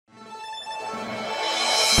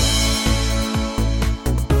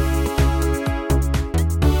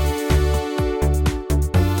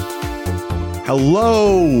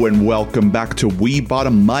Hello and welcome back to We Bought a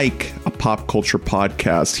Mic, a pop culture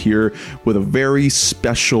podcast here with a very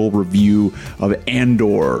special review of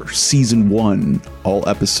Andor Season 1. All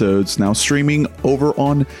episodes now streaming over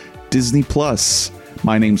on Disney+.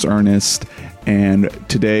 My name's Ernest, and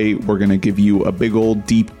today we're going to give you a big old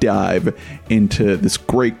deep dive into this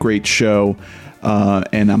great show.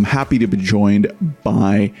 And I'm happy to be joined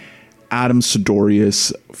by Adam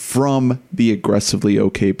Sidorius from the Aggressively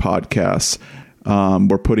OK podcast.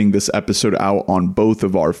 We're putting this episode out on both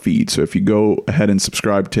of our feeds. So if you go ahead and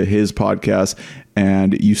subscribe to his podcast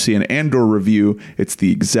and you see an Andor review, it's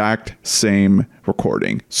the exact same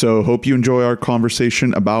recording. So hope you enjoy our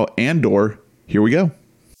conversation about Andor. Here we go.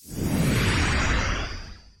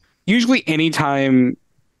 Usually anytime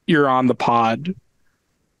you're on the pod,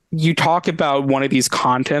 you talk about one of these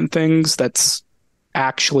content things that's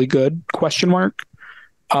actually good, ?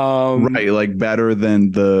 Right, like better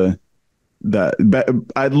than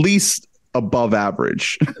at least above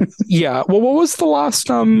average. Yeah. Well, what was the last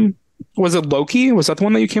was it Loki? Was that the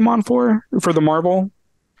one that you came on for the Marvel?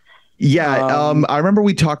 Yeah, I remember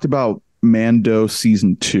we talked about Mando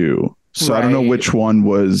season 2. So right. I don't know which one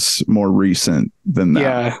was more recent than that.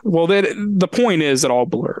 Yeah. Well, the point is it all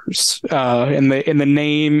blurs in the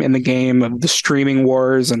name and the game of the streaming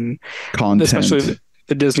wars and content, especially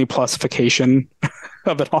the Disney Plusification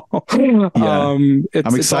of it all. Yeah. I'm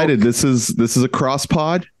excited. This is a cross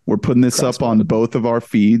pod. We're putting this up on both of our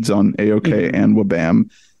feeds on AOK and Wabam.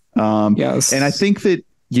 Yes. And I think that,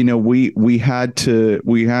 you know, we had to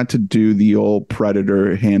do the old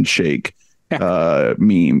Predator handshake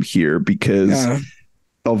meme here because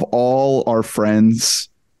of all our friends,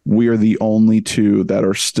 we are the only two that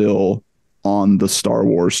are still on the Star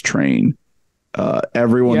Wars train.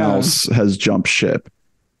 Everyone else has jumped ship.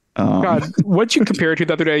 God, what you compared to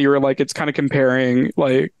the other day, you were like, it's kind of comparing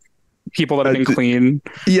like people that have been clean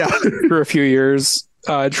for a few years.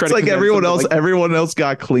 It's like everyone else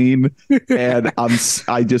got clean, and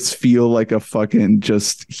I just feel like a fucking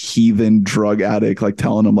just heathen drug addict, like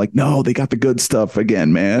telling them like, no, they got the good stuff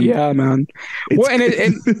again, man. Yeah, man.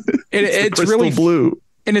 It's really blue,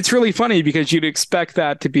 and it's really funny because you'd expect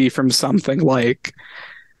that to be from something like,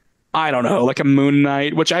 I don't know, like a Moon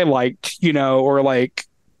Knight, which I liked, you know, or like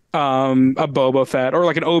a Boba Fett or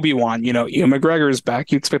like an Obi-Wan, you know, Ewan McGregor's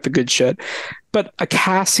back. You expect the good shit. But a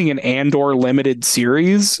Cassian Andor limited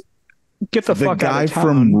series, get the fuck out of town. The guy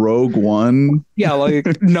from Rogue One. Yeah,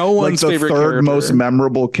 like no one's like favorite the third character. Most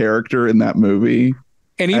memorable character in that movie.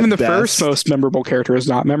 And even the first most memorable character is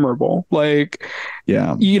not memorable. Like,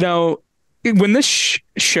 yeah, you know, when this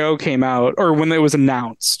show came out or when it was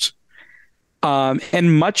announced,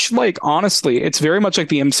 and much like, honestly, it's very much like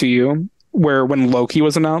the MCU, where when Loki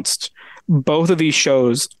was announced, both of these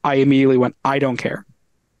shows, I immediately went, I don't care.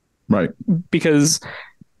 Right. Because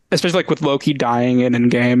especially like with Loki dying in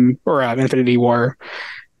Endgame or Infinity War.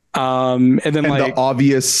 And then like the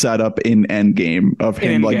obvious setup in Endgame of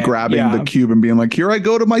him like grabbing the cube and being like, here I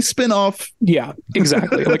go to my spinoff. Yeah,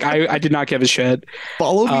 exactly. Like I did not give a shit.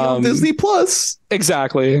 Follow me on Disney Plus.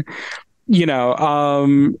 Exactly. You know, I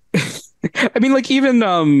mean, like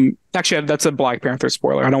even actually that's a Black Panther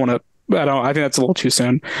spoiler. I think that's a little too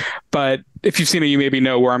soon, but if you've seen it, you maybe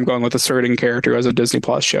know where I'm going with a certain character as a Disney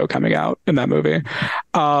Plus show coming out in that movie.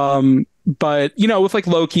 But you know, with like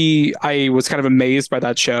Loki, I was kind of amazed by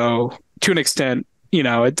that show to an extent. You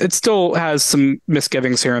know, it still has some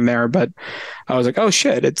misgivings here and there, but I was like, oh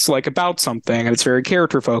shit, it's like about something and it's very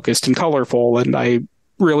character focused and colorful, and I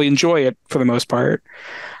really enjoy it for the most part.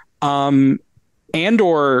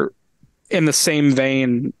 Andor, in the same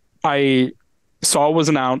vein, I saw it was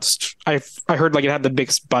announced. I heard like it had the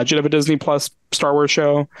biggest budget of a Disney Plus Star Wars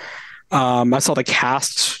show. I saw the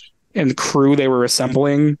cast and crew they were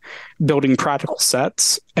assembling, building practical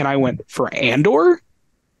sets, and I went, for Andor?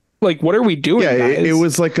 Like, what are we doing? Yeah, guys? It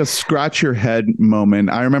was like a scratch your head moment.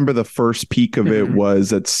 I remember the first peak of it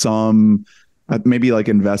was at some maybe like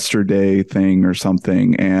Investor Day thing or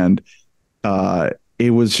something, and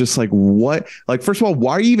it was just like, what? Like, first of all,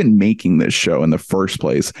 why are you even making this show in the first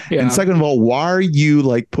place? Yeah. And second of all, why are you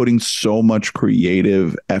like putting so much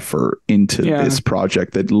creative effort into this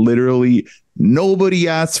project that literally nobody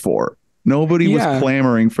asked for? Nobody was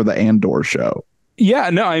clamoring for the Andor show. Yeah,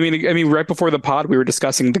 no, I mean, right before the pod, we were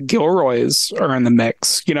discussing the Gilroys are in the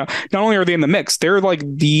mix. You know, not only are they in the mix, they're like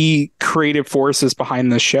the creative forces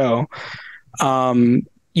behind the show.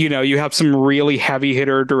 You know, you have some really heavy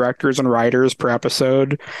hitter directors and writers per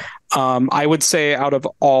episode. I would say out of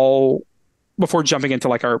all, before jumping into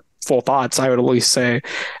like our full thoughts, I would at least say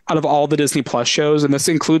out of all the Disney Plus shows, and this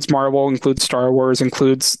includes Marvel, includes Star Wars,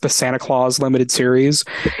 includes the Santa Claus limited series,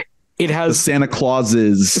 It The has Santa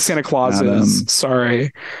Clauses. Santa Clauses. Adam.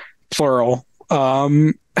 Sorry, plural.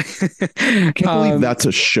 I can't believe that's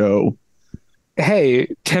a show. Hey,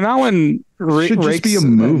 Tim Allen Should just be a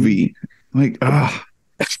movie. Like,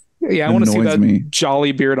 yeah, I want to see that me.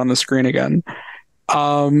 jolly beard on the screen again.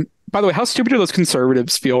 By the way, how stupid do those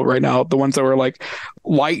conservatives feel right now? The ones that were like,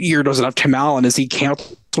 Lightyear doesn't have Tim Allen. Is he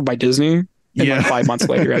canceled by Disney? And like 5 months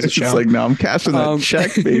later as a show. It's like, no, I'm cashing that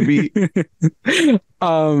check, baby.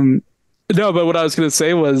 No, but what I was going to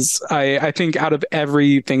say was I think out of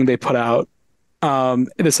everything they put out,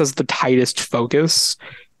 this has the tightest focus.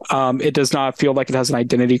 It does not feel like it has an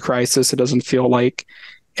identity crisis. It doesn't feel like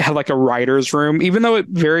it had like a writer's room, even though it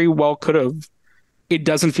very well could have. It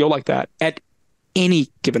doesn't feel like that at any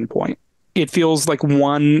given point. It feels like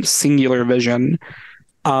one singular vision,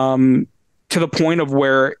 to the point of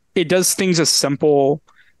where it does things as simple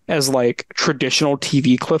as like traditional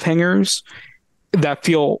TV cliffhangers that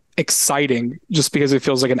feel exciting just because it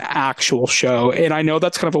feels like an actual show. And I know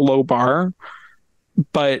that's kind of a low bar,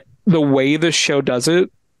 but the way the show does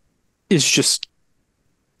it is just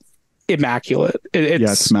immaculate.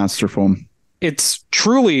 It's masterful. It's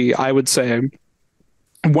truly, I would say,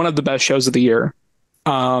 one of the best shows of the year.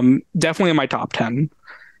 Definitely in my top 10.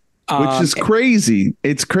 Which is crazy.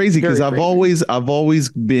 It's crazy because I've always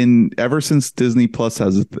been, ever since Disney Plus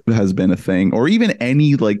has been a thing, or even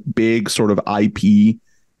any like big sort of IP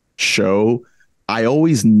show, I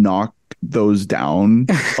always knock those down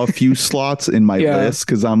a few slots in my list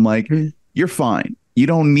because I'm like, you're fine. You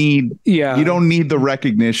don't need the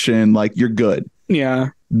recognition. Like, you're good.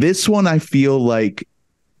 Yeah. This one I feel like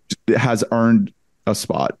has earned a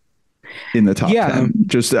spot in the top 10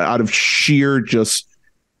 just out of sheer just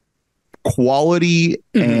quality.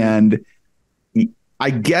 And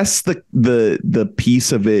I guess the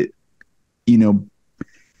piece of it,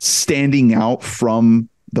 standing out from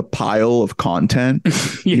the pile of content,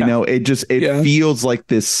 it feels like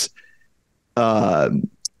this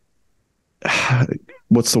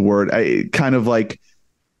what's the word?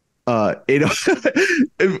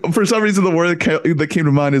 For some reason the word that came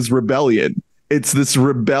to mind is rebellion. It's this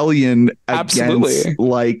rebellion against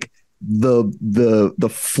like the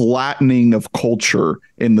flattening of culture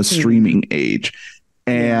in the streaming age.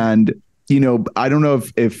 And I don't know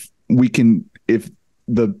if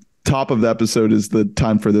the top of the episode is the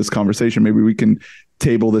time for this conversation, maybe we can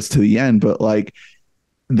table this to the end, but like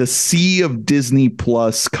the sea of Disney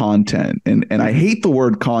Plus content, and I hate the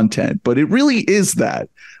word content, but it really is that.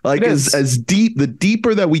 Like, as deep, the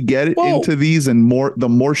deeper that we get into these, and the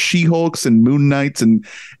more She-Hulks and Moon Knights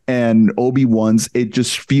and Obi-Wans, it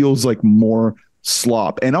just feels like more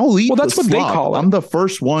slop. And I'll eat. Well, that's what slop. They call it. I'm the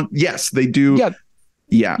first one. Yes, they do.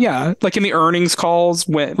 Yeah. Like in the earnings calls,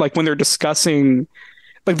 when they're discussing,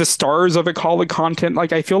 like the stars of it call it content.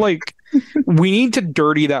 Like, I feel like we need to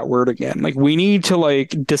dirty that word again. Like, we need to like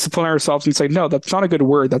discipline ourselves and say, no, that's not a good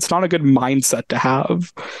word. That's not a good mindset to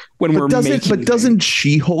have when we're making. But doesn't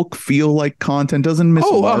She-Hulk feel like content? Doesn't Miss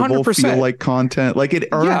Marvel 100%. Feel like content? Like, it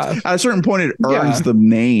earns at a certain point, it earns the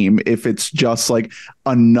name if it's just like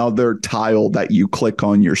another tile that you click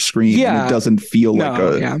on your screen. And it doesn't feel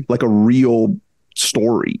like a real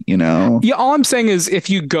story, all I'm saying is, if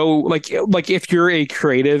you go like if you're a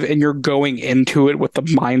creative and you're going into it with the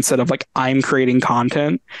mindset of like, I'm creating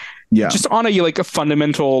content, just on a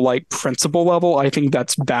fundamental like principle level, I think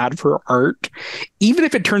that's bad for art. Even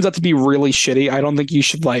if it turns out to be really shitty, I don't think you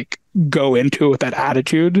should like go into it with that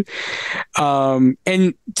attitude.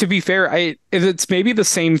 And to be fair, it's maybe the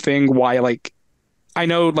same thing why, like, I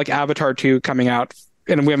know like Avatar 2 coming out,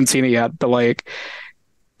 and we haven't seen it yet, but like,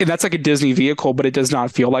 and that's like a Disney vehicle, but it does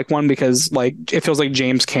not feel like one, because like it feels like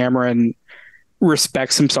James Cameron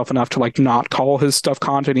respects himself enough to like not call his stuff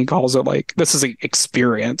content. He calls it like, this is an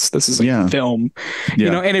experience. This is a film,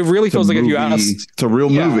 and it really feels like if you asked, it's a real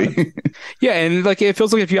movie. And like it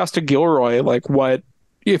feels like if you asked a Gilroy like what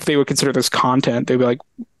if they would consider this content, they'd be like,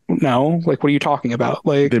 no, like, what are you talking about?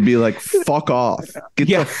 Like, they'd be like, fuck off, get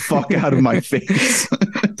the fuck out of my face.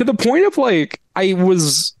 To the point of like, I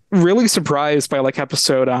was really surprised by like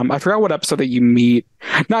episode I forgot what episode that you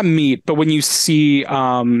not meet, but when you see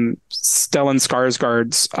Stellan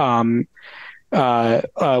Skarsgård's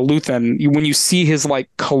Luthen, when you see his like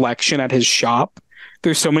collection at his shop,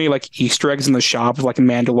 there's so many like Easter eggs in the shop of like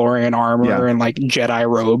Mandalorian armor and like Jedi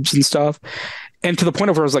robes and stuff. And to the point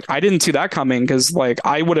of where I was like, I didn't see that coming, because like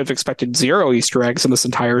I would have expected 0 Easter eggs in this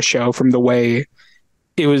entire show from the way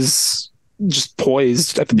it was just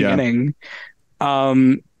poised at the beginning.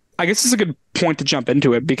 I guess it's a good point to jump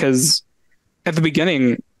into it, because at the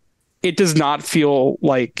beginning, it does not feel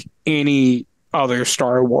like any other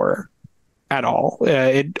Star Wars. at all.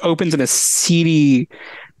 It opens in a seedy,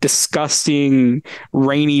 disgusting,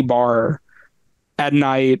 rainy bar at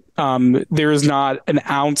night. There is not an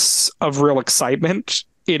ounce of real excitement.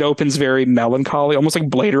 It opens very melancholy, almost like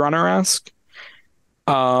Blade Runner-esque.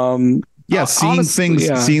 Yeah,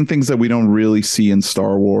 seeing things that we don't really see in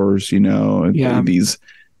Star Wars,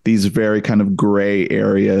 these very kind of gray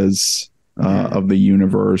areas of the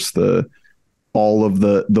universe, all of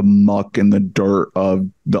the muck and the dirt of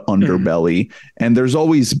the underbelly. And there's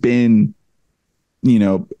always been,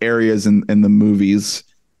 areas in the movies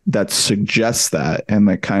that suggest that, and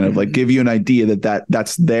that kind of like give you an idea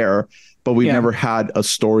that's there, but we've never had a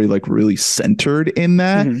story like really centered in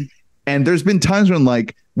that. And there's been times when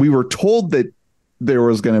like we were told that there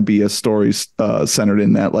was going to be a story centered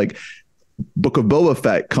in that, like Book of Boba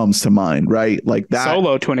Fett comes to mind, right? Like that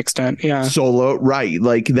Solo to an extent. Yeah. Solo. Right.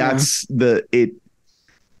 Like that's we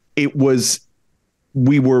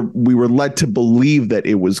were led to believe that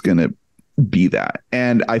it was going to be that.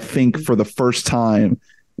 And I think for the first time,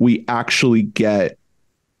 we actually get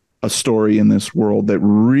a story in this world that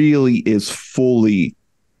really is fully,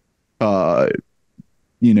 kind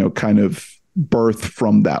of birthed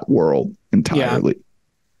from that world entirely. Yeah.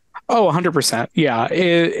 Oh, 100%. Yeah.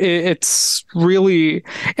 It's really,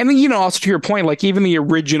 and then, also to your point, like even the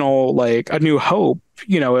original, like A New Hope,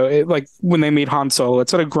 like when they made Han Solo,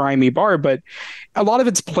 it's at a grimy bar, but a lot of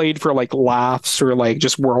it's played for like laughs or like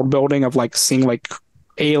just world building of like seeing like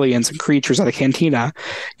aliens and creatures at a cantina,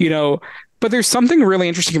 but there's something really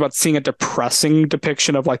interesting about seeing a depressing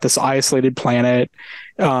depiction of like this isolated planet.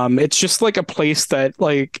 It's just like a place that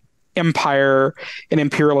like Empire and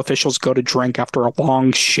Imperial officials go to drink after a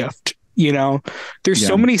long shift. There's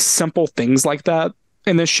so many simple things like that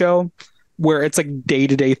in this show where it's like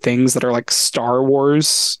day-to-day things that are like Star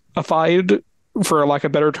Wars-ified, for like a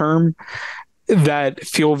better term, that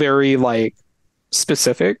feel very like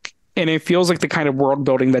specific. And it feels like the kind of world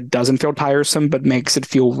building that doesn't feel tiresome, but makes it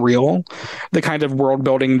feel real. The kind of world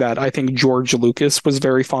building that I think George Lucas was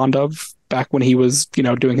very fond of back when he was,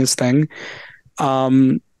 doing his thing.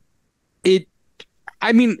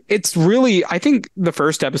 It's really, I think the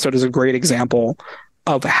first episode is a great example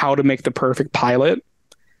of how to make the perfect pilot,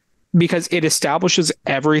 because it establishes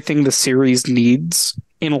everything the series needs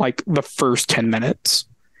in like the first 10 minutes.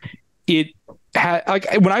 It had, like,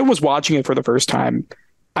 when I was watching it for the first time,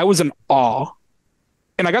 I was in awe,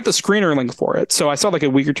 and I got the screener link for it. So I saw like a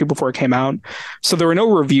week or two before it came out. So there were no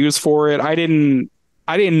reviews for it. I didn't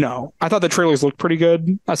know. I thought the trailers looked pretty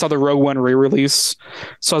good. I saw the Rogue One re-release,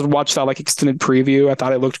 so I watched that like extended preview. I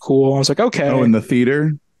thought it looked cool. I was like, okay. Oh, in the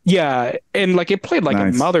theater? Yeah, and like it played like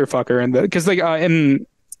nice. A motherfucker, and because like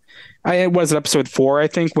it was episode 4, I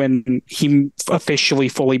think, when he officially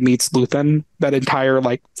fully meets Luthen. That entire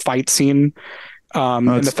like fight scene in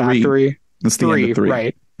the factory. That's the end of 3.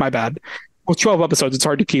 Right? My bad. With 12 episodes, it's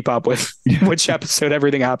hard to keep up with which episode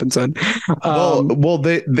everything happens in.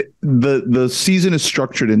 The season is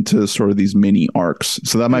structured into sort of these mini arcs,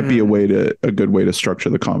 so that might be a good way to structure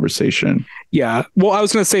the conversation. Yeah. Well, I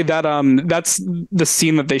was going to say that that's the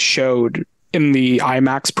scene that they showed in the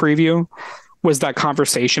IMAX preview, was that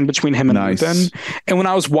conversation between him and Luthen. And when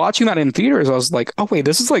I was watching that in theaters, I was like, oh wait,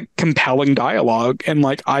 this is like compelling dialogue, and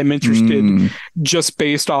like I'm interested just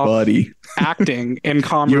based off acting and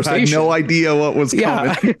conversation. You had no idea what was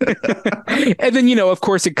coming. And then, of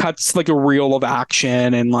course it cuts like a reel of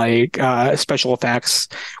action and like special effects,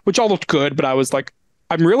 which all looked good, but I was like,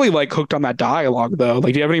 I'm really like hooked on that dialogue though.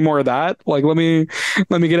 Like, do you have any more of that? Like, let me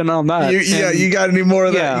get in on that. You got any more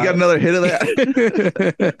of that? You got another hit of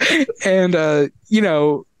that? And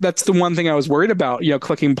that's the one thing I was worried about,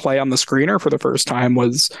 clicking play on the screener for the first time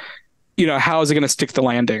was, how is it going to stick the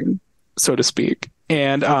landing, so to speak?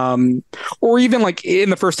 And or even like in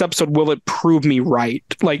the first episode, will it prove me right?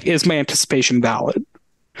 Like, is my anticipation valid?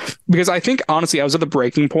 Because I think honestly I was at the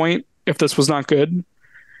breaking point if this was not good,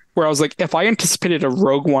 where I was like, if I anticipated a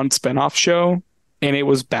Rogue One spinoff show and it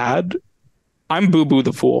was bad, I'm Boo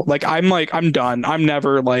the Fool. Like, I'm done. I'm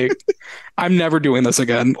never doing this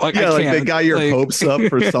again. Like, yeah, like they got your hopes up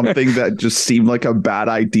for something that just seemed like a bad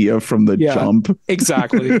idea from the jump.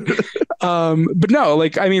 Exactly. But no,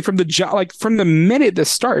 like, I mean, from the minute this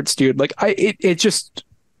starts, dude, like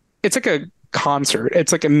it's like a concert.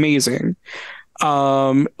 It's like amazing.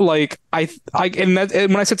 Like and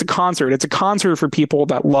when I say it's a concert for people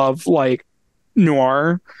that love like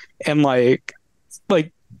noir and like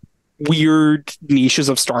weird niches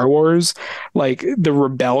of Star Wars, like the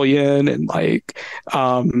rebellion and like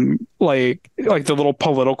the little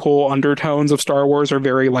political undertones of Star Wars are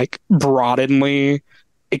very like broadenly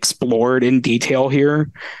explored in detail here.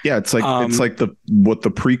 Yeah, it's like what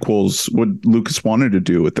the prequels, what Lucas wanted to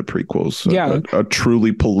do with the prequels. Yeah. A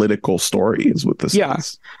truly political story is what this Yeah.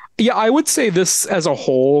 is. Yeah, I would say this as a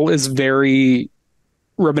whole is very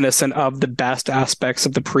reminiscent of the best aspects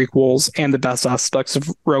of the prequels and the best aspects of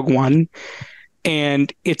Rogue One.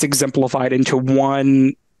 And it's exemplified into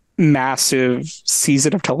one massive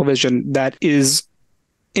season of television that is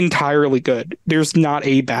entirely good. There's not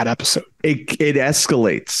a bad episode. It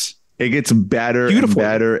escalates. It gets better and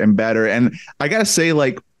better and better. And I gotta say,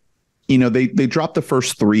 like, you know, they dropped the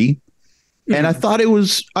first three, and I thought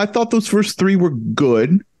those first three were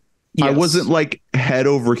good. Yes. I wasn't like head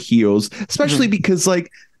over heels, especially because, like,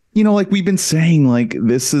 you know, like we've been saying, like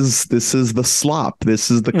this is the slop. This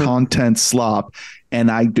is the content slop. And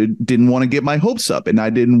I didn't want to get my hopes up, and I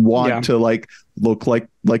didn't want to like look like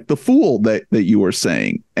the fool that you were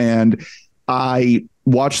saying. And I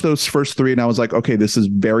watched those first three, and I was like, okay, this is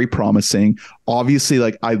very promising. Obviously,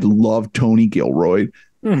 like, I love Tony Gilroy.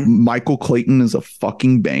 Michael Clayton is a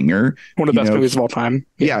fucking banger. One of the best movies of all time.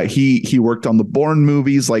 Yeah, he worked on the Bourne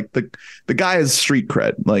movies. Like the guy has street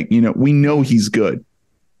cred. Like, you know, we know he's good.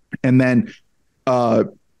 And then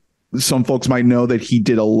some folks might know that he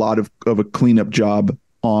did a lot of a cleanup job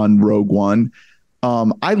on Rogue One.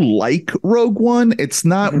 I like Rogue One. It's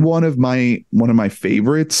not one of my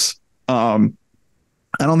favorites. I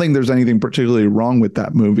don't think there's anything particularly wrong with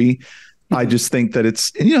that movie. I just think that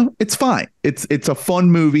it's, you know, it's fine. It's a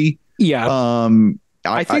fun movie. Yeah.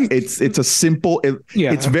 I think it's a simple.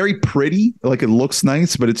 It's very pretty. Like, it looks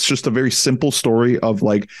nice, but it's just a very simple story of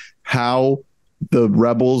like how the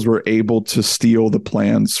rebels were able to steal the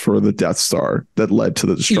plans for the Death Star that led to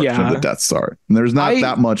the destruction of the Death Star. And there's not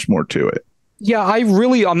that much more to it. Yeah, I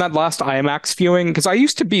really, on that last IMAX viewing, because I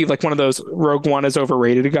used to be like one of those Rogue One is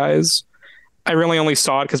overrated guys. I really only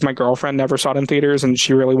saw it because my girlfriend never saw it in theaters, and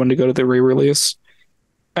she really wanted to go to the re-release.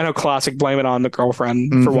 I know, classic, blame it on the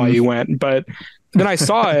girlfriend for why you went. But then I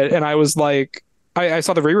saw it, and I was like, I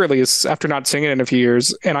saw the re-release after not seeing it in a few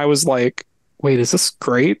years, and I was like, wait, is this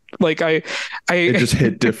great? Like, it just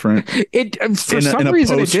hit different. Some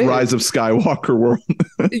reason post Rise of Skywalker world.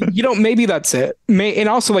 You know, maybe that's it. And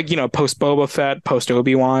also, like, you know, post Boba Fett, post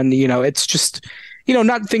Obi-Wan, you know, it's just, you know,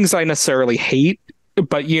 not things I necessarily hate,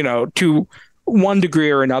 but, you know, to one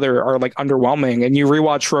degree or another are like underwhelming. And you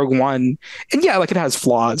rewatch Rogue One, and yeah, like, it has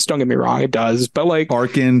flaws. Don't get me wrong, it does. But like,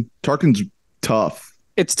 Tarkin's tough.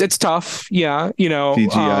 It's tough, yeah, you know.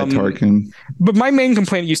 CGI Tarkin. But my main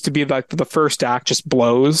complaint used to be like the first act just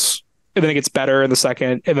blows, and then it gets better in the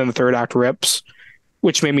second, and then the third act rips,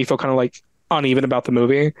 which made me feel kind of like uneven about the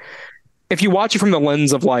movie. If you watch it from the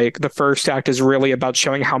lens of like the first act is really about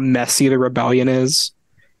showing how messy the rebellion is,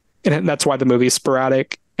 and that's why the movie is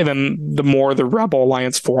sporadic. And then the more the Rebel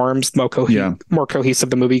Alliance forms, the more cohesive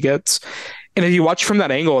the movie gets. And if you watch from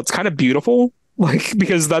that angle, it's kind of beautiful. Like,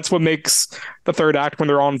 because that's what makes the third act, when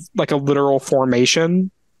they're on like a literal formation,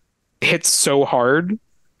 hits so hard.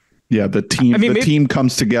 Yeah, the team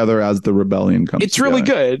comes together as the rebellion comes. It's really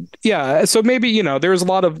good. Yeah, so maybe, you know, there's a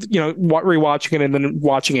lot of, you know, rewatching it and then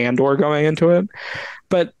watching Andor going into it.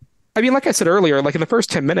 But I mean, like I said earlier, like in the first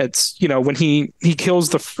 10 minutes, you know, when he kills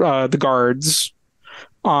the guards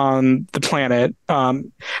on the planet,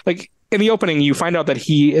 like in the opening, you find out that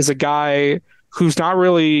he is a guy who's not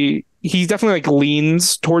really. He definitely like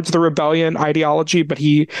leans towards the rebellion ideology, but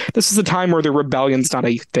this is a time where the rebellion's not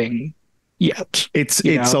a thing yet. It's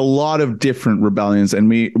a lot of different rebellions, and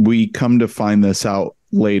we come to find this out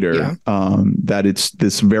later, that it's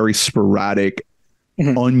this very sporadic,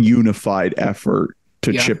 ununified effort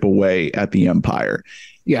to chip away at the Empire.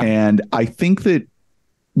 Yeah. And I think that,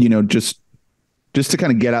 you know, just to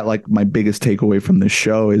kind of get at like my biggest takeaway from this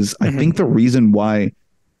show is I think the reason why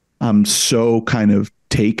I'm so kind of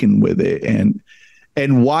taken with it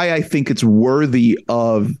and why I think it's worthy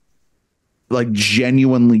of like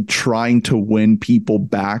genuinely trying to win people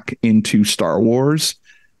back into Star Wars.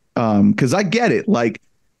 Because I get it. Like,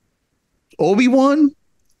 Obi-Wan,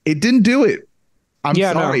 it didn't do it. I'm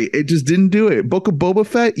sorry. It just didn't do it. Book of Boba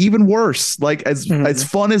Fett, even worse. Like, as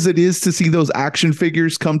fun as it is to see those action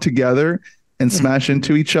figures come together and smash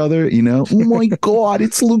into each other, you know, oh my God,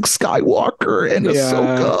 it's Luke Skywalker and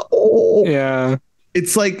Ahsoka. Oh, yeah.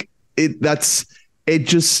 It's like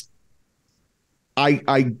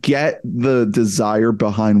I get the desire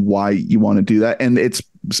behind why you want to do that. And it's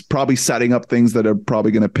probably setting up things that are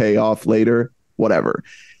probably going to pay off later, whatever.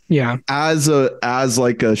 Yeah. As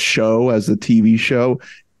like a show, as a TV show,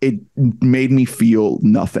 it made me feel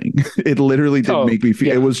nothing. It literally did make me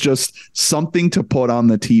feel, it was just something to put on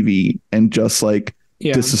the TV and just like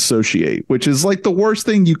disassociate, which is like the worst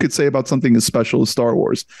thing you could say about something as special as Star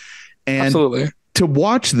Wars. And Absolutely. to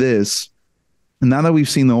watch this, now that we've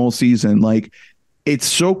seen the whole season, like it's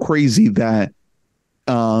so crazy that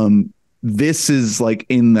this is like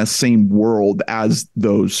in the same world as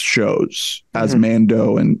those shows, as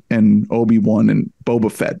Mando and Obi-Wan and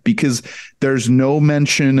Boba Fett, because there's no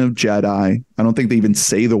mention of Jedi. I don't think they even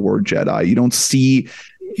say the word Jedi. You don't see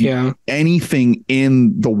anything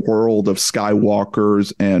in the world of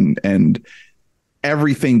Skywalkers and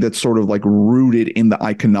everything that's sort of like rooted in the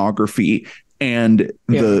iconography and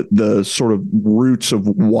the sort of roots of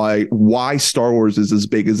why Star Wars is as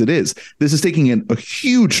big as it is. This is taking a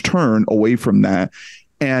huge turn away from that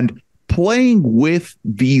and playing with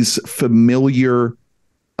these familiar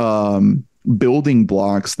building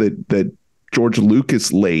blocks that George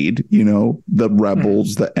Lucas laid, you know, the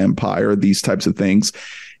Rebels, the Empire, these types of things,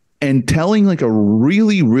 and telling like a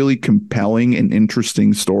really, really compelling and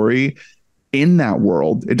interesting story in that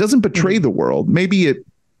world. It doesn't betray the world. Maybe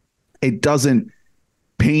it doesn't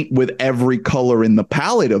paint with every color in the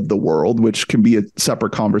palette of the world, which can be a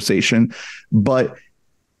separate conversation, but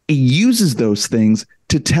it uses those things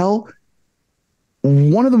to tell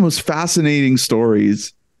one of the most fascinating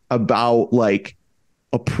stories about like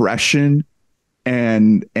oppression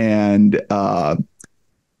and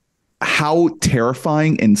how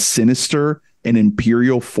terrifying and sinister an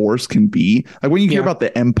imperial force can be. Like when you hear about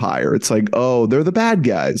the Empire, it's like, oh, they're the bad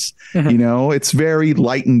guys. You know, it's very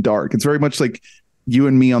light and dark. It's very much like you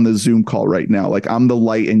and me on the Zoom call right now. Like I'm the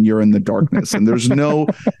light and you're in the darkness, and there's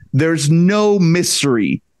no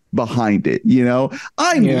mystery behind it. You know,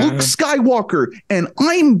 I'm Luke Skywalker and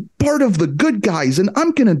I'm part of the good guys and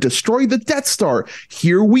I'm going to destroy the Death Star.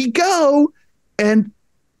 Here we go. And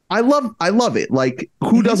I love it. Like,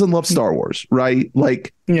 who doesn't love Star Wars, right?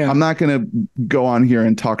 Like, I'm not going to go on here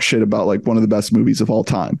and talk shit about like one of the best movies of all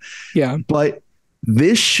time. Yeah. But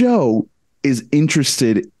this show is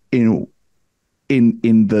interested in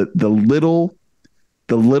the little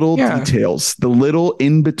details, the little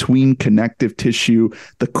in between connective tissue,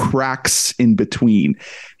 the cracks in between.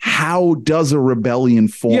 How does a rebellion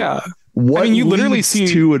form? Yeah. What you literally see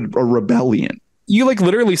to a rebellion? You like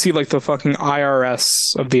literally see like the fucking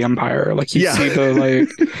IRS of the Empire. Like you see the like,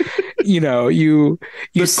 you know, you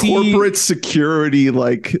the see corporate security,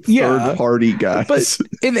 like third party guys. But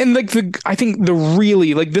and like I think the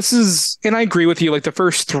really like this is, and I agree with you. Like the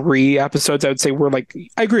first 3 episodes, I would say were like,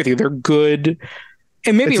 I agree with you. They're good.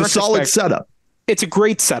 And maybe it's a solid setup. It's a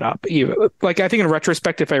great setup. Even like I think in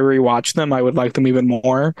retrospect, if I rewatch them, I would like them even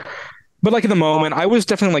more. But like in the moment, I was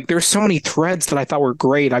definitely like, there's so many threads that I thought were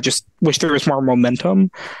great. I just wish there was more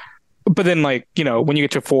momentum. But then like, you know, when you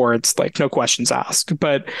get to 4, it's like no questions asked.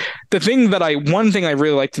 But one thing I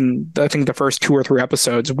really liked in I think the first 2 or 3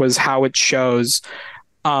 episodes was how it shows,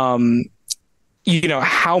 you know,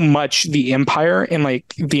 how much the Empire and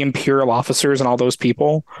like the Imperial officers and all those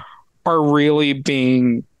people are really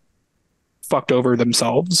being fucked over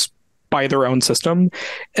themselves by their own system,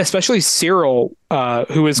 especially Cyril,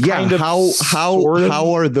 who is kind of how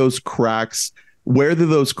are those cracks? Where do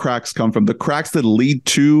those cracks come from? The cracks that lead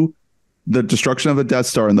to the destruction of the Death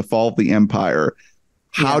Star and the fall of the Empire.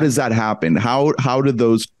 How does that happen? How did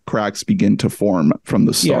those cracks begin to form from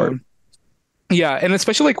the start? Yeah, and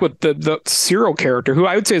especially like with the Cyril character, who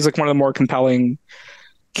I would say is like one of the more compelling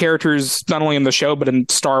characters, not only in the show but in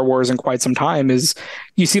Star Wars in quite some time. Is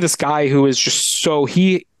you see this guy who is just so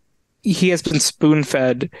he has been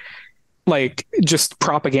spoon-fed like just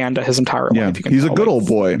propaganda his entire life. He's a good old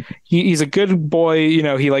boy. He's a good boy. You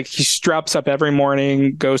know, he straps up every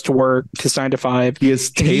morning, goes to work, his 9 to 5. He has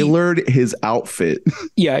tailored his outfit.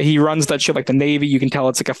 Yeah, he runs that shit like the Navy. You can tell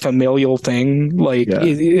it's like a familial thing. Like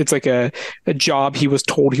it's like a job he was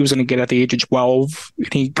told he was going to get at the age of 12.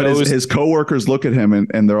 And he goes. But his coworkers look at him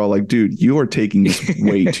and they're all like, "Dude, you are taking this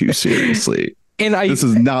way too seriously." This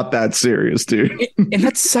is not that serious, dude. And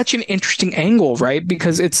that's such an interesting angle, right?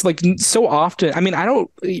 Because it's like so often, I mean,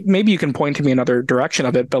 maybe you can point to me another direction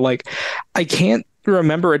of it, but like, I can't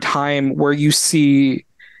remember a time where you see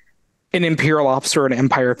an Imperial officer or an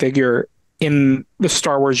Empire figure in the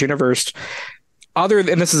Star Wars universe, other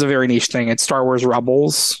than, this is a very niche thing, it's Star Wars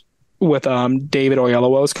Rebels with David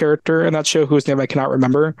Oyelowo's character in that show, whose name I cannot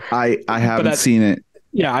remember. I haven't seen it.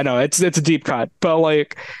 Yeah, I know. It's a deep cut, but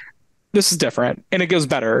like, this is different, and it goes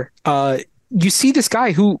better. You see this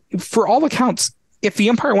guy who, for all accounts, if the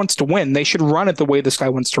Empire wants to win, they should run it the way this guy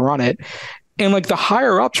wants to run it. And like the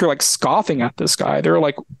higher ups are like scoffing at this guy. They're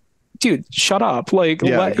like, dude, shut up. Like,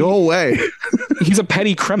 go away. He's a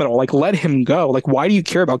petty criminal. Like, let him go. Like, why do you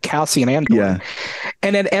care about Cassian Andor? Yeah.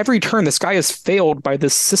 And at every turn, this guy is failed by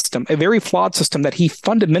this system, a very flawed system that he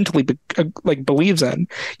fundamentally like believes in.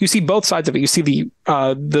 You see both sides of it. You see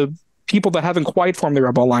the people that haven't quite formed the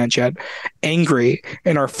Rebel Alliance yet, angry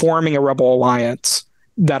and are forming a Rebel Alliance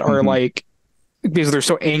that are like, because they're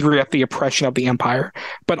so angry at the oppression of the Empire.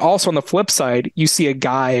 But also on the flip side, you see a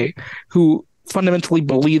guy who fundamentally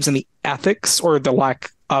believes in the ethics or the lack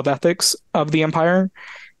of ethics of the Empire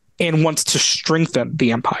and wants to strengthen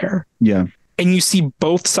the Empire. Yeah. And you see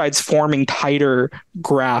both sides forming tighter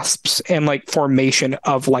grasps and like formation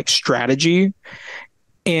of like strategy.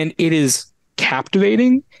 And it is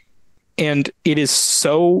captivating. And it is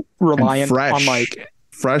so reliant on like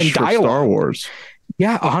fresh for Star Wars.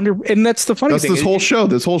 Yeah, 100. And that's the funny thing. This whole show.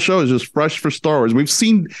 This whole show is just fresh for Star Wars. We've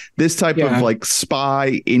seen this type of like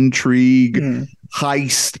spy intrigue,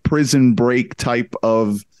 heist, prison break type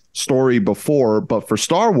of story before, but for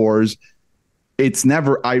Star Wars, it's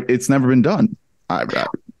never been done.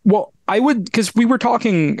 Well, I would, because we were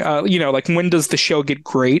talking, like when does the show get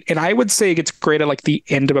great? And I would say it gets great at like the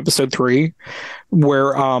end of episode 3,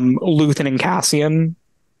 where Luthen and Cassian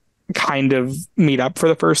kind of meet up for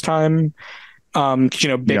the first time.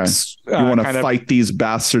 Bix, you want to fight these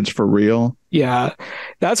bastards for real. Yeah,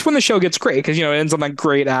 that's when the show gets great because it ends on that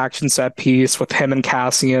great action set piece with him and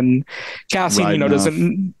Cassian. Cassian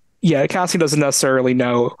doesn't necessarily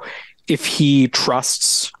know if he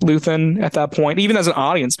trusts Luthen at that point. Even as an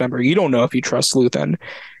audience member, you don't know if you trust Luthen.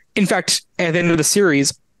 In fact, at the end of the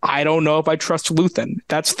series, I don't know if I trust Luthen.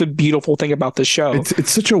 That's the beautiful thing about the show.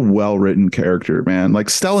 It's such a well-written character, man. Like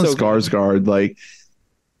Stellan Skarsgård, like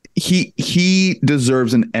he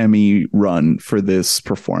deserves an Emmy run for this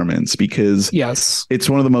performance because it's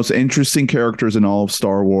one of the most interesting characters in all of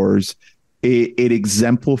Star Wars. It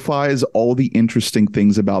exemplifies all the interesting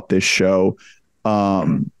things about this show,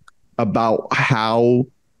 about how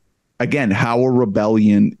a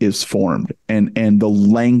rebellion is formed and the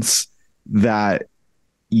lengths that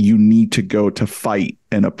you need to go to fight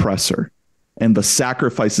an oppressor and the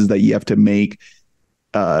sacrifices that you have to make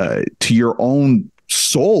to your own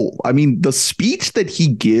soul. I mean, the speech that he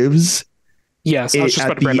gives. Yes, I was just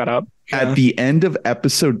about to bring that up. Yeah. At the end of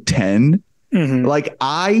episode 10,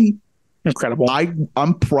 incredible.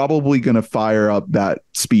 I'm probably going to fire up that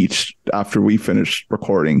speech after we finish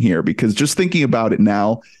recording here, because just thinking about it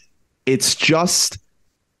now, it's just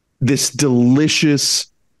this delicious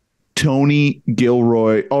Tony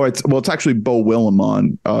Gilroy. Oh, it's actually Beau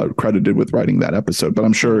Willimon credited with writing that episode, but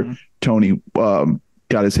I'm sure Tony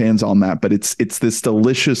got his hands on that. But it's this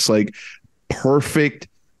delicious, like perfect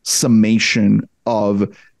summation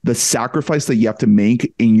of the sacrifice that you have to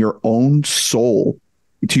make in your own soul,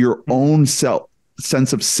 to your own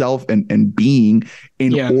sense of self and being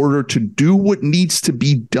in order to do what needs to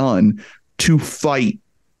be done to fight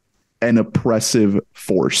an oppressive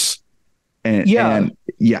force. And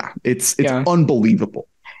it's unbelievable.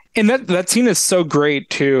 And that scene is so great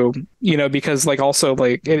too, because like also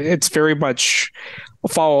like it's very much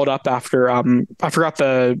followed up after I forgot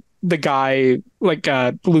the guy, like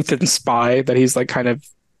Luthen's spy that he's like kind of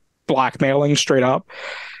blackmailing straight up.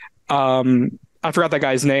 I forgot that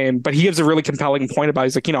guy's name, but he gives a really compelling point about,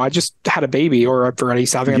 he's like, I just had a baby, or I've already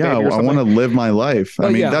having a baby. Yeah, I want to live my life. I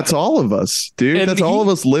mean, that's all of us, dude. And that's all of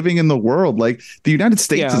us living in the world. Like the United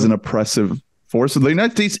States is an oppressive force. The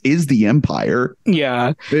United States is the empire.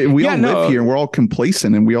 Yeah. We all live here and we're all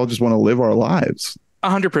complacent and we all just want to live our lives.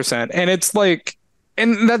 100%. And it's like,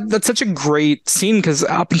 and that's such a great scene because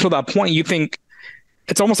up until that point, you think,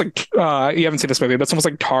 it's almost like you haven't seen this movie, but it's almost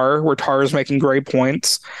like Tar, where Tar is making great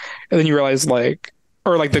points, and then you realize like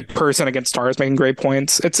the person against Tar is making great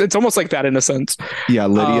points. It's almost like that in a sense. Yeah,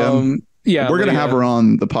 Lydia. We're gonna have her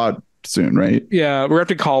on the pod soon, right? Yeah, we're gonna have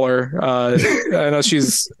to call her. I know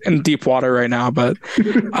she's in deep water right now, but she's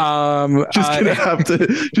gonna have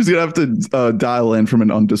to dial in from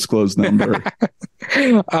an undisclosed number.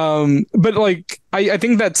 But like I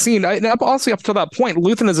think that scene, also up to that point,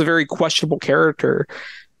 Luthen is a very questionable character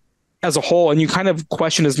as a whole, and you kind of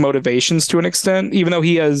question his motivations to an extent, even though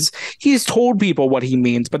he's told people what he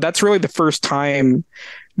means. But that's really the first time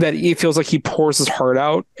that it feels like he pours his heart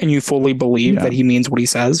out and you fully believe that he means what he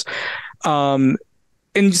says. And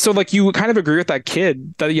so like you kind of agree with that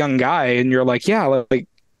kid, that young guy, and you're like, yeah, like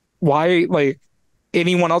why, like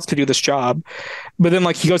anyone else could do this job. But then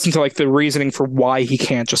like he goes into like the reasoning for why he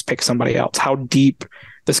can't just pick somebody else, how deep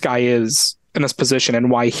this guy is in this position and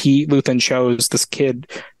why Luthen chose this kid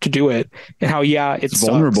to do it, and how it's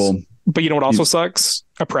vulnerable. But you know what also sucks?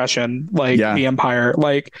 Oppression, like the Empire,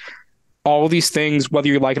 like all of these things, whether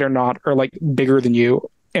you like it or not, are like bigger than you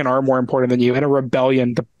and are more important than you. And a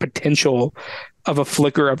rebellion, the potential of a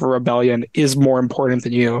flicker of a rebellion is more important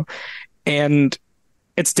than you. And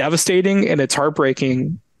it's devastating and it's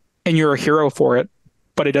heartbreaking and you're a hero for it,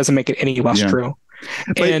 but it doesn't make it any less true.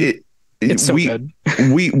 And it's so good.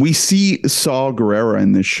 we see Saw Gerrera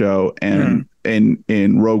in this show, and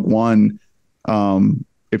in Rogue One,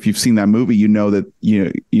 if you've seen that movie, you know that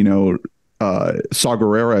Saw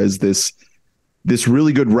Gerrera is this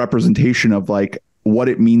really good representation of like what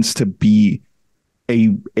it means to be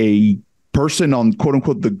a person on quote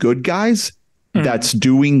unquote the good guys that's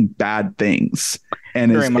doing bad things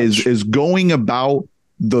and is going about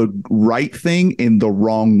the right thing in the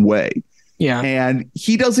wrong way. Yeah. And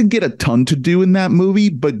he doesn't get a ton to do in that movie,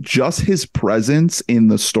 but just his presence in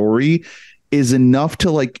the story is enough to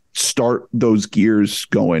like start those gears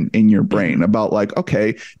going in your brain about like,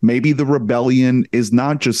 okay, maybe the rebellion is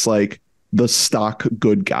not just like the stock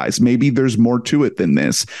good guys. Maybe there's more to it than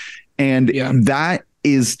this. And that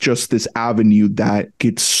is just this avenue that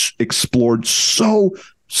gets explored so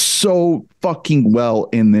fucking well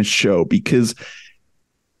in this show, because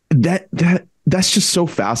that's just so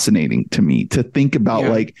fascinating to me to think about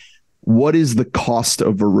like, what is the cost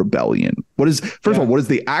of a rebellion? What is, first of all, what is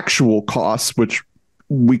the actual cost, which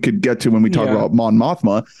we could get to when we talk about Mon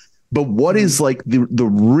Mothma, but what is like the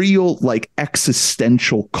real like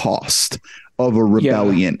existential cost of a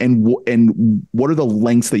rebellion, and what are the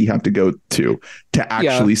lengths that you have to go to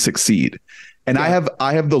actually succeed? And I have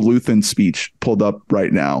the Luthen speech pulled up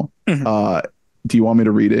right now. Do you want me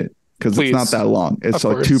to read it? Because it's not that long. It's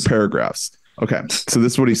like 2 paragraphs. Okay. So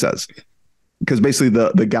this is what he says. Because basically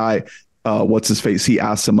the guy, what's his face? He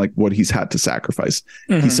asks him like what he's had to sacrifice.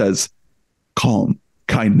 He says, calm,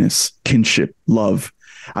 kindness, kinship, love.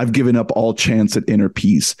 I've given up all chance at inner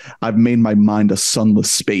peace. I've made my mind a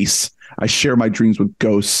sunless space. I share my dreams with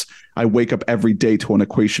ghosts. I wake up every day to an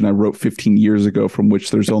equation I wrote 15 years ago from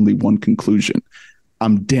which there's only one conclusion.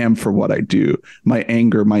 I'm damned for what I do. My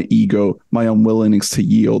anger, my ego, my unwillingness to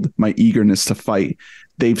yield, my eagerness to fight.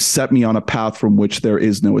 They've set me on a path from which there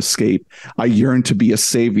is no escape. I yearn to be a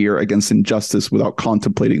savior against injustice without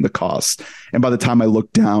contemplating the cost. And by the time I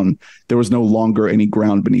looked down, there was no longer any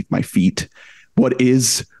ground beneath my feet. What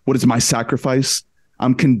is my sacrifice?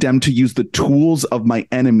 I'm condemned to use the tools of my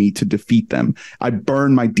enemy to defeat them. I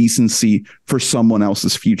burn my decency for someone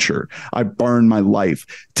else's future. I burn my life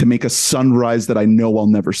to make a sunrise that I know I'll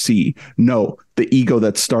never see. No, the ego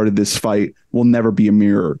that started this fight will never be a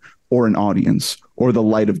mirror or an audience or the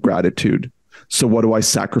light of gratitude. So what do I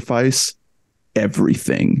sacrifice?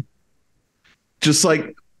 Everything. Just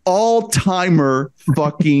like all-timer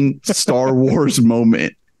fucking Star Wars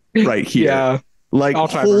moment right here. Yeah. Like,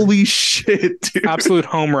 holy shit, dude. Absolute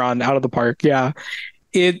home run out of the park. Yeah.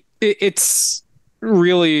 It's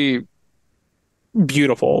really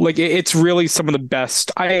beautiful. Like, it's really some of the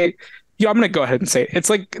best. I'm going to go ahead and say it. It's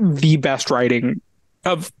like the best writing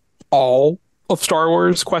of all of Star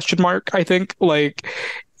Wars, ? I think. Like,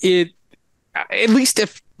 it, at least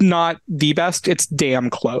if not the best, it's damn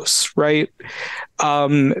close, right?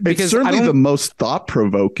 Because it's certainly the most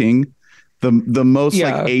thought-provoking. The most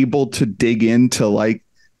like able to dig into like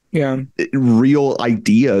real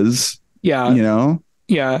ideas. And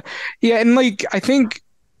like I think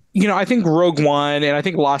Rogue One and I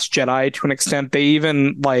think Lost Jedi to an extent, they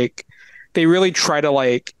even like they really try to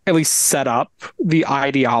like at least set up the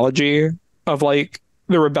ideology of like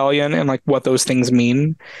the rebellion and like what those things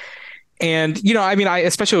mean. And I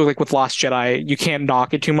especially like with Lost Jedi, you can't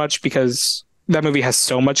knock it too much because that movie has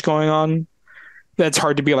so much going on. That's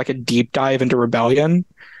hard to be like a deep dive into rebellion.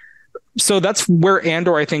 So that's where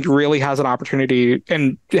Andor, I think, really has an opportunity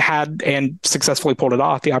and successfully pulled it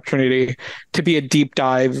off, the opportunity to be a deep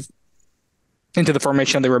dive into the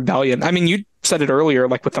formation of the rebellion. I mean, you said it earlier,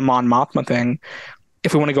 like with the Mon Mothma thing,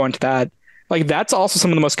 if we want to go into that, like that's also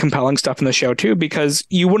some of the most compelling stuff in the show too, because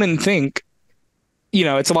you wouldn't think,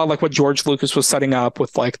 it's a lot like what George Lucas was setting up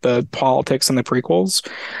with like the politics and the prequels,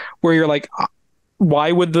 where you're like,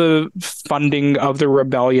 why would the funding of the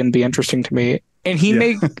rebellion be interesting to me? And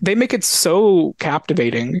they make it so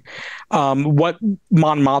captivating. What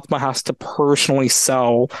Mon Mothma has to personally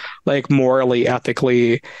sell, like morally,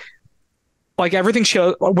 ethically, like everything she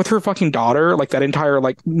with her fucking daughter, like that entire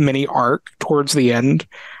like mini arc towards the end,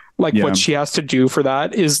 like what she has to do for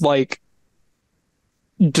that is like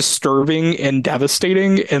disturbing and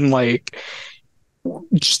devastating and like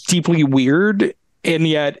just deeply weird, and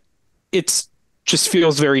yet it's just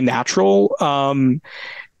feels very natural.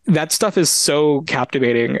 That stuff is so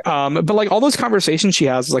captivating. But like all those conversations she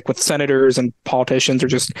has like with senators and politicians or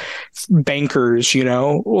just bankers,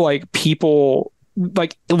 like people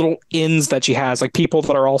like little ins that she has, like people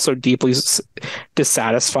that are also deeply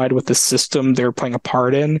dissatisfied with the system they're playing a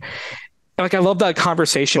part in. Like I love that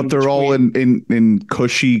conversation. But they're all in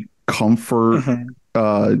cushy comfort.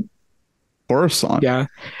 Coruscant. Yeah.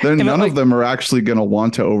 Then none of them are actually going to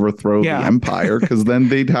want to overthrow the Empire, because then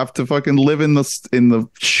they'd have to fucking live in the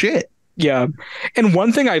shit. Yeah. And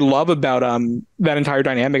one thing I love about that entire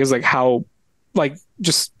dynamic is like how like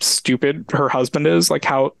just stupid her husband is, like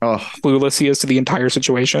how clueless he is to the entire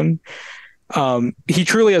situation. He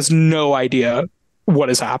truly has no idea what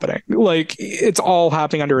is happening. Like it's all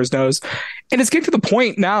happening under his nose. And it's getting to the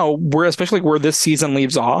point now where, especially where this season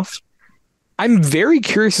leaves off, I'm very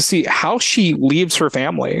curious to see how she leaves her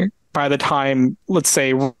family by the time, let's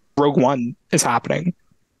say, Rogue One is happening.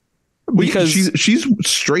 Because she's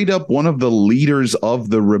straight up one of the leaders of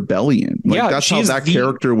the rebellion. Like that's how that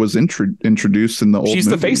character was introduced in the old movies.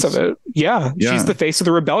 The face of it. Yeah, she's the face of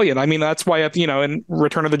the rebellion. I mean, that's why, in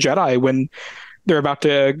Return of the Jedi, when they're about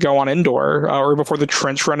to go on Endor, or before the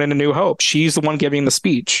trench run in A New Hope, she's the one giving the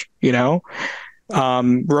speech, Rogue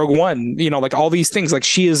One, like all these things, like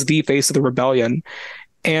she is the face of the rebellion.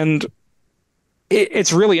 And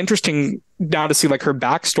it's really interesting now to see like her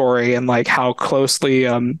backstory and like how closely,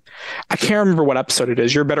 I can't remember what episode it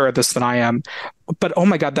is. You're better at this than I am, but oh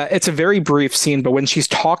my God, it's a very brief scene, but when she's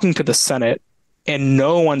talking to the Senate and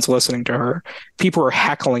no one's listening to her, people are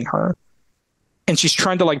heckling her, and she's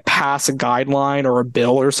trying to like pass a guideline or a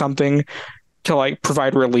bill or something to like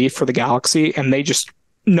provide relief for the galaxy, and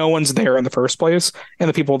no one's there in the first place, and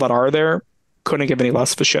the people that are there couldn't give any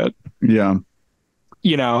less of a shit. Yeah.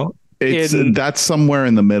 That's somewhere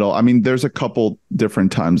in the middle. I mean, there's a couple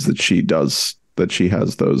different times that she has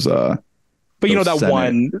those but that Senate.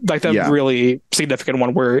 One, like that really significant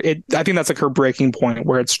one where I think that's like her breaking point,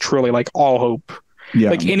 where it's truly like all hope. Yeah.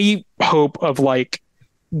 Like any hope of like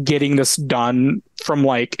getting this done from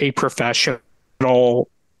like a professional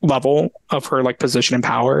level of her like position and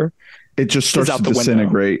power, it just starts to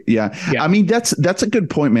disintegrate. Yeah. I mean, that's a good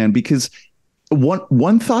point, man, because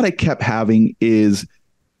one thought I kept having is,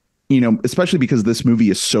 especially because this movie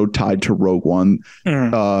is so tied to Rogue One,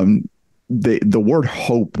 the word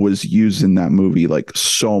hope was used in that movie like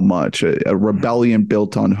so much. A rebellion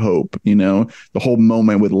built on hope, the whole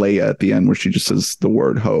moment with Leia at the end where she just says the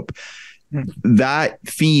word hope. That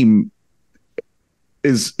theme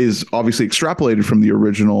is obviously extrapolated from the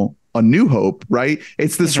original A New Hope, right?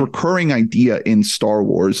 It's this recurring idea in Star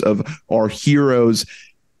Wars of our heroes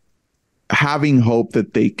having hope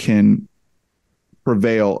that they can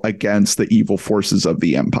prevail against the evil forces of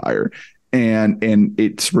the Empire. And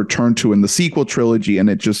it's returned to in the sequel trilogy, and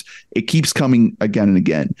it keeps coming again and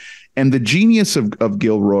again. And the genius of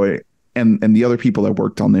Gilroy and the other people that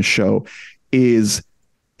worked on this show is,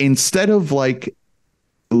 instead of like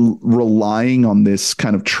relying on this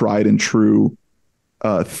kind of tried and true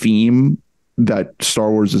theme that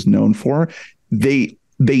Star Wars is known for, they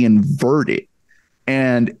invert it,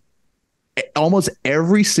 and almost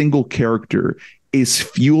every single character is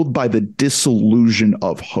fueled by the disillusion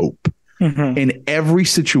of hope. In every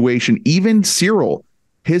situation. Even Cyril,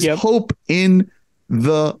 his hope in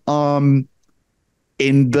the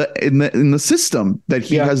system that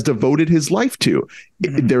he has devoted his life to,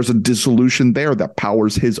 there's a dissolution there that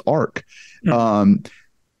powers his arc. In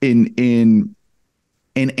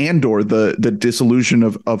Andor, the dissolution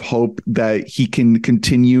of hope that he can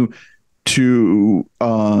continue to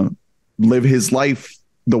live his life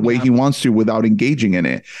the way he wants to without engaging in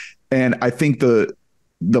it. And I think the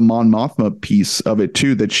Mon Mothma piece of it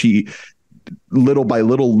too, that she little by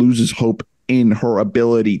little loses hope in her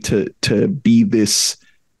ability to be this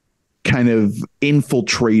kind of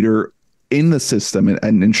infiltrator in the system,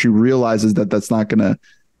 and she realizes that that's not going to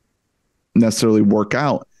necessarily work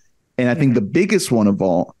out. And I think the biggest one of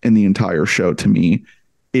all in the entire show to me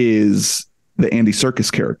is the Andy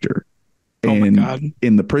Serkis character in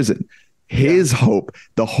the prison. His hope,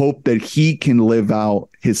 the hope that he can live out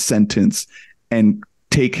his sentence and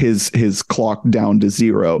take his clock down to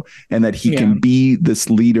zero, and that he can be this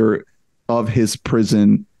leader of his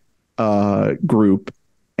prison group,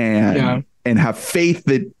 and have faith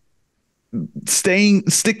that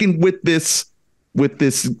sticking with this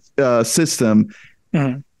system,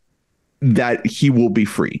 that he will be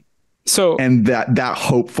free. So, and that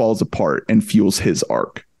hope falls apart and fuels his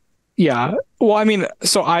arc. Yeah. Well, I mean,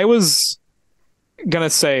 so I was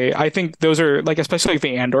gonna say, I think those are like, especially like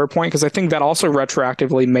the Andor point, because I think that also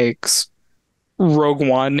retroactively makes Rogue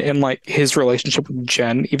One and like his relationship with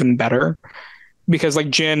Jen even better, because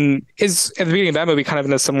like Jin is at the beginning of that movie kind of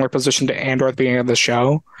in a similar position to Andor at the beginning of the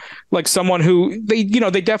show, like someone who they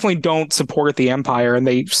definitely don't support the Empire and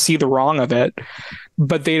they see the wrong of it,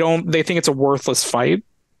 but they think it's a worthless fight,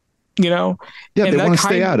 Yeah, they want to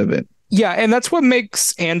stay out of it. Yeah, and that's what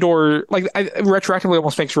makes Andor retroactively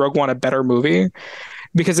almost makes Rogue One a better movie,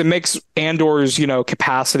 because it makes Andor's,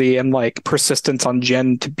 capacity and like persistence on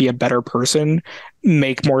Jin to be a better person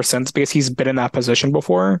make more sense, because he's been in that position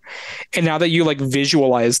before. And now that you like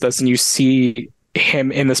visualize this and you see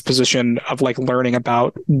him in this position of like learning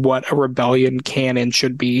about what a rebellion can and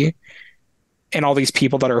should be, and all these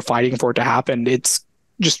people that are fighting for it to happen, it's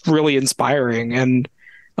just really inspiring. And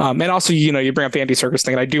also, you bring up the Andy Serkis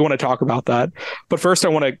thing, and I do want to talk about that. But first, I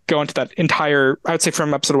want to go into that entire, I would say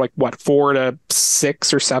from episode like what, 4 to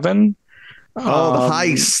 6 or 7. Oh, the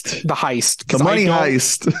heist. The heist. The money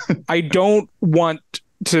heist. I don't want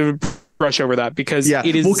to brush over that because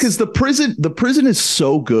it is. Well, because the prison is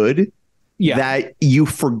so good that you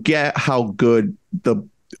forget how good the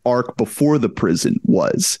arc before the prison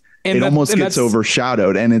was. And it almost gets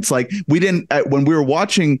overshadowed. And it's like, we didn't, when we were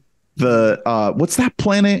watching the what's that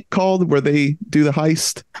planet called where they do the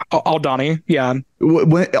heist? Aldhani. Yeah.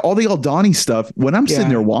 When all the Aldhani stuff, when I'm sitting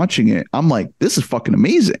there watching it, I'm like, this is fucking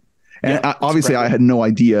amazing. And obviously I had no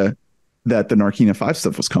idea that the Narkina 5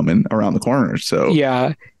 stuff was coming around the corner. So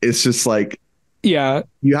it's just like, you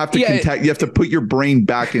have to you have to put your brain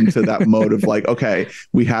back into that mode of like, okay,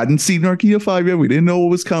 we hadn't seen Narkina 5 yet. We didn't know what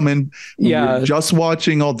was coming. We were just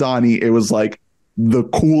watching Aldhani. It was like the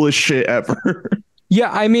coolest shit ever. Yeah,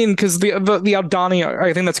 I mean, because the Aldhani,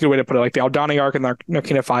 I think that's a good way to put it, like the Aldhani arc and the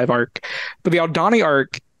Narkina 5 arc. But the Aldhani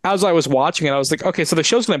arc, as I was watching it, I was like, okay, so the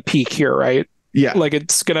show's going to peak here, right? Yeah. Like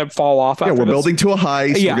it's going to fall off. Yeah, we're building to a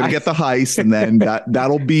heist. We're going to get the heist, and then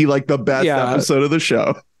that'll be like the best episode of the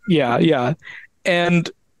show. Yeah, yeah. And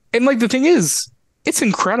like the thing is, it's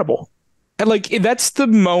incredible. And like that's the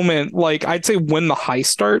moment, like I'd say when the heist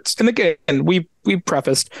starts. And again, we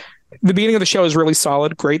prefaced the beginning of the show is really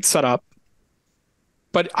solid, great setup.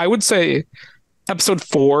 But I would say episode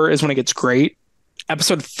 4 is when it gets great.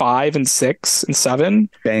 Episode 5 and 6 and 7,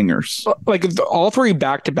 bangers. Like all 3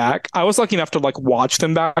 back to back. I was lucky enough to like watch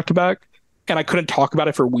them back to back, and I couldn't talk about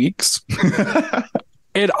it for weeks.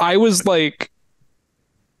 And I was like,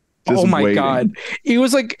 just oh my waiting. God. It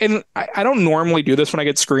was like, and I don't normally do this when I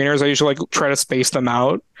get screeners. I usually like try to space them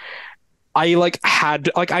out. I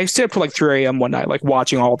stayed up till like 3 a.m. one night, like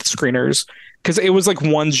watching all the screeners, because it was like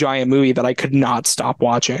one giant movie that I could not stop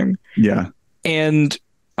watching. Yeah. And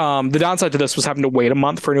the downside to this was having to wait a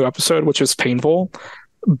month for a new episode, which was painful.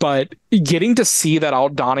 But getting to see that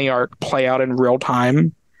Aldhani arc play out in real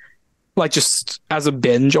time, like just as a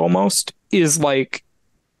binge almost, is like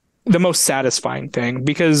the most satisfying thing.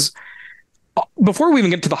 Because before we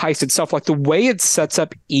even get to the heist itself, like the way it sets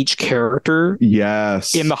up each character in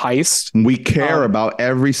the heist, we care about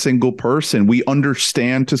every single person. We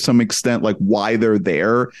understand to some extent like why they're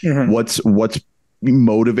there, what's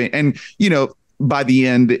motivating. And by the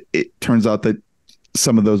end it turns out that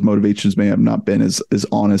some of those motivations may have not been as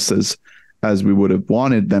honest as we would have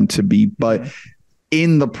wanted them to be, but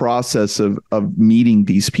in the process of meeting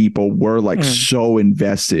these people, we're like so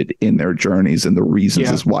invested in their journeys and the reasons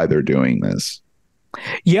as why they're doing this.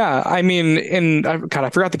 Yeah, I mean, and I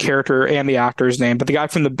forgot the character and the actor's name, but the guy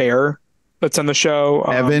from The Bear that's on the show,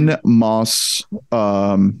 Evan Moss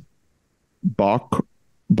Bockracker.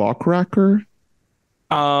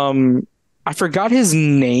 I forgot his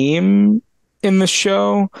name in the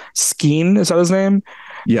show. Skeen, is that his name?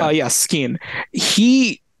 Yeah, Skeen.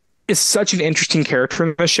 He is such an interesting character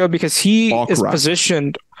in the show because he is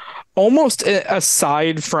positioned almost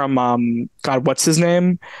aside from what's his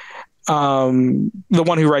name? The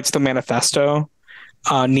one who writes the manifesto,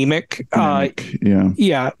 Nemik.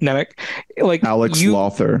 Nemik. Like Alex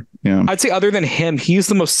Lothar. Yeah, I'd say other than him, he's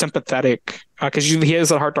the most sympathetic because he has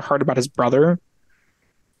a heart to heart about his brother.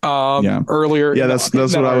 Earlier, that's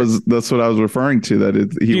what I was referring to.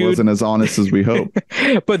 That he wasn't as honest as we hoped.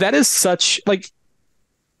 But that is such like.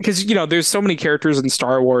 Because, there's so many characters in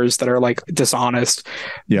Star Wars that are like dishonest.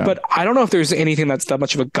 Yeah. But I don't know if there's anything that's that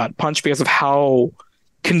much of a gut punch because of how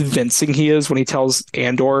convincing he is when he tells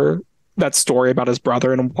Andor that story about his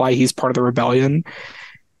brother and why he's part of the rebellion.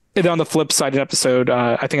 And then on the flip side, in episode,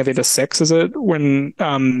 I think the 6, is it? When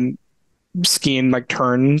Skeen like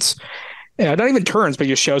turns. Yeah, not even turns, but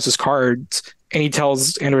he just shows his cards. And he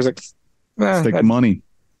tells Andor's like, take the money.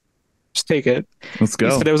 Just take it. Let's go.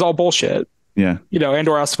 He said it was all bullshit. Yeah.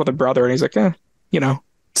 Andor asks about the brother and he's like, it's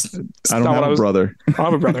I don't have a brother. I don't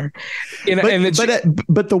have a brother.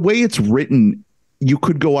 But the way it's written, you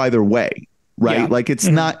could go either way. right? Yeah. Like it's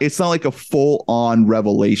not like a full on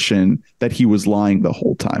revelation that he was lying the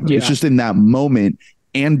whole time. Yeah. It's just in that moment,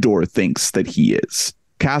 Andor thinks that he is.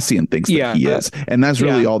 Cassian thinks that he is. And that's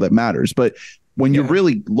really all that matters. But when you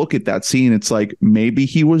really look at that scene, it's like maybe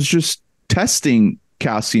he was just testing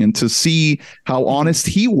Cassian to see how honest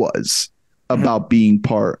he was about being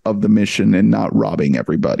part of the mission and not robbing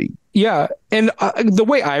everybody. Yeah. And the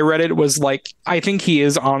way I read it was like, I think he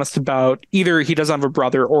is honest about either he doesn't have a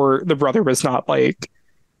brother or the brother was not like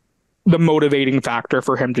the motivating factor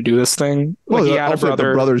for him to do this thing. Like he had a brother.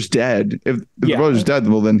 If the brother's dead. If the brother's dead,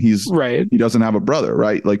 well, then he's right. He doesn't have a brother,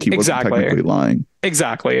 right? Like he wasn't technically lying.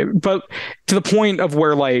 Exactly. But to the point of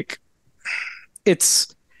where like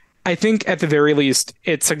I think at the very least,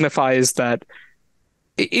 it signifies that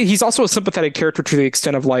he's also a sympathetic character to the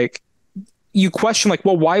extent of like, you question like,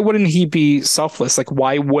 well, why wouldn't he be selfless? Like,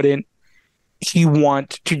 why wouldn't he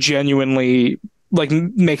want to genuinely like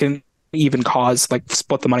make an even cause, like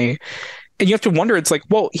split the money? And you have to wonder, it's like,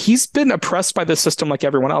 well, he's been oppressed by the system like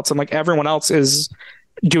everyone else. And like everyone else is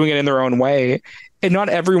doing it in their own way. And not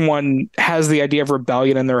everyone has the idea of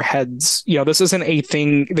rebellion in their heads. You know, this isn't a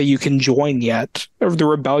thing that you can join yet. The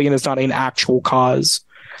rebellion is not an actual cause.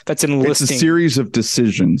 That's enlisting. It's a series of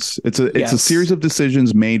decisions. It's a series of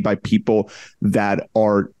decisions made by people that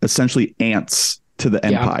are essentially ants to the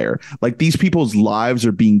Empire. Like these people's lives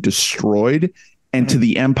are being destroyed, and to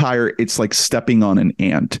the Empire, it's like stepping on an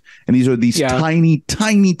ant. And these are these tiny,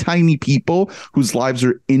 tiny, tiny people whose lives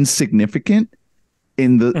are insignificant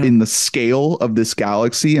in the scale of this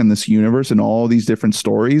galaxy and this universe and all these different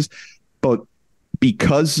stories. But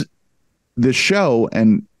because the show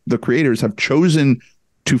and the creators have chosen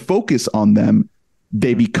to focus on them,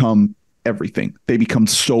 they become everything. They become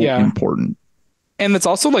so important. And it's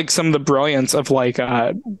also like some of the brilliance of like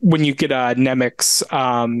when you get Nemik's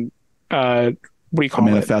what do you call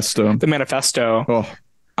manifesto? The manifesto.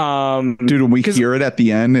 Oh. Dude, when we hear it at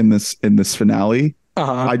the end in this finale,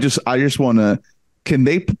 I just want to. Can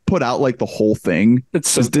they put out like the whole thing?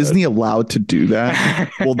 Is Disney allowed to do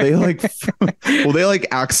that? Will they like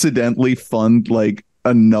accidentally fund like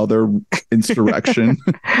another insurrection?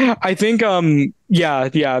 I think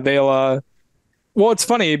they'll well, it's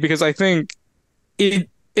funny because I think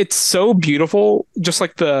it's so beautiful, just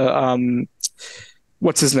like the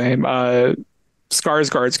what's his name,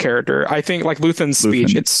 Skarsgård's character. I think like Luthen's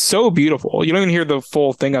speech, it's so beautiful. You don't even hear the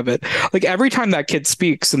full thing of it. Like every time that kid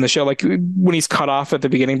speaks in the show, like when he's cut off at the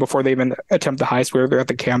beginning before they even attempt the heist, where they're at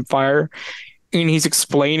the campfire, and he's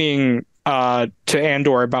explaining to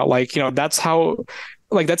Andor about like, you know, that's how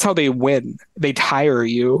they win. They tire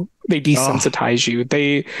you. They desensitize you.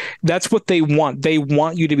 That's what they want. They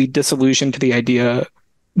want you to be disillusioned to the idea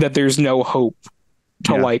that there's no hope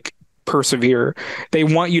to like persevere. They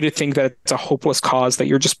want you to think that it's a hopeless cause, that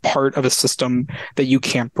you're just part of a system that you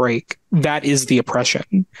can't break. That is the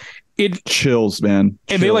oppression. It chills, man.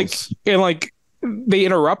 And they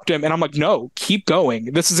interrupt him, and I'm like, no, keep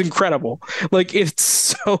going. This is incredible. Like it's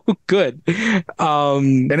so good.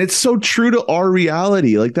 And it's so true to our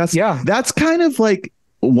reality. Like that's kind of like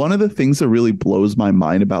one of the things that really blows my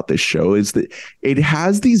mind about this show is that it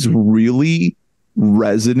has these really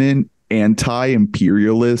resonant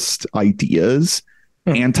anti-imperialist ideas,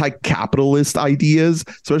 anti-capitalist ideas,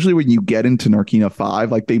 especially when you get into Narkina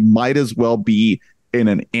 5. Like they might as well be in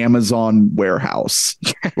an Amazon warehouse,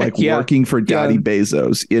 like working for Daddy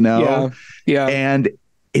Bezos, you know? Yeah. And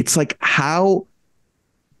it's like how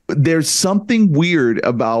there's something weird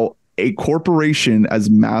about a corporation as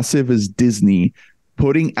massive as Disney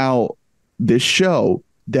putting out this show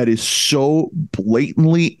that is so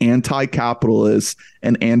blatantly anti-capitalist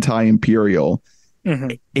and anti-imperial.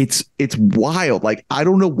 It's wild. Like, I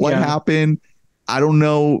don't know what happened. I don't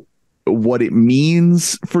know what it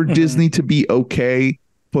means for Disney to be okay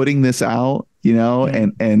putting this out, you know,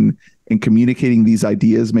 and communicating these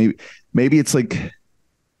ideas. Maybe it's like,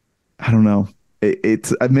 I don't know.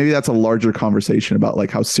 It's maybe that's a larger conversation about like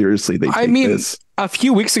how seriously they take this. A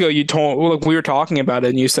few weeks ago, we were talking about it,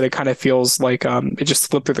 and you said it kind of feels like it just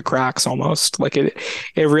slipped through the cracks almost. Like it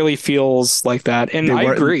really feels like that. And I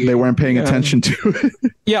agree. They weren't paying attention to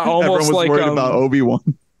it. Yeah, almost. Everyone was like worried about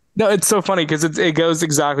Obi-Wan. No, it's so funny because it goes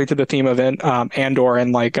exactly to the theme of Andor,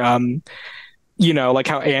 and like you know, like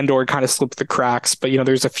how Andor kind of slipped the cracks, but you know,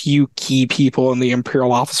 there's a few key people in the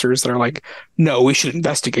Imperial officers that are like, no, we should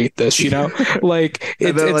investigate this, you know, like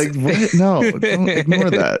it's like, what? No, don't ignore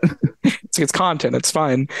that. It's content. It's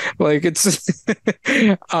fine. Like it's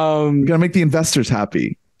you gotta make the investors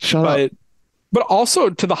happy. Shut up. But also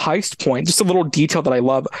to the heist point, just a little detail that I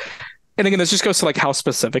love. And again, this just goes to like how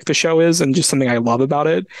specific the show is, and just something I love about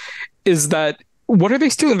it is that what are they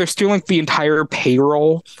stealing? They're stealing like the entire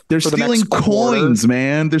payroll. They're for the stealing next quarter. coins,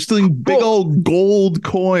 man. They're stealing big old gold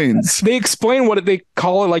coins. They explain what they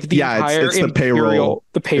call it, like the entire it's the payroll.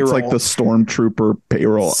 The payroll. It's like the stormtrooper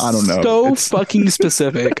payroll. I don't know. So fucking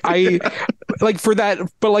specific. I like for that,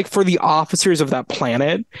 but like for the officers of that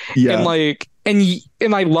planet. Yeah. And like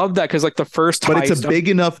and I love that because like the first but it's a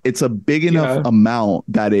big enough amount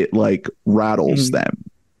that it like rattles them.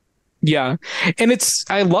 Yeah. And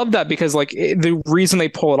I love that because like the reason they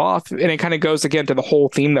pull it off, and it kind of goes again to the whole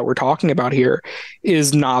theme that we're talking about here,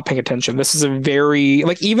 is not paying attention. This is a very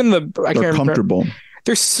like even the I They're can't comfortable. remember.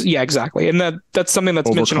 Yeah, exactly. And that's something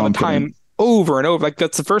that's mentioned all the time over and over. Like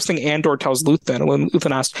that's the first thing Andor tells Luthen when Luthen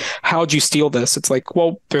asks, "How'd you steal this?" It's like,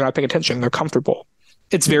 well, they're not paying attention. They're comfortable.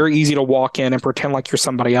 It's very easy to walk in and pretend like you're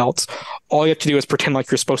somebody else. All you have to do is pretend like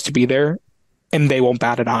you're supposed to be there, and they won't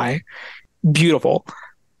bat an eye. Beautiful.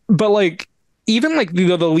 But like even like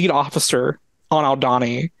the lead officer on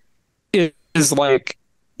Aldhani is like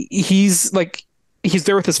he's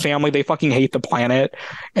there with his family. They fucking hate the planet,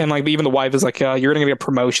 and like even the wife is like, "You're gonna get a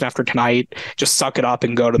promotion after tonight. Just suck it up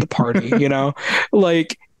and go to the party." You know,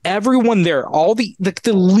 like everyone there, all the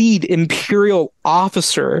lead Imperial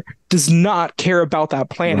officer does not care about that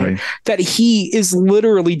planet. Right. That he is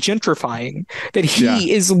literally gentrifying. That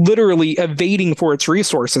he is literally evading for its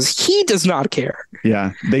resources. He does not care.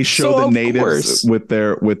 Yeah, they show the natives with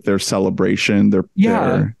their celebration.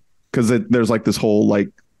 Because there's like this whole like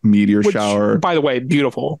meteor shower. By the way,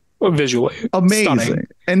 beautiful visually, amazing, stunning.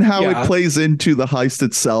 And how it plays into the heist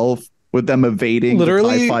itself. With them evading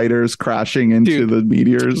literally, the TIE fighters crashing into the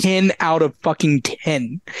meteors. 10 out of fucking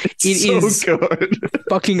 10. It is so good.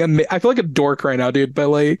 Fucking amazing. I feel like a dork right now, dude, but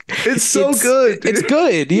like it's so good. Dude. It's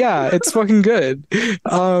good. Yeah, it's fucking good.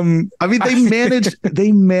 I mean,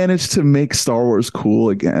 they managed to make Star Wars cool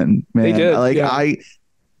again, man. They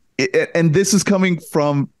did. And this is coming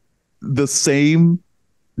from the same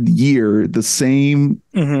year, the same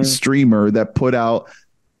streamer that put out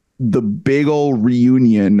the big old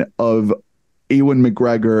reunion of Ewan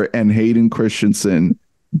McGregor and Hayden Christensen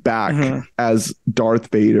back as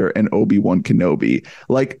Darth Vader and Obi-Wan Kenobi.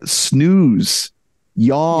 Like snooze,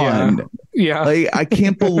 yawn. Yeah. Like I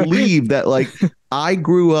can't believe that. Like I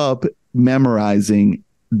grew up memorizing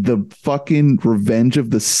the fucking Revenge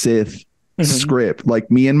of the Sith script.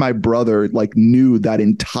 Like me and my brother like knew that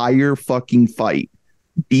entire fucking fight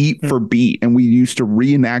beat for beat, and we used to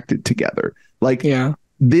reenact it together. Like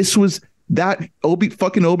this was that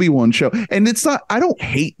Obi-Wan show. And it's not, I don't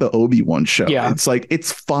hate the Obi-Wan show. Yeah. It's like,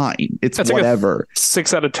 it's fine. It's whatever. Like a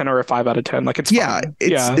 6 out of 10 or a 5 out of 10. Like it's fine.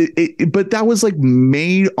 But that was like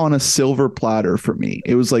made on a silver platter for me.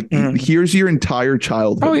 It was like, here's your entire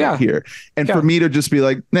childhood right here. And for me to just be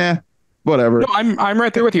like, nah, whatever. No, I'm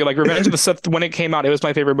right there with you. Like Revenge of the Sith, when it came out, it was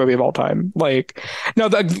my favorite movie of all time. Like, no,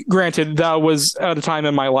 granted, that was at a time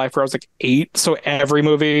in my life where I was like 8, so every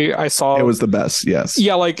movie I saw, it was the best. Yes,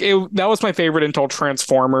 yeah, like that was my favorite until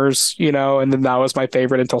Transformers, you know, and then that was my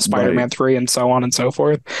favorite until Spider-Man 3, and so on and so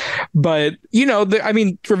forth. But you know, I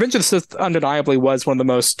mean, Revenge of the Sith undeniably was one of the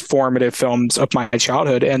most formative films of my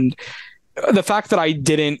childhood, and the fact that I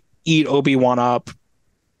didn't eat Obi-Wan up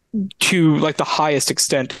to like the highest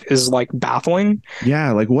extent is like baffling.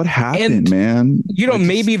 Yeah, like what happened, man? You know,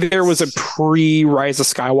 maybe there was a pre-Rise of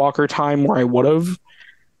Skywalker time where I would have,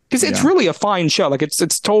 because it's really a fine show. Like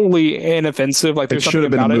it's totally inoffensive. Like there's should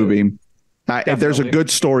have been a movie. If there's a good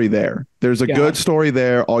story there, good story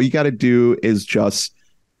there. All you got to do is just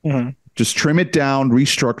trim it down,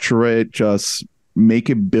 restructure it, just make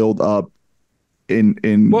it build up. In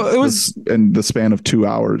the span of 2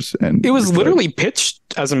 hours, and it was literally pitched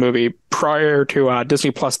as a movie prior to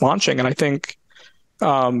Disney Plus launching, and I think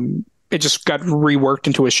it just got reworked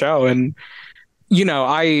into a show. And you know,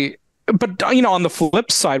 on the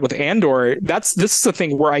flip side with Andor, this is the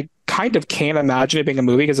thing where I kind of can't imagine it being a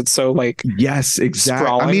movie because it's so like yes, exactly.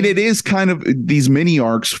 Sprawling. I mean, it is kind of, these mini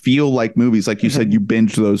arcs feel like movies. Like you said, you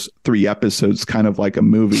binge those 3 episodes, kind of like a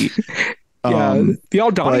movie. Yeah, the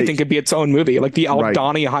Aldhani thing could be its own movie. Like the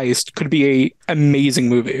Aldhani heist could be a amazing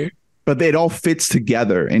movie. But it all fits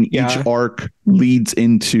together, and each arc leads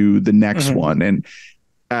into the next one, and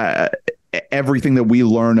everything that we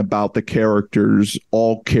learn about the characters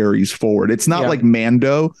all carries forward. It's not like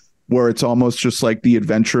Mando, where it's almost just like the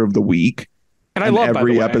adventure of the week. And I love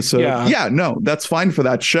every episode. Yeah, no, that's fine for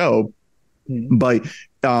that show, but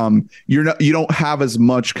you don't have as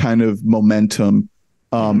much kind of momentum.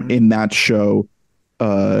 In that show,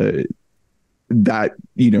 that,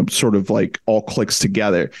 you know, sort of like all clicks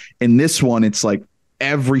together. In this one, it's like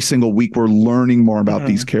every single week we're learning more about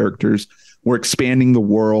these characters. We're expanding the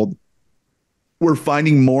world. We're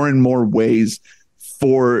finding more and more ways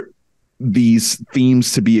for these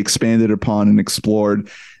themes to be expanded upon and explored.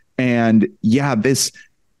 And yeah, this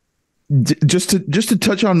just to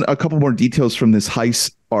touch on a couple more details from this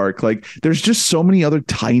heist arc, like there's just so many other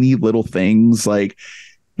tiny little things, like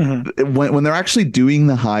when they're actually doing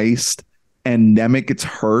the heist and Nemec gets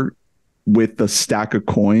hurt with the stack of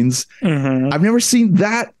coins. I've never seen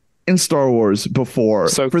that in Star Wars before.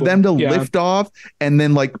 So for cool. them to lift off and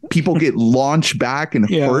then like people get launched back and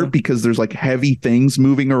hurt because there's like heavy things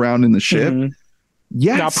moving around in the ship.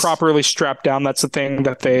 Yes. Not properly strapped down. That's the thing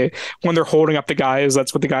that when they're holding up the guys,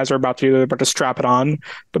 that's what the guys are about to do. They're about to strap it on,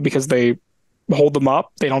 but because they hold them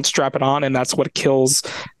up, they don't strap it on, and that's what kills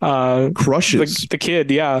crushes the kid.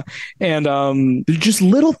 Yeah. And they're just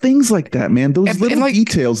little things like that, man. Those little like,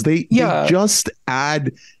 details, they just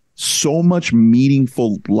add so much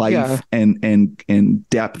meaningful life and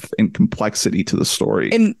depth and complexity to the story.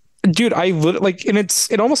 And dude,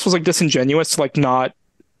 it almost was like disingenuous to like not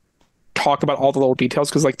talk about all the little details,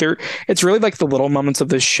 because like it's really like the little moments of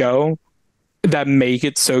this show that make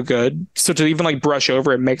it so good. So to even like brush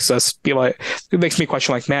over it makes me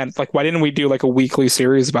question, like, man, like why didn't we do like a weekly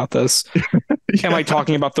series about this? And like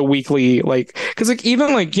talking about the weekly, like, because like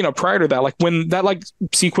even like, you know, prior to that, like when that like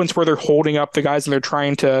sequence where they're holding up the guys and they're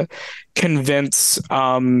trying to convince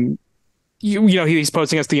you know, he's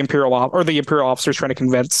posing as the Imperial officer's trying to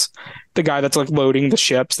convince the guy that's like loading the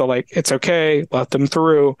ships that like it's okay, let them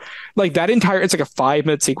through. Like that it's like a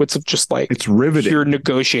 5-minute sequence of just like it's riveting pure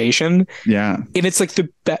negotiation. Yeah, and it's like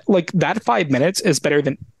that 5 minutes is better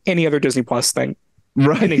than any other Disney Plus thing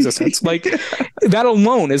in existence. Like that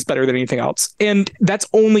alone is better than anything else, and that's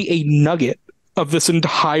only a nugget of this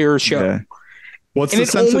entire show. Yeah. What's the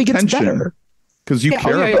sense of tension? Because you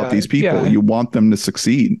care about these people, you want them to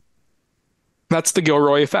succeed. That's the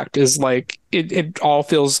Gilroy effect, is like it all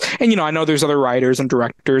feels, and you know, I know there's other writers and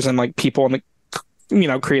directors and like people in the, you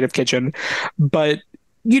know, creative kitchen, but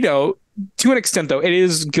you know, to an extent though, it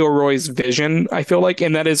is Gilroy's vision, I feel like,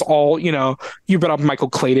 and that is all, you know, you brought up Michael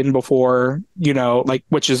Clayton before, you know, like,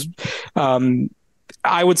 which is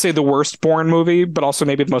I would say the worst Bourne movie, but also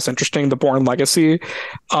maybe the most interesting, The Bourne Legacy.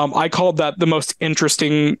 I called that the most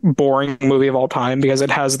interesting, boring movie of all time because it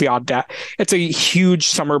has it's a huge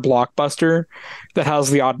summer blockbuster that has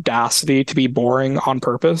the audacity to be boring on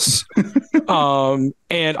purpose. And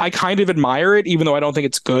I kind of admire it, even though I don't think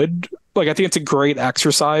it's good. Like, I think it's a great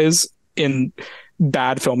exercise in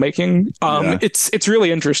bad filmmaking. It's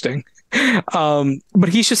really interesting. But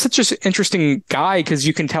he's just such an interesting guy because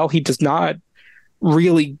you can tell he does not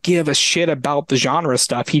really give a shit about the genre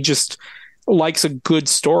stuff. He just likes a good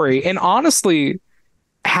story. And honestly,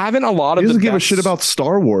 having a lot of he doesn't give a shit about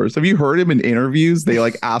Star Wars. Have you heard him in interviews? They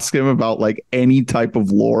like ask him about like any type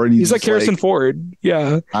of lore, and he's like Harrison Ford.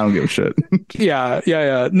 Yeah, I don't give a shit.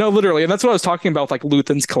 yeah. No, literally, and that's what I was talking about with like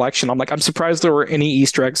Luthen's collection. I'm like, I'm surprised there were any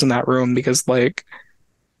Easter eggs in that room, because like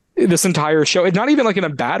this entire show, it's not even like in a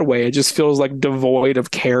bad way, it just feels like devoid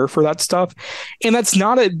of care for that stuff. And that's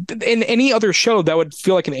not in any other show that would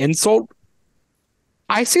feel like an insult.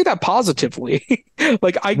 I say that positively.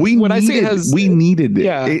 Like we needed it.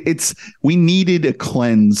 Yeah. We needed a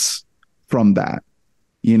cleanse from that,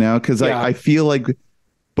 you know, because I feel like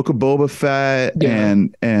Book of Boba Fett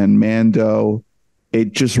and Mando,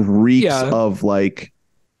 it just reeks of like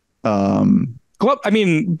Book of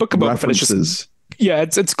Boba Fett is just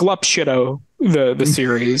it's glup shitto, the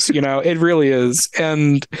series, you know, it really is.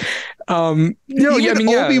 And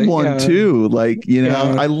Obi-Wan too, like, you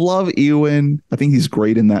know, I love Ewan. I think he's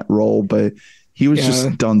great in that role, but he was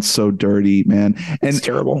just done so dirty, man. And it's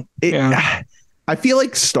terrible. I feel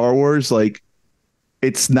like Star Wars, like,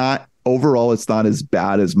 it's not as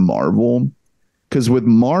bad as Marvel, because with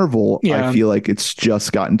Marvel, I feel like it's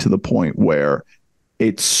just gotten to the point where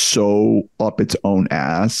it's so up its own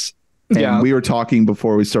ass. And we were talking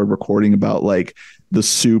before we started recording about like the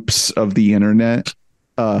soups of the internet,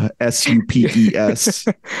 SUPES,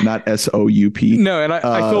 not SOUP. No, and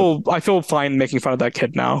I feel fine making fun of that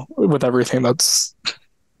kid now with everything that's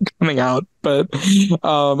coming out. But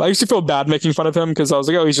I used to feel bad making fun of him because I was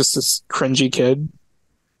like, oh, he's just this cringy kid.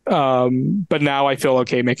 But now I feel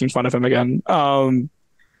okay making fun of him again.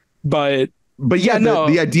 But yeah,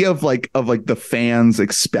 the idea of like the fans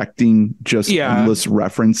expecting just endless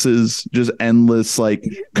references, just endless like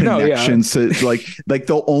connections to like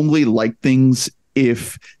they'll only like things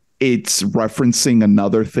if it's referencing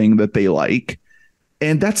another thing that they like.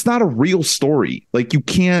 And that's not a real story. Like you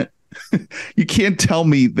can't tell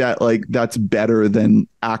me that like that's better than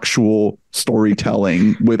actual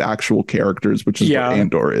storytelling with actual characters, which is what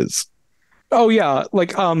Andor is. Oh yeah,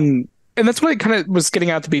 like and that's what it kind of was getting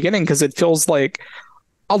at the beginning, because it feels like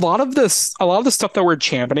a lot of the stuff that we're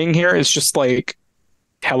championing here is just like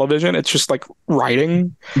television. It's just like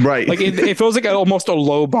writing. Right. Like it feels like almost a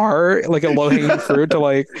low bar, like a low hanging fruit to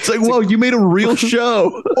like. It's like, whoa, you made a real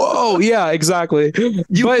show. Whoa, yeah, exactly.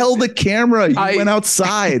 You held the camera. You went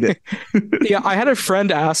outside. Yeah, I had a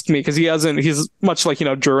friend ask me because he's much like,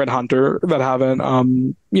 Drew and Hunter that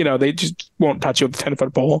haven't, they just won't touch you with a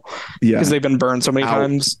 10-foot pole because they've been burned so many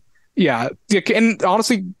times. Yeah. And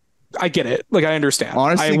honestly, I get it. Like, I understand.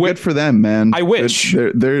 Honestly, good for them, man. I wish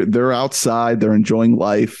they're outside. They're enjoying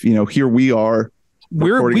life. Here we are.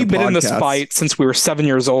 We've been in this fight since we were 7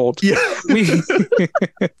 years old. Yeah.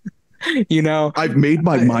 I've made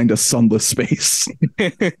my mind a sunless space.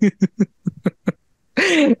 But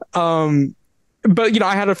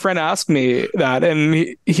I had a friend ask me that,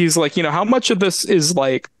 and he's like, how much of this is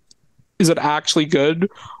like, is it actually good,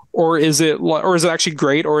 or is it actually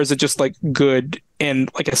great, or is it just like good in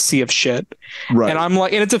like a sea of shit? Right. And I'm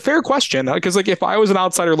like, and it's a fair question because like if I was an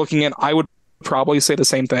outsider looking in, I would probably say the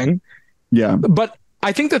same thing. Yeah. But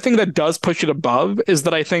I think the thing that does push it above is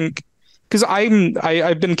that I think because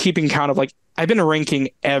I've been keeping count of like I've been ranking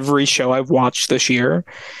every show I've watched this year,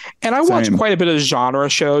 and I watch quite a bit of genre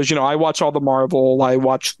shows. I watch all the Marvel. I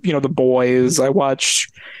watch The Boys. I watch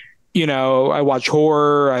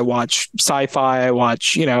horror. I watch sci-fi. I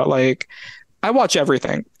watch I watch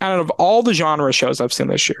everything out of all the genre shows I've seen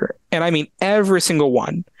this year, and I mean every single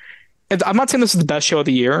one. And I'm not saying this is the best show of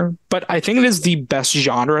the year, but I think it is the best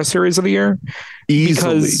genre series of the year.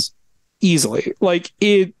 Easily. Like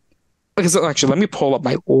it. Because actually, let me pull up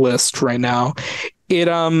my list right now.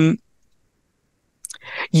 Because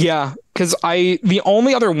the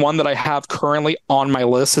only other one that I have currently on my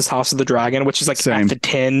list is House of the Dragon, which is like at the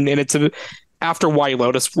 10, and it's after White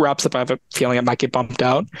Lotus wraps up. I have a feeling I might get bumped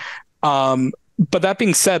out. But that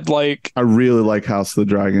being said, like I really like House of the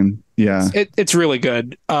Dragon. Yeah, it's really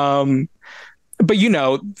good. But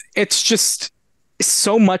it's just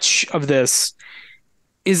so much of this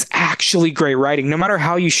is actually great writing. No matter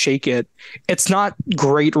how you shake it, it's not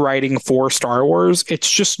great writing for Star Wars.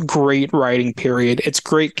 It's just great writing, period. It's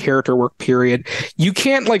great character work, period. You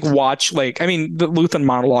can't like watch the Luthen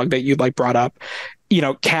monologue that you like brought up,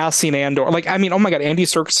 Cassian Andor. Like, I mean, oh my God, Andy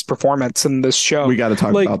Serkis' performance in this show. We got to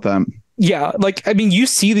talk about them. Yeah. Like, I mean, you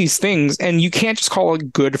see these things and you can't just call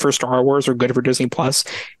it good for Star Wars or good for Disney Plus.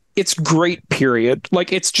 It's great, period.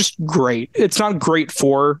 Like, it's just great. It's not great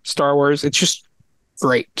for Star Wars. It's just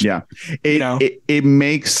great. Yeah. It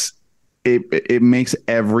makes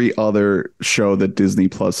every other show that Disney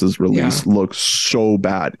Plus has released look so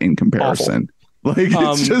bad in comparison. Awful. Like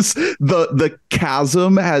it's just the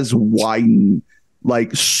chasm has widened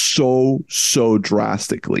like so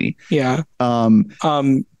drastically. Yeah.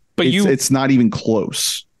 But it's not even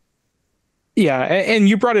close. Yeah, and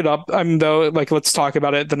you brought it up. Though, like, let's talk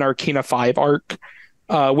about it. The Narkina 5 arc,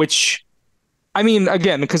 which, I mean,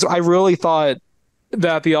 again, because I really thought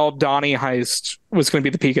that the Aldhani heist was going to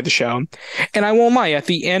be the peak of the show, and I won't lie. At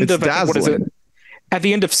the end what is it? At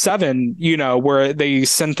the end of 7, where they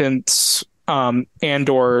sentence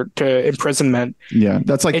Andor to imprisonment. Yeah,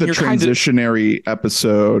 that's like the transitionary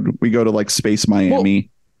episode. We go to like Space Miami.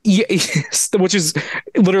 Yeah, which is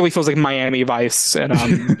literally feels like Miami Vice and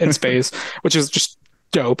in space, which is just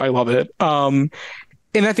dope. I love it. And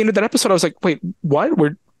at the end of that episode, I was like, wait, what?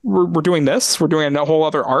 We're doing this? We're doing a whole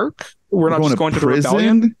other arc? We're not just going to the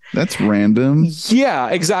rebellion? That's random. Yeah,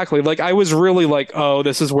 exactly. Like I was really like, oh,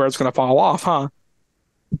 this is where it's going to fall off, huh?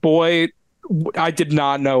 Boy, I did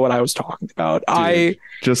not know what I was talking about. Dude,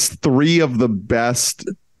 just 3 of the best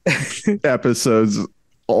episodes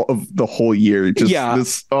of the whole year.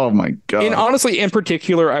 This, oh my God. And honestly, in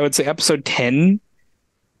particular, I would say episode 10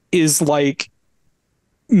 is like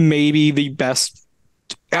maybe the best.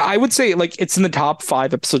 I would say like it's in the top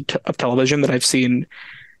 5 episodes of television that I've seen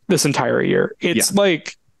this entire year. It's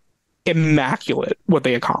like immaculate what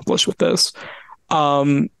they accomplished with this.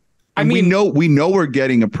 I mean, we know we're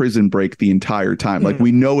getting a prison break the entire time. Like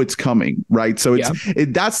we know it's coming, right? So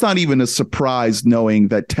that's not even a surprise knowing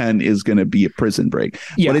that 10 is going to be a prison break.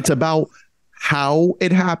 But it's about how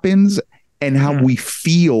it happens and how we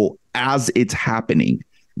feel as it's happening.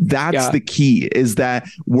 That's the key, is that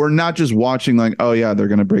we're not just watching like, oh yeah, they're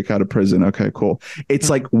going to break out of prison. Okay, cool. It's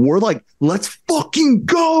like, we're like, let's fucking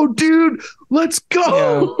go, dude. Let's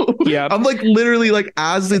go. Yeah. I'm like literally like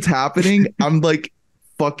as it's happening, I'm like,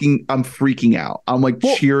 I'm freaking out. I'm like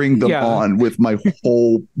cheering them on with my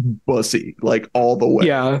whole pussy, like all the way.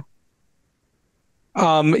 Yeah.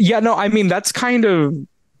 No, I mean, that's kind of,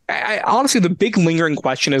 honestly, the big lingering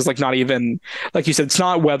question is like not even like you said, it's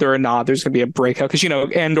not whether or not there's going to be a breakout because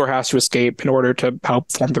Andor has to escape in order to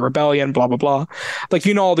help form the rebellion, blah blah blah. Like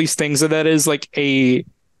all these things that is like in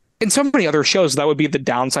so many other shows that would be the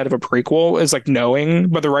downside of a prequel is like knowing,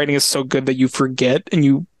 but the writing is so good that you forget and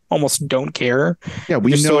you almost don't care. Yeah,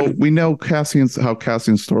 we know how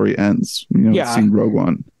Cassian's story ends. Seeing Rogue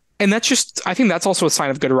One. And that's just, I think that's also a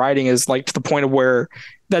sign of good writing is like to the point of where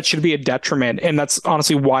that should be a detriment. And that's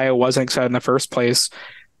honestly why I wasn't excited in the first place.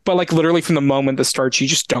 But like literally from the moment this starts, you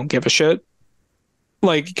just don't give a shit.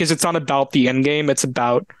 Like, because it's not about the end game. It's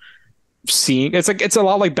about seeing, it's a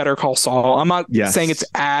lot like Better Call Saul. I'm not saying it's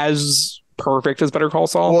as perfect as Better Call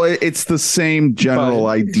Saul. Well, it's the same general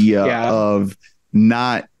idea of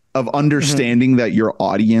understanding that your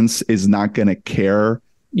audience is not going to care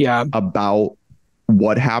about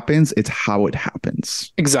what happens. It's how it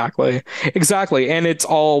happens. Exactly. And it's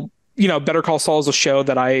all, Better Call Saul is a show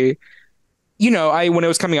that I when it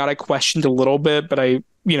was coming out, I questioned a little bit, but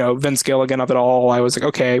Vince Gilligan of it all, I was like,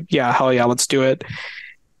 okay, yeah, hell yeah, let's do it.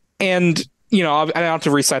 And, I don't have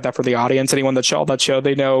to recite that for the audience. Anyone that saw that show,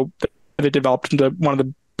 they know that it developed into one of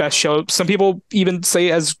the best shows. Some people even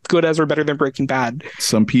say as good as or better than Breaking Bad.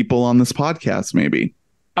 Some people on this podcast, maybe.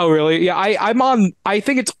 Oh, really? Yeah, I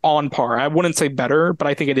think it's on par. I wouldn't say better, but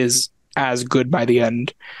I think it is as good by the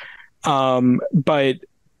end. But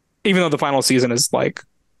even though the final season is like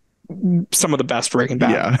some of the best Breaking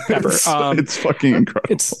Bad ever. It's fucking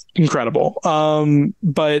incredible. It's incredible.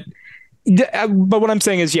 But what I'm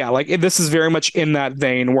saying is, like this is very much in that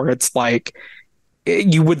vein where it's like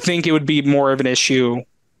you would think it would be more of an issue,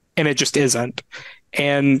 and it just isn't.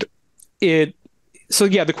 And so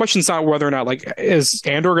the question's not whether or not like is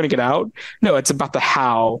Andor going to get out? No, it's about the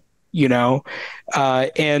how.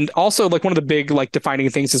 And also like one of the big like defining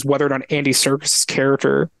things is whether or not Andy Serkis'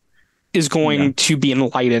 character is going to be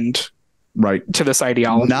enlightened to this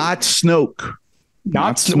ideology. Not Snoke.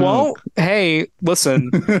 Not Snoke. Well, hey, listen.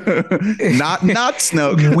 not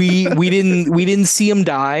Snoke. we didn't see him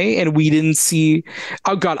die, and we didn't see.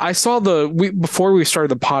 Oh God, I saw before we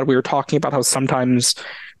started the pod, we were talking about how sometimes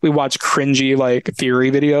we watch cringy like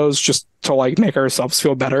theory videos just to like make ourselves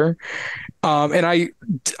feel better. And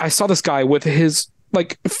I saw this guy with his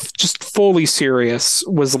like just fully serious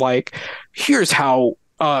was like, here's how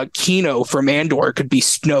Kino from Andor could be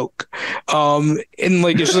Snoke. And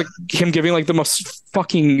like it's just like him giving like the most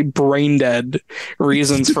fucking brain dead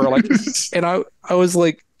reasons for like, and I was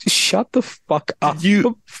like, shut the fuck up.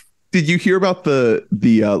 Did you hear about the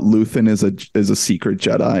Luthen is a secret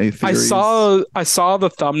Jedi theories? I saw the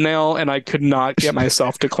thumbnail and I could not get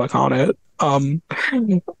myself to click on it. I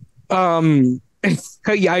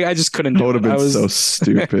just couldn't do it. That would have been so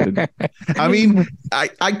stupid. I mean,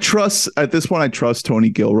 I trust at this point. I trust Tony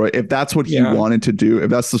Gilroy. If that's what he wanted to do, if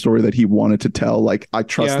that's the story that he wanted to tell, like I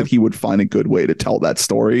trust that he would find a good way to tell that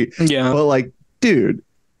story. Yeah, but like, dude,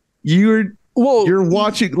 you're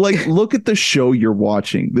watching. Like, look at the show you're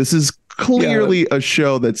watching. This is clearly a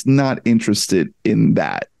show that's not interested in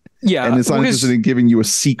that. Yeah, and it's not interested in giving you a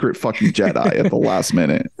secret fucking Jedi at the last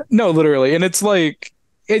minute. No, literally, and it's like.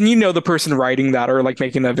 And the person writing that or like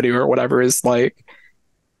making that video or whatever is like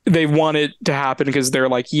they want it to happen because they're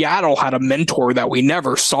like Yaddle had a mentor that we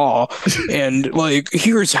never saw, and like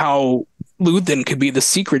here's how Luthen could be the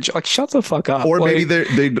secret. Like shut the fuck up. Or maybe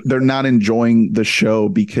they're not enjoying the show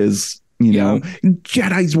because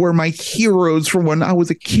Jedis were my heroes from when I was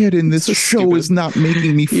a kid, and this show is not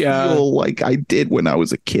making me feel like I did when I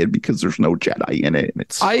was a kid because there's no Jedi in it, and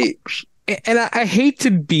it's. And I hate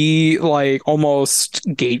to be like almost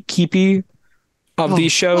gatekeepy of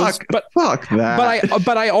these shows, but fuck that.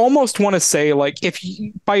 But I almost want to say like if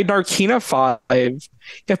by Narkina 5,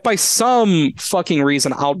 if by some fucking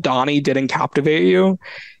reason Aldhani didn't captivate you,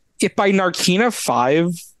 if by Narkina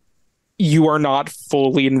 5 you are not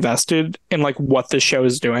fully invested in like what the show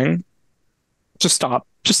is doing, just stop.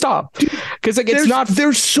 Because like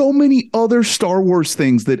there's so many other Star Wars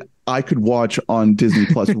things that I could watch on Disney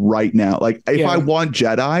Plus right now. Like if I want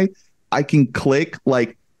Jedi, I can click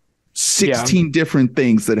like 16 different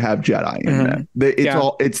things that have Jedi in them.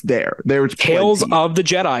 It's there. There's Tales of the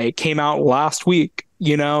Jedi came out last week.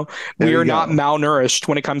 We are not malnourished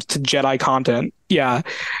when it comes to Jedi content. Yeah.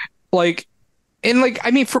 Like, and like,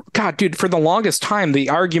 I mean, for the longest time, the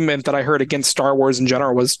argument that I heard against Star Wars in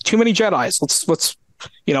general was too many Jedis. Let's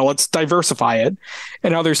diversify it.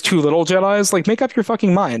 And now there's too little Jedis. Like, make up your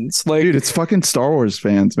fucking minds. Like, dude, it's fucking Star Wars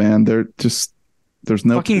fans, man. They're just There's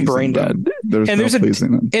no fucking brain them. dead. There's and no there's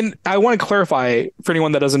pleasing them. and I want to clarify for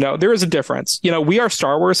anyone that doesn't know, there is a difference. You know, we are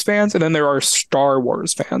Star Wars fans, and then there are Star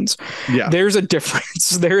Wars fans. Yeah, there's a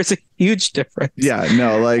difference. There is a huge difference. Yeah,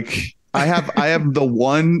 no, like I have the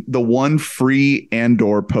one free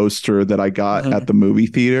Andor poster that I got at the movie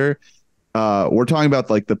theater. We're talking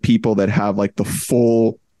about like the people that have like the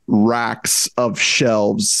full racks of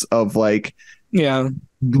shelves of like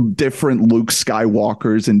different Luke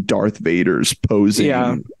Skywalkers and Darth Vaders posing.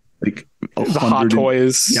 Yeah. Like the hot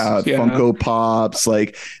toys. Funko Pops,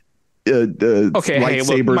 like okay, hey,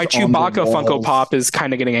 look, my Chewbacca Funko Pop is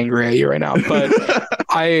kind of getting angry at you right now, but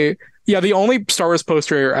the only Star Wars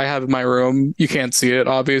poster I have in my room, you can't see it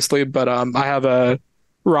obviously, but I have a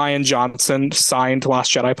Rian Johnson signed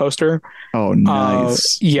Last Jedi poster. Oh,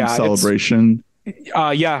 nice. Celebration.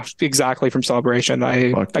 Yeah, exactly, from Celebration.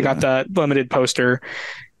 I got that limited poster.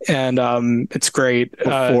 And it's great.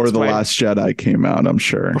 Before The Last Jedi came out, I'm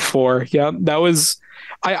sure. Before, yeah, that was.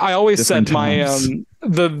 I always Different said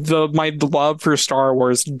my love for Star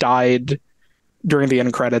Wars died during the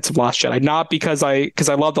end credits of Last Jedi. Not because I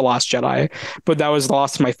love The Last Jedi, but that was the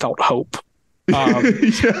last time I felt hope.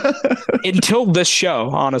 Until this show,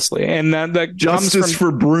 honestly, and that Justice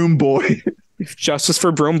for Broom Boy. Justice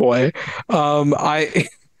for Broom Boy.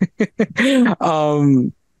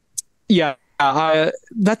 Yeah.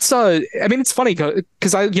 That's I mean, it's funny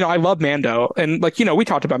because I love Mando, and like, we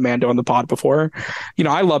talked about Mando on the pod before.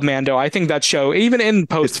 I love Mando. I think that show, even in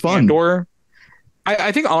post Andor,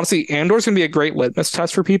 I think honestly Andor's gonna be a great litmus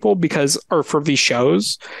test for people for these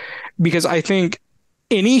shows, because I think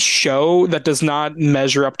any show that does not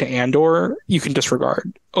measure up to Andor, you can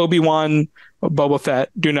disregard. Obi-Wan, Boba Fett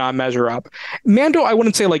do not measure up. Mando, I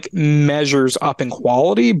wouldn't say like measures up in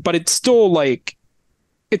quality, but it's still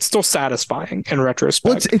satisfying in retrospect.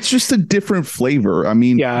 Well, it's just a different flavor. I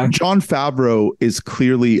mean, Jon Favreau is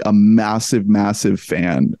clearly a massive, massive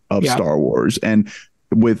fan of Star Wars, and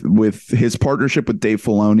with his partnership with Dave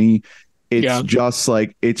Filoni,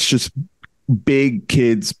 it's just big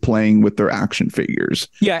kids playing with their action figures.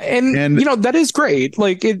 Yeah, and that is great.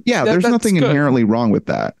 Like there's nothing inherently wrong with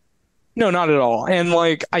that. No, not at all. And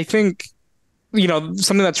like, I think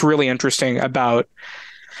something that's really interesting about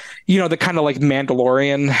the kind of like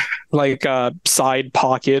Mandalorian side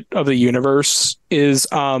pocket of the universe is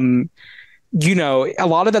a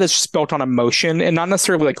lot of that is just built on emotion and not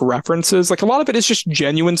necessarily like references. Like a lot of it is just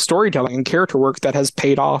genuine storytelling and character work that has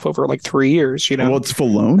paid off over like 3 years. Well, it's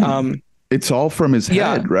Filoni. It's all from his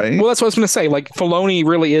head, right? Well, that's what I was going to say. Like, Filoni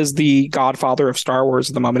really is the godfather of Star Wars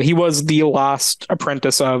at the moment. He was the last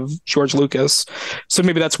apprentice of George Lucas, so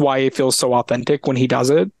maybe that's why it feels so authentic when he does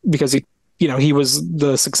it, because he was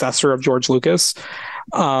the successor of George Lucas.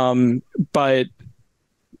 But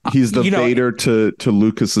he's the Vader to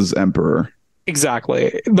Lucas's Emperor.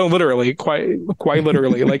 Exactly. No, literally, quite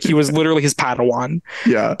literally. Like, he was literally his Padawan.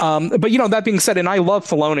 Yeah. But that being said, and I love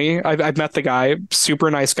Filoni. I've met the guy, super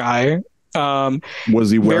nice guy. Was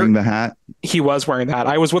he wearing the hat? He was wearing that.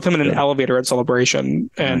 I was with him in an elevator at Celebration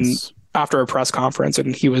and after a press conference,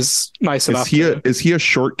 and he was nice enough. Is he a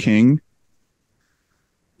short king?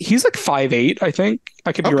 He's like 5'8", I think.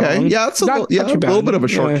 I could be wrong. Yeah, it's a little bit of a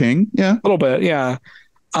short king. Yeah, a little bit. Yeah.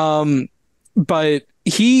 But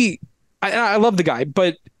I love the guy,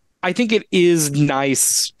 but I think it is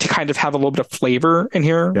nice to kind of have a little bit of flavor in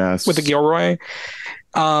here with the Gilroy.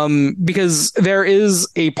 Because there is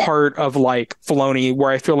a part of like Filoni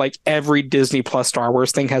where I feel like every Disney Plus Star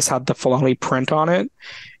Wars thing has had the Filoni print on it,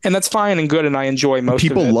 and that's fine and good, and I enjoy most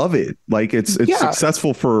of it. People love it. Like it's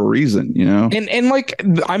successful for a reason, And like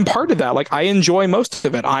I'm part of that. Like I enjoy most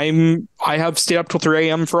of it. I have stayed up till 3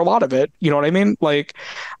 a.m. for a lot of it. You know what I mean? Like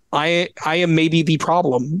I am maybe the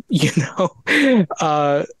problem,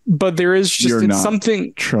 but there is just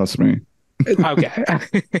something. Trust me. Okay.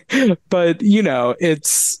 But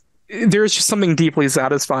there's just something deeply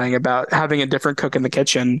satisfying about having a different cook in the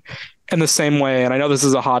kitchen in the same way. And I know this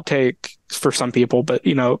is a hot take for some people, but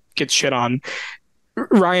get shit on.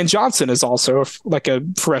 Rian Johnson is also like a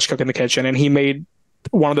fresh cook in the kitchen, and he made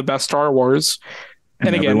one of the best Star Wars.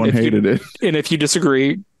 And again, everyone hated it. And if you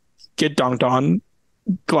disagree, get dunked on.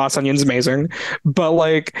 Glass Onion's amazing, but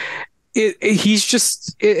like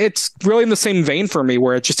it's really in the same vein for me,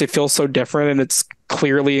 where it feels so different, and it's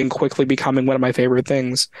clearly and quickly becoming one of my favorite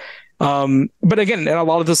things. But again, and a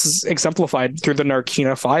lot of this is exemplified through the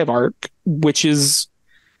Narkina 5 arc, which is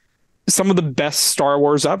some of the best Star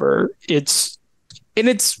Wars ever. It's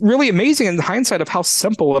really amazing in hindsight of how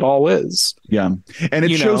simple it all is. Yeah. And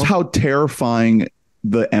it shows how terrifying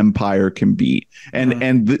the Empire can be.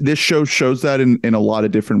 And this show shows that in a lot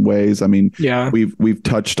of different ways. I mean, we've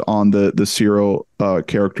touched on the Cyril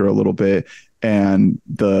character a little bit, and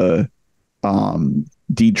the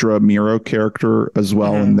Deidre Miro character as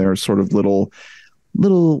well, and their sort of little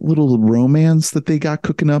romance that they got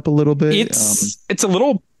cooking up a little bit. It's a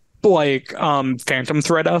little like Phantom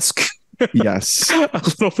Thread-esque. Yes. A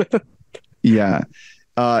little bit. Yeah.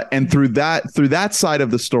 And through that side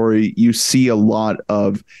of the story, you see a lot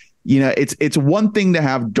of, it's one thing to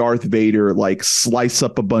have Darth Vader like slice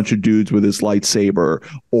up a bunch of dudes with his lightsaber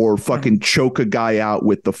or fucking choke a guy out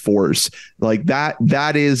with the Force. Like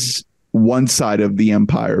that is one side of the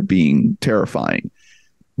Empire being terrifying.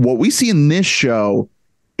 What we see in this show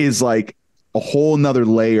is like a whole nother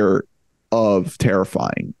layer of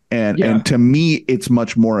terrifying. And to me, it's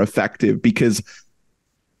much more effective because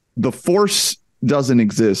the Force doesn't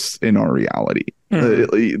exist in our reality.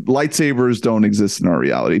 Lightsabers don't exist in our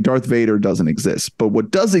reality. Darth Vader doesn't exist. But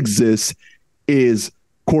what does exist is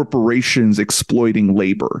corporations exploiting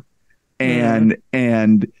labor and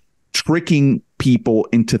tricking people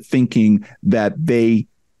into thinking that they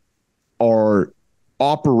are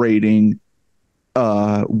operating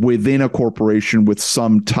within a corporation with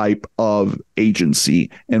some type of agency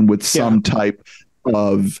and with some type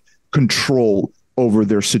of control over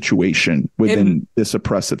their situation within this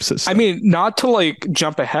oppressive system. I mean, not to like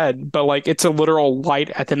jump ahead, but like it's a literal light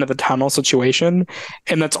at the end of the tunnel situation.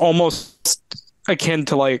 And that's almost akin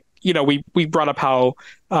to like, we brought up how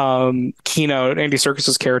Kino, Andy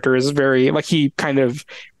Serkis's character, is very like, he kind of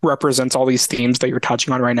represents all these themes that you're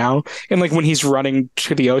touching on right now. And like when he's running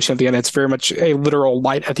to the ocean at the end, it's very much a literal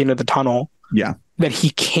light at the end of the tunnel. Yeah. That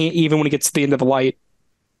he can't, even when he gets to the end of the light,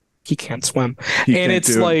 he can't swim.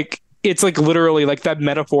 It's like literally like that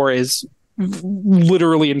metaphor is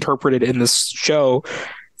literally interpreted in this show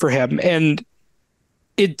for him. And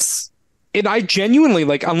I genuinely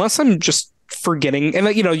like, unless I'm just forgetting, and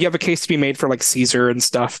like, you have a case to be made for like Caesar and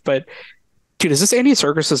stuff, but dude, is this Andy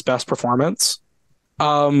Serkis's best performance?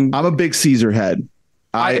 I'm a big Caesar head. Me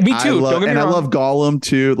too. I love Gollum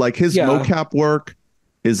too. Like his mocap work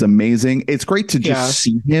is amazing. It's great to just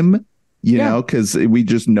see him, because we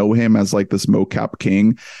just know him as like this mocap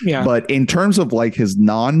king. Yeah. But in terms of like his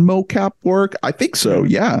non-mocap work, I think so.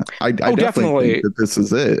 Yeah. I definitely think that this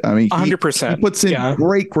is it. I mean, 100%. He puts in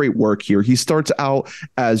great work here. He starts out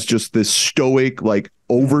as just this stoic, like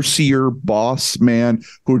overseer boss man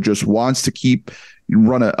who just wants to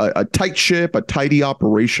run a tight ship, a tidy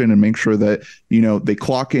operation, and make sure that, they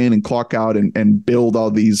clock in and clock out and build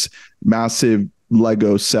all these massive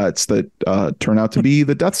Lego sets that turn out to be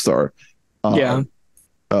the Death Star.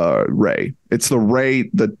 Ray. It's the Ray,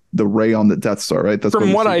 the Ray on the Death Star, right? That's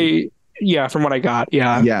from what I got.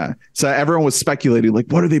 Yeah. So everyone was speculating, like,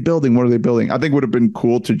 what are they building? I think it would have been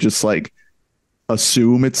cool to just like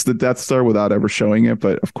assume it's the Death Star without ever showing it,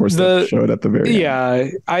 but of course they show it at the very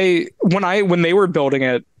end. When they were building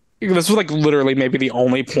it, this was like literally maybe the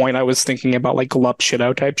only point I was thinking about like glup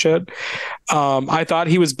shido type shit. I thought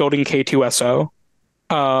he was building K2SO.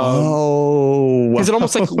 Because it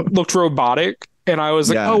almost like looked robotic, and I was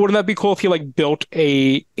like, oh, wouldn't that be cool if he like built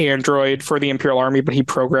a android for the Imperial Army, but he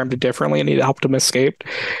programmed it differently and he helped him escape.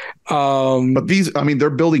 But these are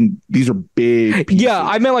big pieces. Yeah,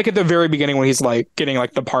 I meant like at the very beginning when he's like getting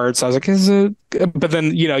like the parts, I was like, is it? But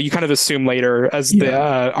then you kind of assume later as the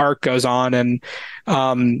arc goes on, and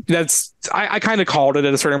that's I kind of called it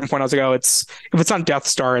at a certain point. I was like, oh, if it's not Death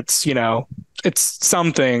Star, it's it's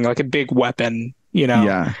something like a big weapon.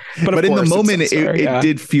 But in the moment it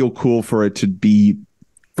did feel cool for you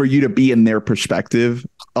to be in their perspective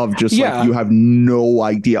of just like you have no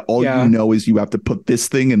idea. All you know is you have to put this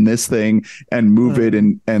thing in this thing and move it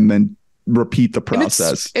and then repeat the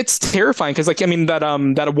process. It's terrifying because like, I mean,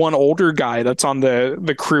 that one older guy that's on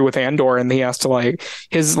the crew with Andor, and he has to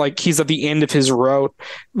he's at the end of his route.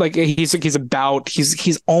 Like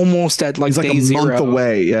he's almost at like day a month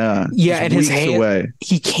away. Yeah. And his hand,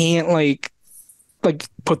 he can't like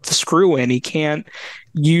put the screw in. He can't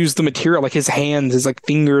use the material. Like his hands, his like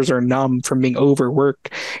fingers are numb from being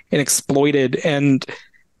overworked and exploited. And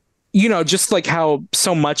just like how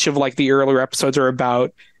so much of like the earlier episodes are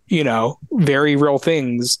about very real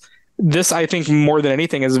things. This, I think, more than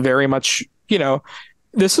anything is very much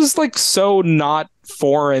this is like so not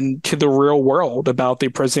foreign to the real world about the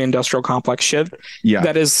prison industrial complex shit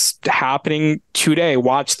that is happening today.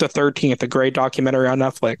 Watch The 13th, a great documentary on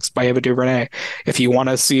Netflix by Ava DuVernay, if you want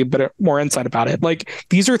to see a bit more insight about it. Like,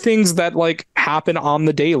 these are things that like happen on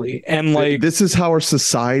the daily, and like this is how our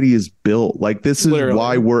society is built. Like, this is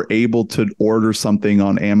why we're able to order something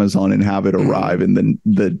on Amazon and have it arrive and then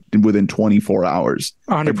within 24 hours.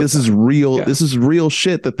 Like, this is real. Yeah. This is real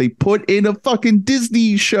shit that they put in a fucking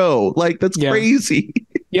Disney show. Like, that's crazy.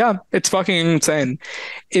 Yeah, it's fucking insane.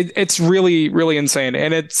 It's really, really insane.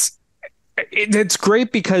 And it's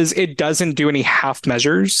great because it doesn't do any half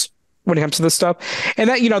measures when it comes to this stuff. And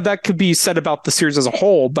that, you know, that could be said about the series as a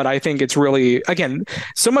whole, but I think it's really, again,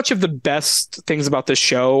 so much of the best things about this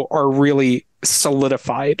show are really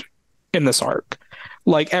solidified in this arc.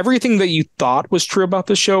 Like, everything that you thought was true about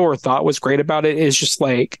the show or thought was great about it is just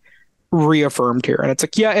like reaffirmed here. And it's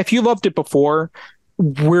like, yeah, if you loved it before,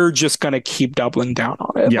 we're just going to keep doubling down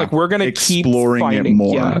on it. Like, we're going to keep finding it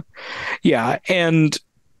more. Yeah. And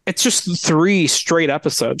it's just 3 straight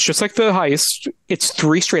episodes, just like The Heist. It's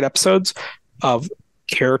 3 straight episodes of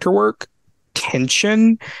character work,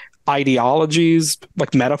 tension, ideologies,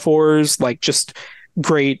 like metaphors, like just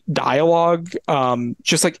great dialogue.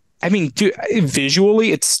 Just like, I mean, dude,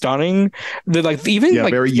 visually it's stunning. The like even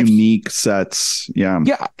like very unique sets. Yeah.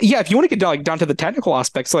 If you want to get down to the technical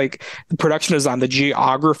aspects, like the production design, the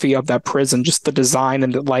geography of that prison, just the design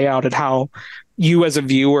and the layout, and how you as a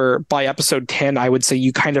viewer by episode 10, I would say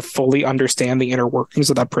you kind of fully understand the inner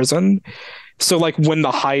workings of that prison. So like when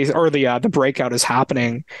the heist or the breakout is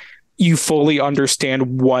happening, you fully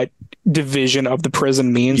understand what division of the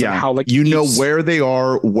prison means and how, like, you know where they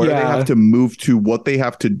are, where they have to move to, what they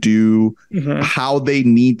have to do, how they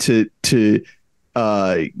need to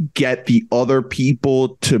get the other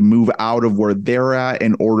people to move out of where they're at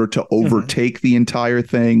in order to overtake the entire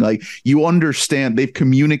thing. Like, you understand, they've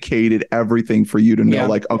communicated everything for you to know,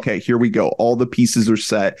 like, okay, here we go. All the pieces are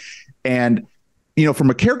set. And, you know, from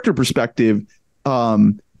a character perspective,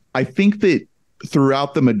 I think that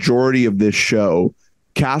throughout the majority of this show,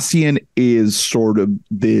 Cassian is sort of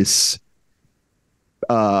this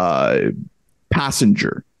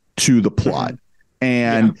passenger to the plot.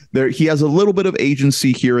 And he has a little bit of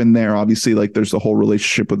agency here and there. Obviously, like, there's the whole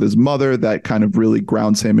relationship with his mother that kind of really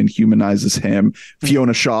grounds him and humanizes him.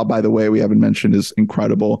 Fiona Shaw, by the way, we haven't mentioned, is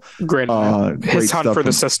incredible. Great his hunt for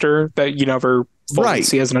the sister that you never fully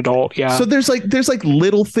see as an adult. Yeah. So there's like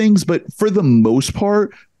little things, but for the most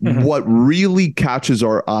part, what really catches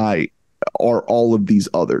our eye are all of these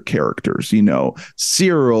other characters. You know,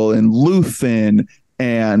 Cyril and Luthen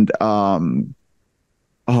and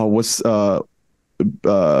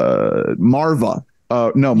Marva.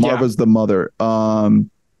 Marva's the mother. Belle,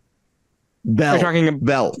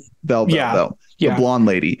 the blonde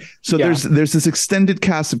lady. So there's this extended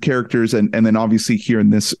cast of characters, and then obviously here in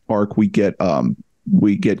this arc we get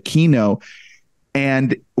Kino.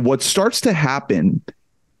 And what starts to happen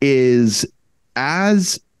is,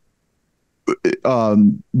 as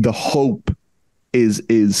the hope is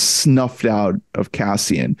snuffed out of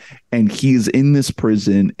Cassian, and he's in this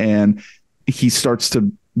prison, and he starts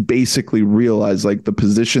to basically realize, like, the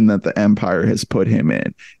position that the Empire has put him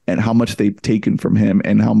in and how much they've taken from him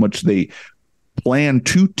and how much they plan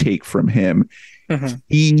to take from him.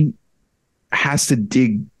 He has to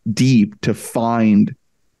dig deep to find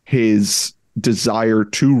his desire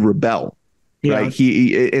to rebel. Right.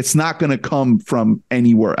 It's not going to come from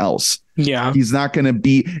anywhere else. He's not going to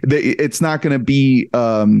be, it's not going to be,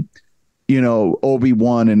 Obi-Wan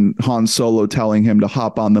and Han Solo telling him to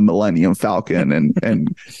hop on the Millennium Falcon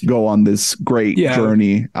and go on this great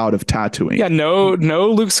journey out of Tatooine. No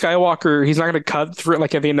Luke Skywalker. He's not going to cut through,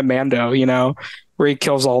 like at the end of Mando, where he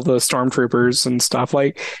kills all the stormtroopers and stuff.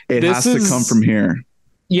 Like, it has to come from here.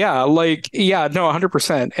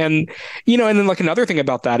 100%. And, and then, like, another thing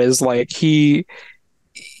about that is, like, he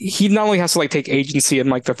not only has to, like, take agency and,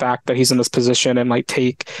 like, the fact that he's in this position and, like,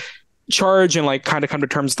 take charge and, like, kind of come to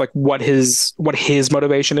terms with, like, what his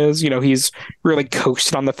motivation is. He's really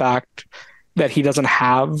coasted on the fact that he doesn't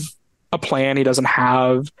have a plan. He doesn't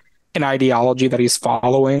have an ideology that he's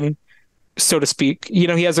following, so to speak. He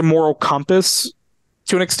has a moral compass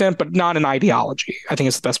to an extent, but not an ideology, I think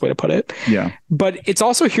is the best way to put it. But it's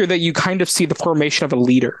also here that you kind of see the formation of a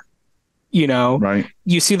leader. Right.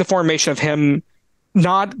 You see the formation of him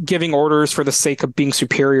not giving orders for the sake of being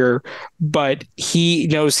superior, but he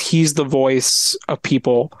knows he's the voice of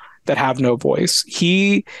people that have no voice.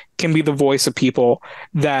 He can be the voice of people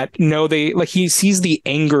that know he sees the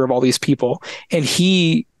anger of all these people. And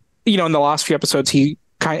he, in the last few episodes,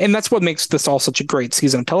 and that's what makes this all such a great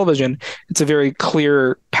season of television. It's a very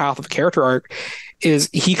clear path of character arc. is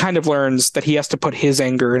he kind of learns that he has to put his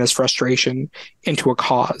anger and his frustration into a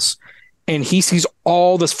cause. And he sees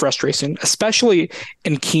all this frustration, especially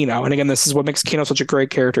in Kino. And again, this is what makes Kino such a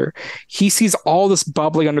great character. He sees all this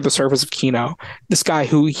bubbling under the surface of Kino. This guy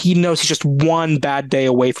who he knows he's just one bad day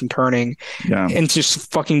away from turning and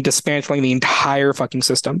just fucking dismantling the entire fucking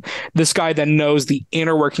system. This guy that knows the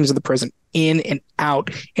inner workings of the prison in and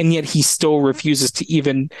out, and yet he still refuses to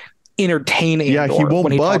even entertain Andor. Yeah, he won't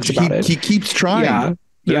when budge. He keeps trying. Yeah.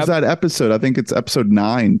 There's that episode. I think it's episode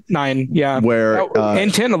 9. 9, yeah. Where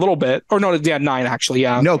and 10 a little bit, or no, yeah, 9 actually,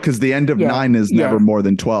 yeah. No, because the end of 9 is never more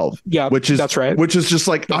than 12. Yeah, that's right. Which is just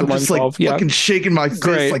like I'm just 12, like fucking shaking my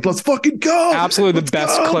fist, like let's fucking go. Absolutely, the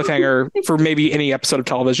best cliffhanger for maybe any episode of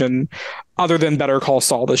television, other than Better Call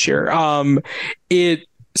Saul this year.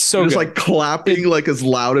 So just like clapping like as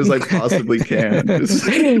loud as I possibly can,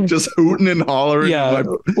 just hooting and hollering. Yeah,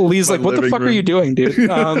 Lee's like, "What the fuck are you doing, dude?"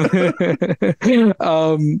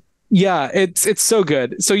 Yeah, it's so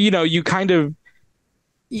good. So you kind of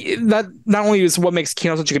that not only is what makes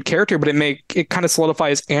Kino such a good character, but it kind of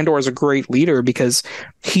solidifies Andor as a great leader because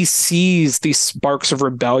he sees these sparks of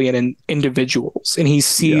rebellion in individuals, and he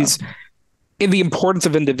sees. In the importance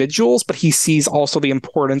of individuals, but he sees also the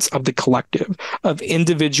importance of the collective, of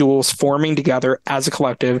individuals forming together as a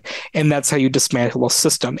collective, and that's how you dismantle a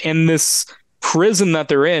system. And this prison that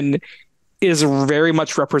they're in is very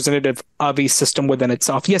much representative of a system within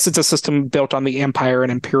itself. Yes, it's a system built on the Empire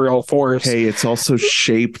and Imperial force. Hey, it's also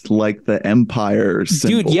shaped like the Empire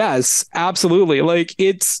symbol. Dude, yes, absolutely. Like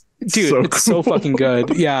it's so fucking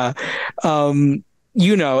good. Yeah.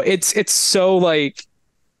 It's so like,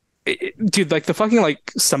 dude, like the fucking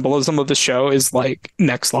like symbolism of the show is like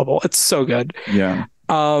next level. It's so good. Yeah.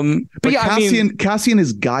 But yeah, Cassian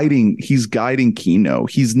is guiding. He's guiding Kino.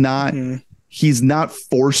 He's not. He's not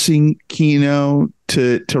forcing Kino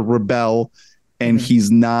to rebel, and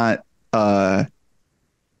he's not.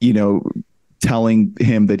 Telling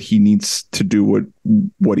him that he needs to do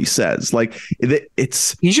what he says. Like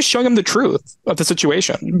he's just showing him the truth of the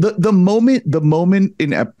situation. The moment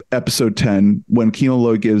in episode 10 when Kino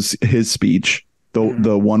Loy gives his speech,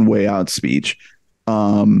 the one way out speech,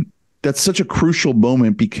 that's such a crucial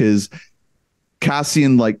moment because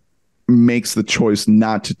Cassian like makes the choice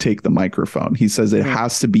not to take the microphone. He says it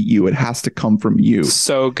has to be you. It has to come from you.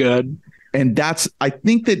 So good. And I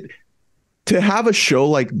think that to have a show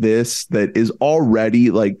like this that is already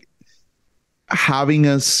like having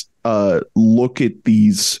us look at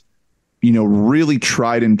these, really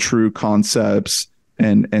tried and true concepts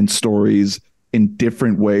and stories in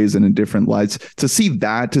different ways and in different lights, to see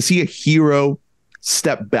a hero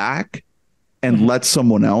step back and let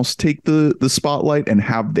someone else take the spotlight and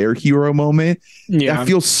have their hero moment. That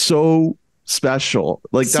feels so special.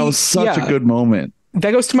 Like that was such a good moment.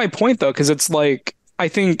 That goes to my point though, because it's like, I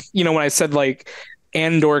think, when I said like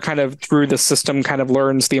Andor kind of through the system kind of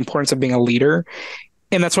learns the importance of being a leader.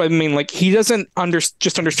 And that's what I mean. Like he doesn't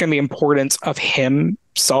just understand the importance of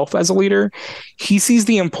himself as a leader. He sees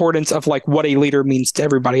the importance of like what a leader means to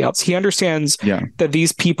everybody else. He understands that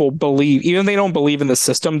these people believe, even if they don't believe in the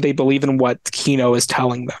system, they believe in what Kino is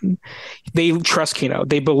telling them. They trust Kino.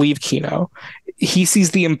 They believe Kino. He sees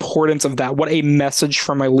the importance of that, what a message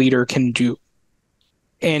from a leader can do.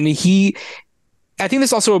 And I think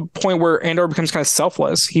there's also a point where Andor becomes kind of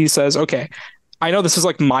selfless. He says, okay, I know this is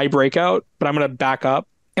like my breakout, but I'm going to back up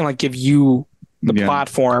and like give you the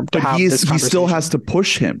platform to have this conversation. He still has to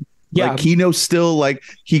push him. Yeah. Like Kino still like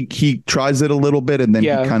he tries it a little bit and then he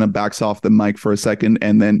kind of backs off the mic for a second.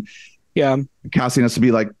 And then Cassian has to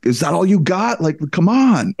be like, is that all you got? Like, come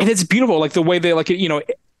on. And it's beautiful. Like the way they like,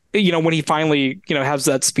 when he finally, has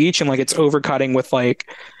that speech and like it's overcutting with like,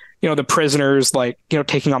 the prisoners like,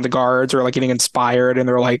 taking on the guards or like getting inspired and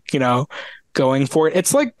they're like, going for it.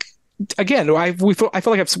 It's like, again, I feel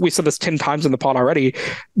like we said this 10 times in the pod already,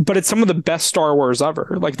 but it's some of the best Star Wars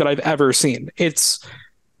ever, like that I've ever seen. It's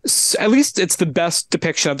at least it's the best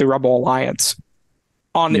depiction of the Rebel Alliance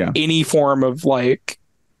on any form of like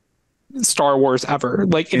Star Wars ever.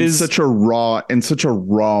 Like it is such a raw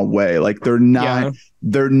way. Like they're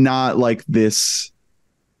not like this.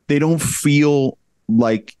 They don't feel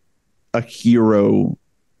like a hero,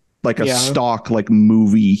 like a stock, like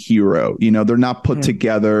movie hero, they're not put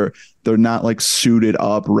together. They're not like suited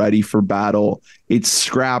up, ready for battle. It's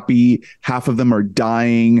scrappy. Half of them are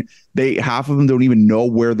dying. Half of them don't even know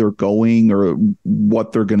where they're going or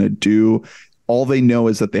what they're going to do. All they know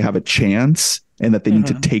is that they have a chance and that they need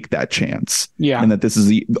to take that chance. Yeah. And that this is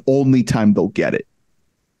the only time they'll get it.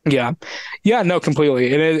 Yeah. Yeah, no,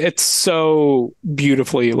 completely. And it's so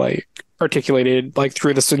beautifully like articulated like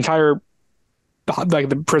through this entire like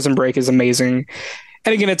the prison break is amazing.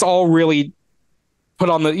 And again, it's all really put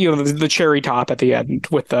on the the cherry top at the end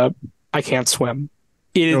with the I can't swim.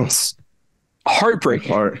 It's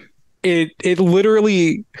heartbreaking. It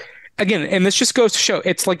literally, again, and this just goes to show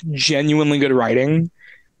it's like genuinely good writing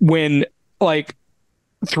when like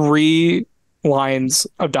 3 lines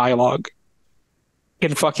of dialogue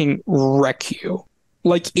can fucking wreck you.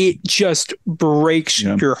 Like it just breaks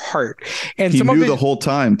your heart. And he knew the whole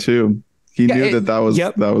time too. He knew that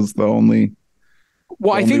was the only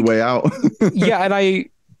way out. Yeah, and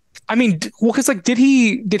I mean, well, because like, did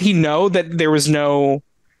he know that there was no?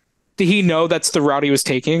 Did he know that's the route he was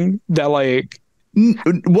taking? That like,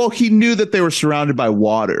 well, he knew that they were surrounded by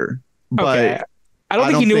water, but okay. I don't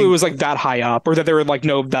think he knew it was like that high up, or that there were like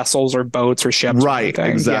no vessels or boats or ships. Right, or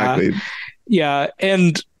exactly. Yeah,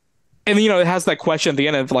 and it has that question at the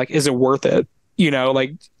end of like, is it worth it?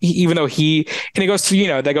 Like even though it goes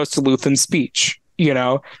to that goes to Luthen's speech.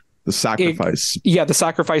 The sacrifice. The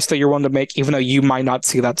sacrifice that you're willing to make, even though you might not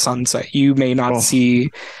see that sunset. You may not see.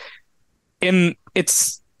 And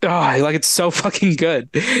it's it's so fucking good.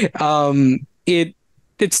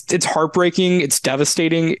 It's heartbreaking. It's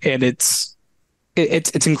devastating, and it's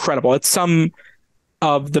incredible. It's some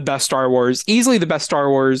of the best Star Wars, easily the best Star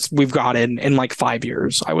Wars we've gotten in like 5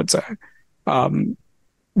 years, I would say.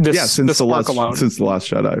 Since the Last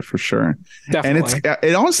Jedi, for sure. Definitely. And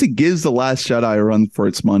it honestly gives The Last Jedi a run for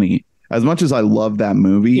its money. As much as I love that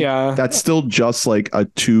movie, that's still just like a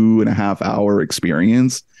 2.5 hour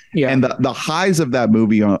experience. Yeah. And the highs of that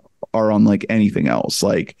movie are unlike anything else.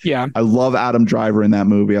 Like, I love Adam Driver in that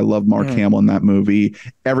movie. I love Mark Hamill in that movie.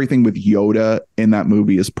 Everything with Yoda in that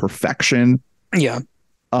movie is perfection. Yeah.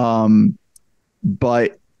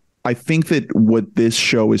 But I think that what this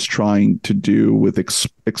show is trying to do with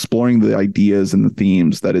exploring the ideas and the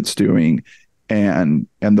themes that it's doing and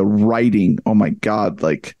the writing, oh my God,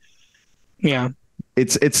 like,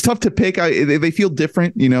 it's tough to pick. They feel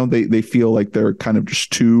different, they feel like they're kind of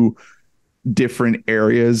just 2 different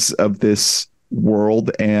areas of this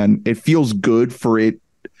world, and it feels good for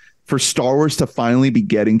Star Wars to finally be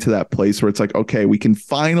getting to that place where it's like, okay, we can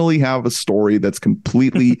finally have a story that's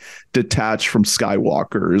completely detached from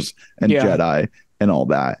Skywalkers and Jedi and all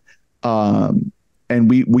that. And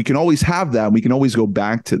we can always have that. We can always go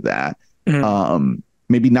back to that.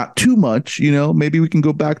 Maybe not too much, maybe we can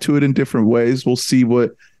go back to it in different ways. We'll see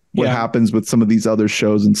what happens with some of these other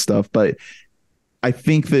shows and stuff. But I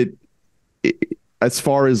think that as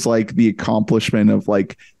far as like the accomplishment of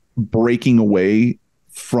like breaking away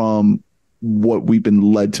from what we've been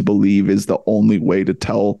led to believe is the only way to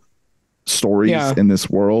tell stories in this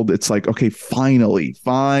world, it's like, okay, finally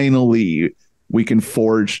we can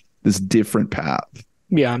forge this different path.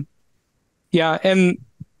 And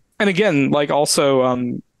again, like also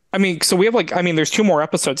so we have like, there's 2 more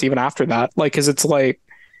episodes even after that, like, because it's like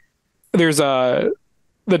there's the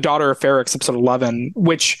Daughter of Ferrix, episode 11,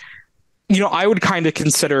 which I would kind of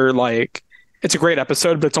consider like, it's a great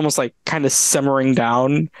episode, but it's almost like kind of simmering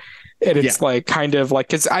down. And it's like kind of like,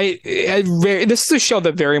 because this is a show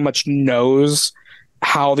that very much knows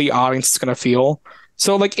how the audience is going to feel.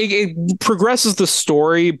 So like it progresses the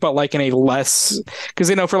story, but like in a less, because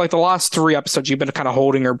for like the last 3 episodes, you've been kind of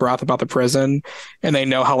holding your breath about the prison, and they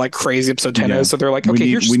know how like crazy episode 10 is. So they're like,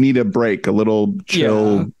 okay, we need a break, a little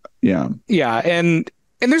chill.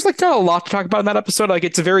 And there's like not a lot to talk about in that episode. Like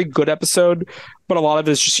it's a very good episode, but a lot of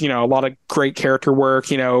it's just, a lot of great character work,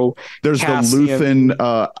 There's Cassian. The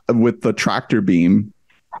Luthen with the tractor beam.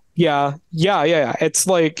 Yeah. It's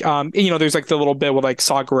like, there's like the little bit with like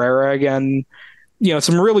Saw Gerrera again,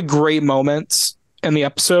 some really great moments in the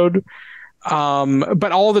episode.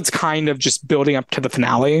 But all of it's kind of just building up to the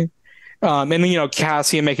finale. And then,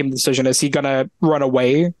 Cassian making the decision, is he going to run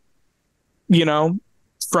away,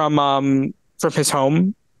 from his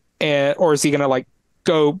home, or is he gonna like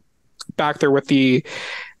go back there with the,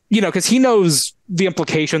 because he knows the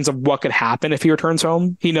implications of what could happen if he returns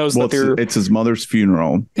home. He knows that it's his mother's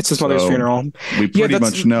funeral. It's his mother's funeral. We pretty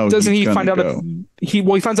much know. Doesn't he find out he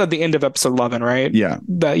finds out at the end of episode 11, right?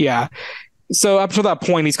 So up to that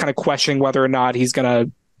point, he's kind of questioning whether or not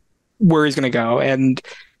where he's gonna go, and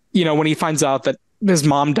when he finds out that his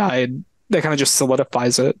mom died, that kind of just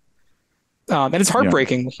solidifies it. And it's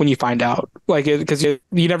heartbreaking when you find out, like, because you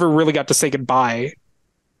never really got to say goodbye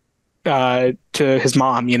to his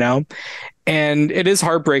mom, and it is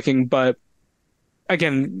heartbreaking. But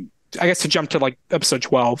again, I guess to jump to like episode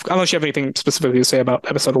 12, unless you have anything specifically to say about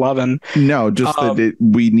episode 11. No, just that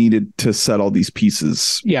we needed to set all these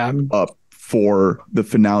pieces up for the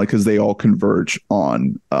finale, because they all converge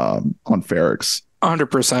on Ferrix.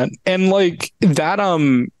 100%. And like that,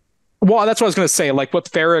 Well, that's what I was gonna say. Like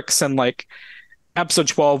with Ferrix and like episode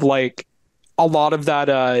 12, like a lot of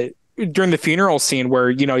that during the funeral scene where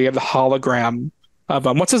you know you have the hologram of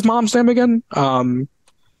what's his mom's name again?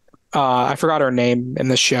 I forgot her name in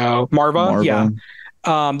the show. Marva. Yeah.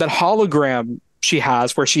 Marva. That hologram she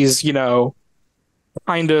has where she's, you know,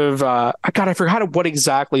 kind of God, I forgot what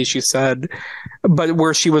exactly she said, but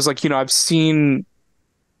where she was like, you know, I've seen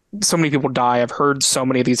so many people die. I've heard so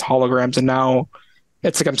many of these holograms, and now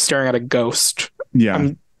it's like I'm staring at a ghost. Yeah.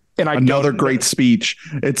 And another great speech.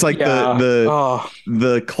 It's like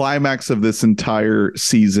the climax of this entire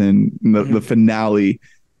season, the finale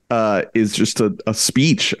is just a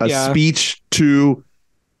speech to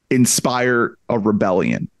inspire a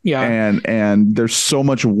rebellion. Yeah. And there's so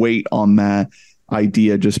much weight on that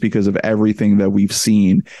idea just because of everything that we've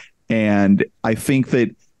seen. And I think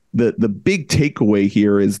that the big takeaway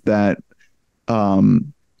here is that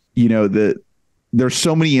you know, there's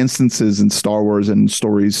so many instances in Star Wars and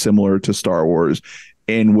stories similar to Star Wars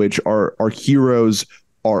in which our heroes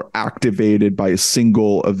are activated by a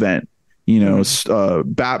single event. You know,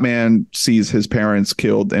 Batman sees his parents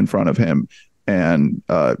killed in front of him, and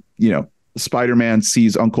you know, Spider-Man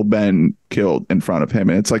sees Uncle Ben killed in front of him,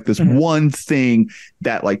 and it's like this one thing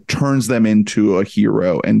that like turns them into a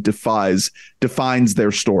hero and defines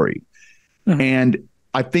their story. And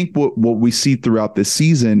I think what we see throughout this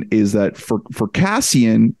season is that for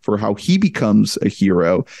Cassian, for how he becomes a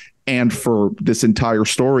hero, and for this entire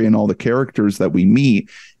story and all the characters that we meet,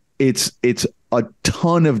 it's a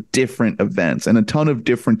ton of different events and a ton of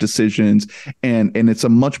different decisions, and it's a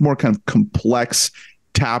much more kind of complex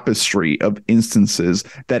tapestry of instances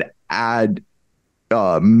that add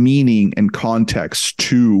meaning and context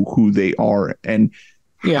to who they are and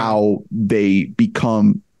how they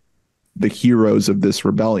become the heroes of this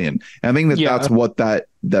rebellion. And I think that's what that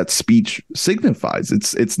speech signifies.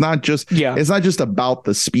 It's not just about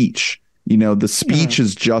the speech. You know, the speech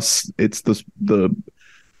is just it's the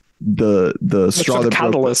straw that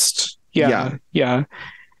catalyst.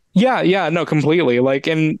 Yeah, no, completely. Like,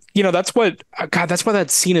 and you know, that's why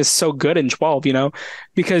that scene is so good in 12, you know,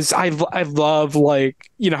 because I love,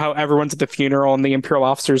 like, you know, how everyone's at the funeral and the Imperial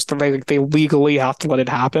officers, they legally have to let it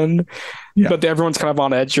happen. Yeah. But everyone's kind of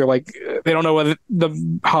on edge. You're like, they don't know what the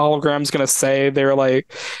hologram's going to say. They're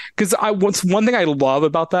like, because one thing I love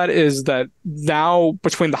about that is that now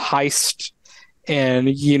between the heist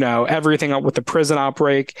and, you know, everything with the prison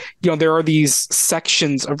outbreak, you know, there are these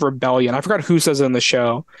sections of rebellion. I forgot who says it in the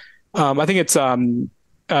show. I think it's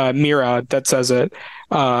Mira that says it.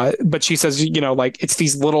 But she says, you know, like, it's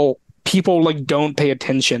these little people, like, don't pay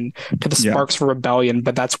attention to the sparks of rebellion,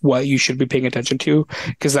 but that's what you should be paying attention to,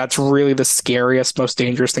 because that's really the scariest, most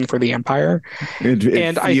dangerous thing for the Empire. It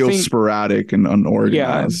feels I think, sporadic and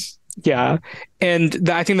unorganized. Yeah. And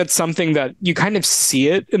I think that's something that you kind of see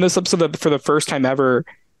it in this episode, that for the first time ever,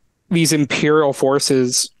 these Imperial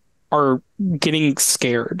forces are getting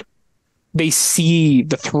scared. They see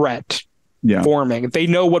the threat forming. They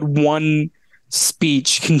know what one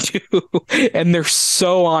speech can do, and they're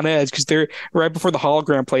so on edge because they're right before the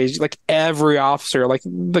hologram plays. Like, every officer, like,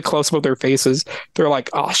 the close-up of their faces, they're like,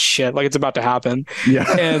 oh shit, like, it's about to happen. Yeah.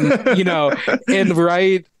 And, you know, and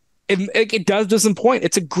right. And it does disappoint.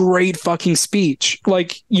 It's a great fucking speech.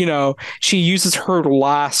 Like, you know, she uses her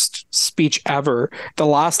last speech ever, the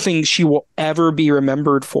last thing she will ever be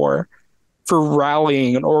remembered for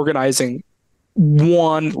rallying and organizing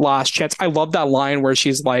one last chance. I love that line where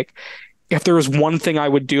she's like, if there was one thing I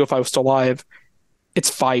would do if I was still alive, it's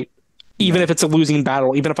fight. Even if it's a losing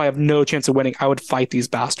battle, even if I have no chance of winning, I would fight these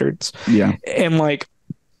bastards. Yeah. And like,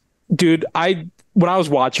 dude, when I was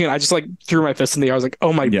watching it, I just like threw my fist in the air. I was like,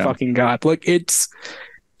 oh my fucking God. Like, it's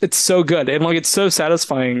so good. And like, it's so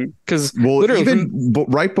satisfying because literally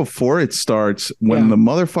right before it starts, when the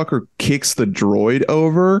motherfucker kicks the droid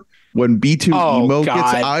over, when B2 Emo gets,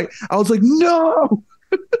 I was like, no.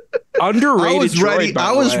 Underrated.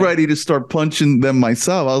 I was ready to start punching them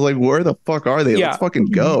myself. I was like, where the fuck are they? Let's fucking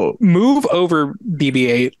go. Move over,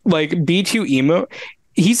 BB-8. Like, B2 Emo.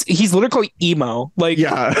 He's literally emo. Like,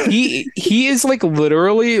 he is like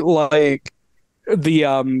literally like the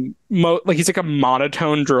like, he's like a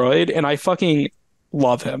monotone droid, and I fucking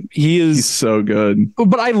love him. He's so good.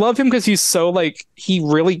 But I love him because he's so, like, he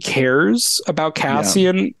really cares about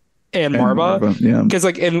Cassian and Marva. Because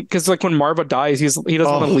like when Marva dies, he doesn't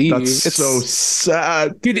want to leave. It's so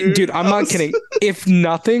sad, dude. I'm not kidding. If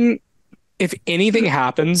anything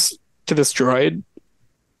happens to this droid,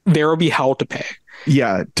 there will be hell to pay.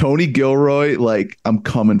 Yeah, Tony Gilroy, like, I'm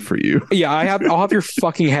coming for you. Yeah, I'll have your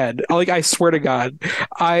fucking head. I swear to God.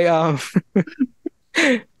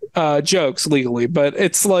 jokes legally, but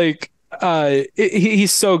it's like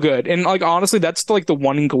he's so good. And like honestly, that's like the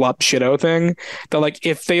one glup shitto thing that like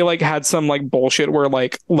if they like had some like bullshit where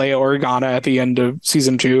like Leia Organa at the end of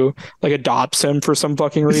season 2 like adopts him for some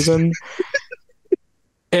fucking reason.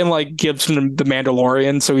 And like gives him the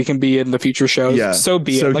Mandalorian so he can be in the future shows. Yeah. So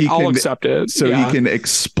be it. Like I'll accept it. So he can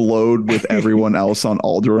explode with everyone else on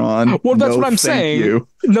Alderaan. Well, that's what I'm saying.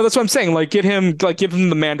 No, that's what I'm saying. Like give him the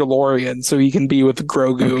Mandalorian so he can be with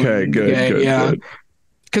Grogu. Okay, good. Yeah.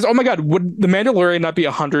 Because oh my god, would the Mandalorian not be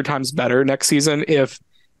 100 times better next season if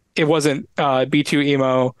it wasn't B2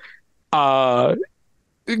 Emo,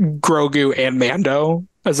 Grogu and Mando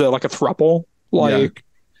as a throuple? Like. Yeah.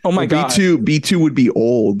 Oh my god! B2 would be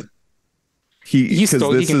old. He's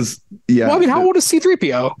still. Yeah. Well, I mean, how old is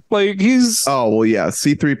C-3PO? Like he's. Oh well, yeah.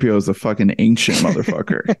 C-3PO is a fucking ancient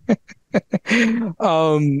motherfucker.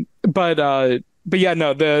 But yeah,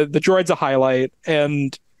 no. The droid's a highlight,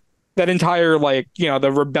 and that entire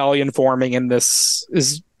the rebellion forming in this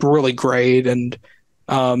is really great, and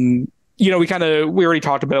we already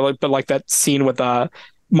talked about it, but like that scene with Mon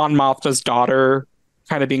Mothma's daughter.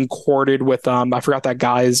 Kind of being courted with I forgot that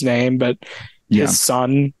guy's name, but his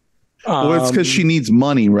son. Well, it's because she needs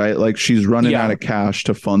money, right? Like she's running out of cash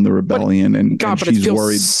to fund the rebellion, and she's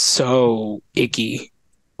worried. So icky.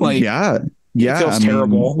 Like it feels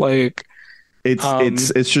terrible. Like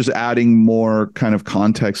it's just adding more kind of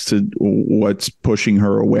context to what's pushing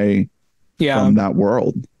her away from that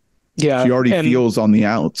world. Yeah, she already feels on the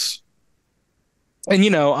outs. And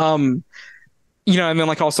and then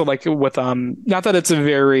like also like with not that it's a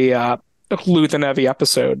very Luthen heavy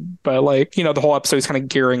episode, but like the whole episode is kind of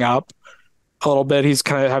gearing up a little bit. He's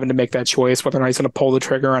kind of having to make that choice whether or not he's going to pull the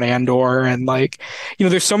trigger on Andor, and like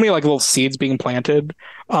there's so many like little seeds being planted.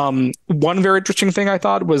 One very interesting thing I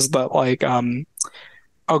thought was that like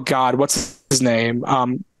oh god, what's his name?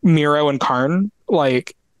 Miro and Karn.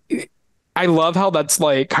 Like I love how that's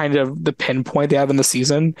like kind of the pinpoint they have in the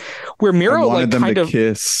season where Miro like kind of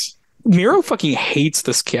kiss. Miro fucking hates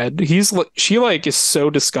this kid. She is so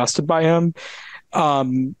disgusted by him.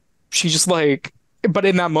 She's just like, but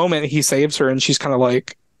in that moment he saves her and she's kind of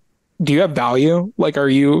like, do you have value? Like, are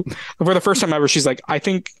you, for the first time ever, she's like, I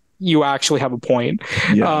think you actually have a point.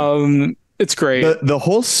 Yeah. It's great. The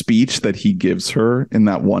whole speech that he gives her in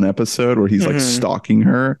that one episode where he's like stalking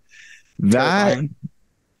her, it's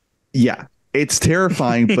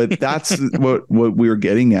terrifying, but that's what we were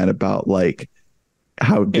getting at about like,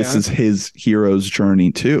 how this is his hero's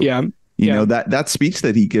journey too. You know, that speech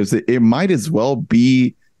that he gives, it might as well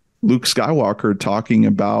be Luke Skywalker talking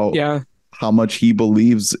about how much he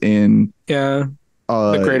believes in the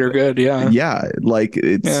greater good. Like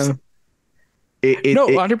it's 100%.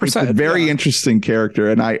 It's a very interesting character,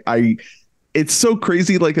 and I it's so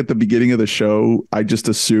crazy. Like at the beginning of the show, I just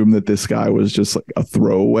assumed that this guy was just like a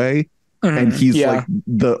throwaway, and he's like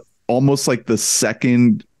almost like the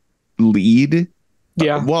second lead.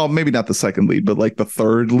 Well, maybe not the second lead, but like the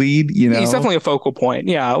third lead, he's definitely a focal point.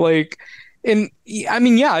 Like, and I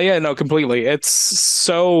mean, no, completely. It's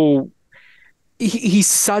so he's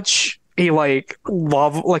such a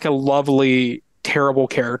lovely, terrible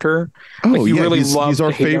character. Oh, like, he's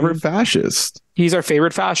our favorite fascist. He's our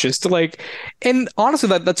favorite fascist. Like, and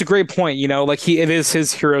honestly, that's a great point. Like it is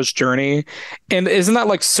his hero's journey, and isn't that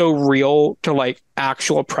like so real to like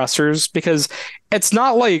actual oppressors? Because it's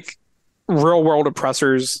not like real world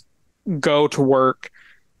oppressors go to work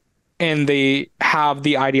and they have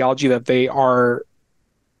the ideology that they are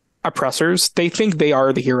oppressors. They think they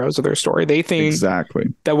are the heroes of their story. They think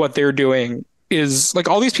exactly that what they're doing is like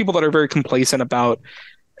all these people that are very complacent about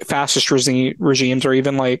fascist regimes, or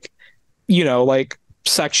even like like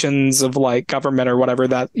sections of like government or whatever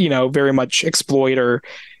that very much exploit or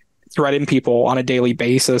threaten people on a daily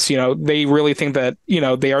basis. They really think that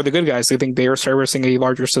they are the good guys. They think they are servicing a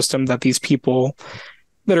larger system, that these people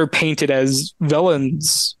that are painted as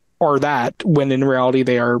villains are that, when in reality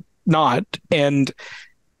they are not. And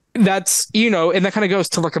that's and that kind of goes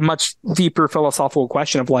to like a much deeper philosophical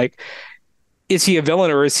question of like, is he a villain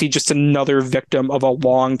or is he just another victim of a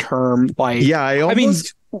long-term like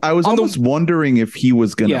I was almost wondering if he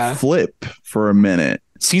was gonna flip for a minute.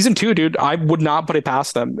 Season 2, dude, I would not put it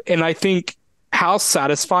past them. And I think how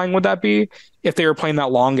satisfying would that be if they were playing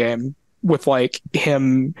that long game with like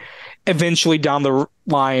him eventually down the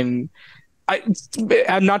line.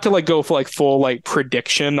 I'm not to like go for like full like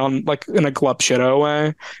prediction on like in a glup shitto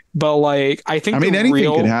way, but like I think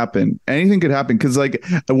anything could happen. Anything could happen because like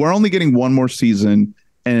we're only getting one more season,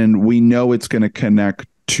 and we know it's going to connect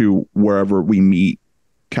to wherever we meet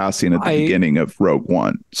Cassian at the beginning of Rogue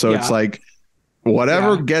One. So it's like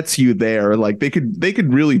whatever Yeah. gets you there. Like they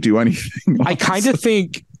could really do anything. I kind of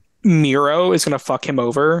think Miro is gonna fuck him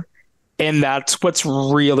over, and that's what's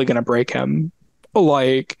really gonna break him.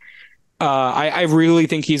 Like, I really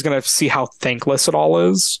think he's gonna see how thankless it all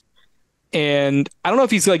is. And I don't know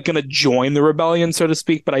if he's like gonna join the rebellion, so to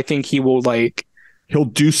speak, but I think he will like He'll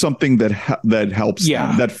do something that helps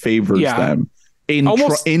them, that favors them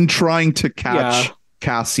in trying to catch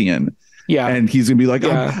Cassian. Yeah. And he's gonna be like,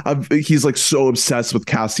 Yeah. he's like so obsessed with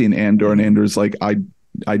Cassian Andor, and Andor's like,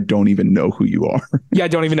 I don't even know who you are. Yeah, I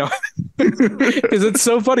don't even know. Because it's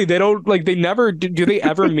so funny. They don't like, they never do they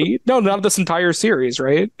ever meet? No, not this entire series,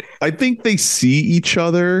 right? I think they see each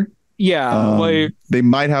other. Yeah, like they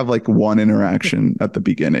might have like one interaction at the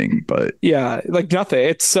beginning, but yeah, like nothing.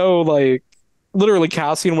 It's so like literally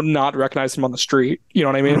Cassian would not recognize him on the street. You know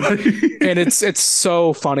what I mean? right? And it's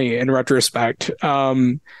so funny in retrospect.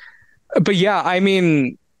 But yeah, I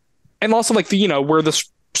mean, and also like where this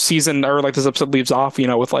season or like this episode leaves off,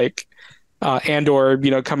 with like Andor,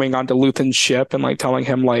 coming onto Luthen's ship and like telling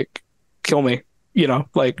him like, kill me,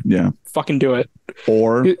 like fucking do it.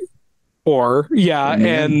 Or yeah,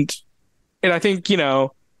 and I think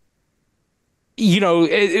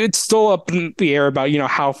it's still up in the air about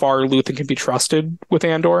how far Luthen can be trusted with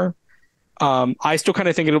Andor. I still kind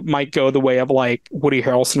of think it might go the way of like Woody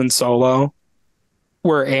Harrelson and Solo,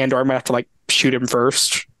 where Andor might have to like shoot him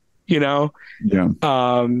first, with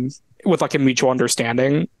like a mutual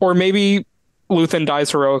understanding, or maybe Luthen dies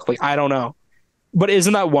heroically. I don't know, but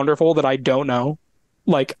isn't that wonderful that I don't know?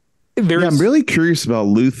 Like, I'm really curious about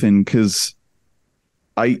Luthen because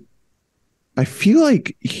I feel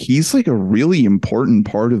like he's like a really important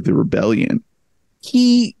part of the rebellion.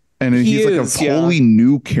 He's like a totally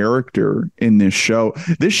new character in this show.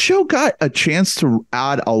 This show got a chance to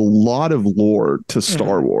add a lot of lore to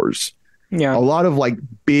Star Wars. Yeah. A lot of like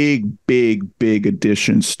big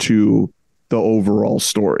additions to the overall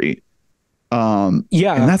story. And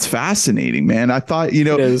that's fascinating, man. I thought,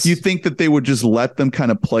 you think that they would just let them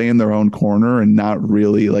kind of play in their own corner and not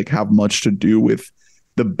really like have much to do with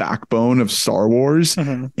the backbone of Star Wars.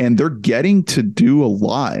 And they're getting to do a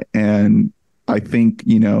lot. And I think,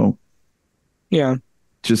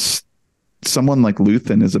 just someone like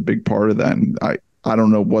Luthen is a big part of that. And I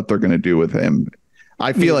don't know what they're going to do with him.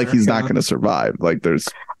 I feel like he's not going to survive. Like there's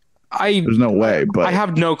no way, but I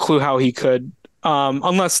have no clue how he could,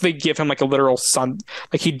 unless they give him like a literal sun,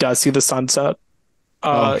 like he does see the sunset.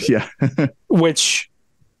 which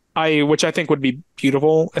I think would be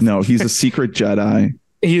beautiful. No, he's a secret Jedi.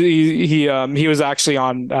 He was actually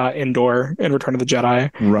on Endor in Return of the Jedi.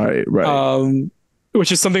 Right.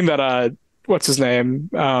 Which is something that what's his name?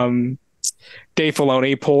 Dave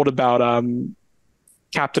Filoni pulled about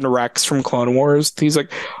Captain Rex from Clone Wars. He's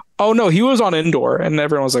like, oh no, he was on Endor, and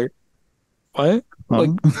everyone was like, what? Like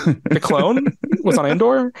the clone was on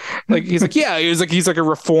Endor? Like he's like, yeah, he's like a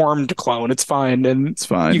reformed clone. It's fine, and it's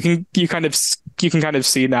fine. You can kind of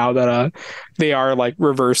see now that they are like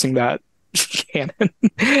reversing that canon.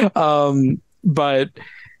 But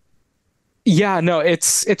yeah, no,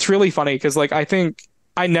 it's really funny because like I think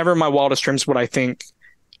I never in my wildest dreams would I think,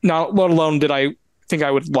 not let alone did I think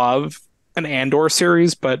I would love an Andor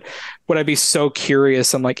series, but would I be so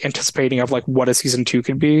curious and like anticipating of like what a season 2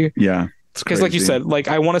 could be? Yeah. Because like you said, like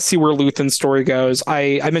I want to see where Luthen's story goes.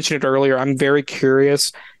 I mentioned it earlier. I'm very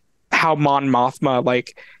curious how Mon Mothma,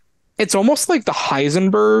 like it's almost like the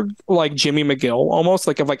Heisenberg, like Jimmy McGill, almost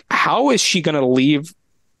like of like how is she gonna leave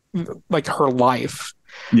like her life,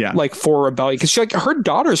 like for rebellion? Because she like her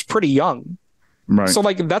daughter's pretty young, right? So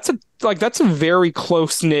like that's a very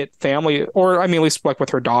close knit family, or I mean at least like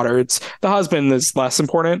with her daughter, it's the husband is less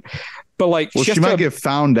important, but like she might get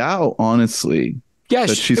found out, honestly. Yeah,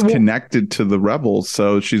 that she's connected to the rebels,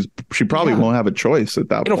 so she probably won't have a choice at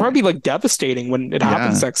that point. It'll probably be like devastating when it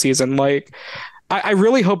happens next season. Like, I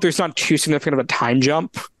really hope there's not too significant of a time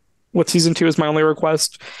jump with season 2 is my only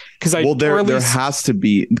request. Because there has to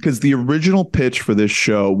be, because the original pitch for this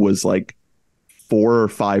show was like 4 or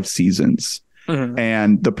 5 seasons,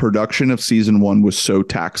 and the production of season 1 was so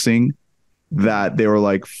taxing that they were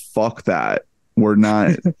like, "Fuck that, we're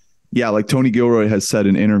not." Yeah, like Tony Gilroy has said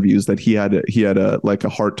in interviews that he had a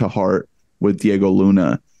heart to heart with Diego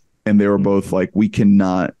Luna, and they were both like, we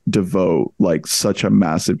cannot devote like such a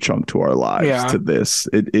massive chunk to our lives to this.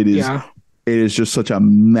 It is just such a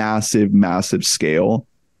massive scale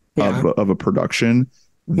of a production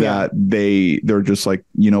that they're just like,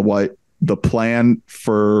 you know what, the plan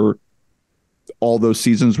for all those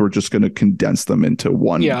seasons, we're just going to condense them into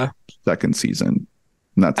one second season.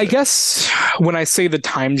 I guess when I say the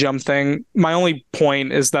time jump thing, my only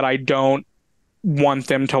point is that I don't want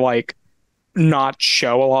them to like not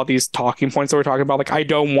show a lot of these talking points that we're talking about. Like, I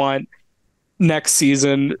don't want next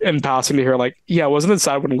season in passing to hear like, yeah, wasn't it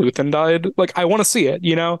sad when Luthen died? Like, I want to see it,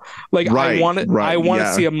 you know? Like, Right, I want to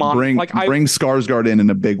yeah. see a bring like bring Skarsgård in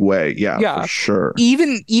a big way. Yeah, for sure.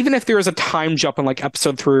 even if there is a time jump in like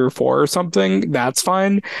episode 3 or 4 or something, that's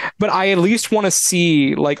fine. But I at least want to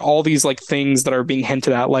see like all these like things that are being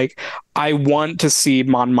hinted at. Like, I want to see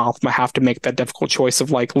Mon Mothma have to make that difficult choice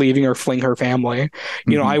of like leaving or fleeing her family.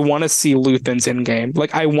 You know, I want to see Luthen's in game.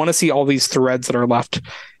 Like, I want to see all these threads that are left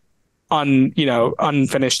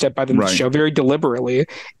unfinished by the show very deliberately.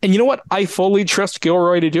 And you know what? I fully trust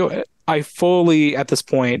Gilroy to do it. I fully, at this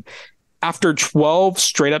point, after 12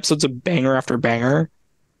 straight episodes of banger after banger,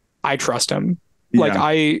 I trust him. Yeah. Like,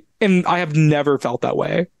 I have never felt that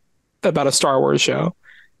way about a Star Wars show.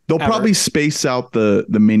 They'll probably space out the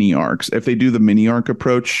mini arcs. If they do the mini arc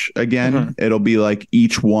approach again, it'll be like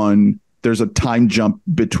each one, there's a time jump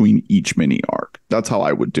between each mini arc. That's how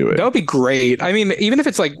I would do it. That would be great. I mean, even if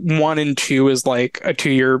it's like 1 and 2 is like a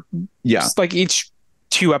 2-year, like each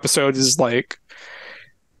 2 episodes is like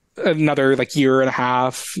another like year and a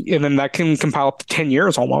half, and then that can compile up to 10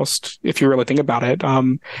 years almost if you really think about it. I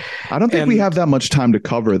don't think we have that much time to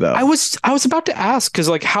cover though. I was about to ask, because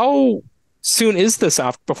like, how soon is this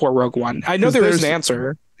before Rogue One? I know there is an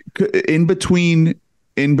answer. In between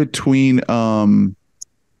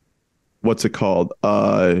what's it called?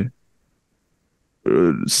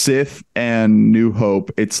 Sith and New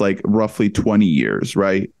Hope, it's like roughly 20 years,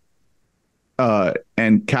 right?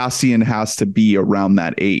 And Cassian has to be around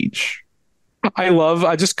that age. I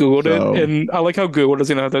just Googled it, and I like how Google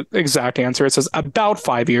doesn't know the exact answer. It says about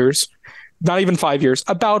 5 years. Not even 5 years,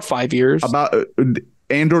 about 5 years.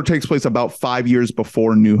 Andor takes place about 5 years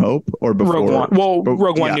before New Hope or before Rogue One. Well,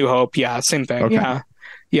 Rogue One, New Hope. Yeah, same thing. Okay.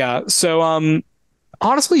 Yeah. So,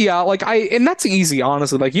 honestly, yeah, like and that's easy,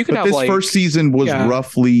 honestly. Like, you can have this first season was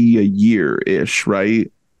roughly a year-ish,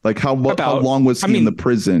 right? Like, how long was he in the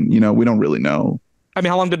prison? You know, we don't really know. I mean,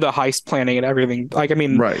 how long did the heist planning and everything? Like, I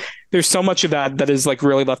mean, there's so much of that is like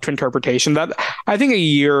really left to interpretation. That I think a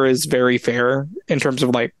year is very fair in terms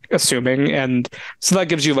of like assuming, and so that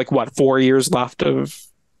gives you like what 4 years left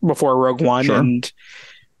before Rogue One,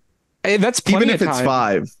 and that's plenty even if of it's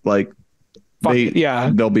time. 5, like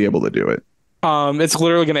they'll be able to do it. It's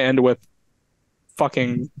literally going to end with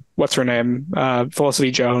fucking what's her name,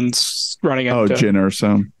 Felicity Jones running into Jyn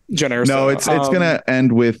Erso. No, it's gonna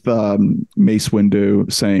end with Mace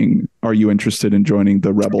Windu saying, "Are you interested in joining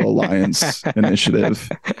the Rebel Alliance initiative?"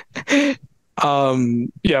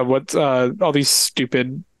 What all these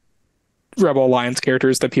stupid Rebel Alliance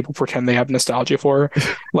characters that people pretend they have nostalgia for,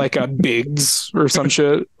 like Biggs or some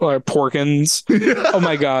shit, or Porkins. Oh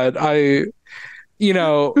my god,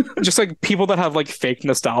 just like people that have like fake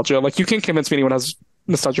nostalgia. Like, you can't convince me anyone has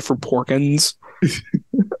nostalgia for Porkins.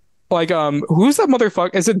 Like, who's that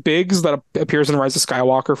motherfucker? Is it Biggs that appears in Rise of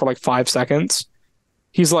Skywalker for like 5 seconds?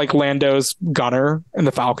 He's like Lando's gunner in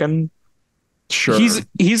the Falcon. Sure.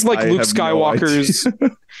 He's like Luke Skywalker's.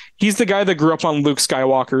 He's the guy that grew up on Luke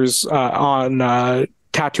Skywalker's on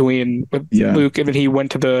Tatooine with Luke, and then he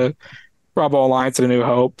went to the Rebel Alliance in A New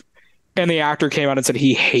Hope. And the actor came out and said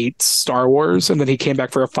he hates Star Wars, and then he came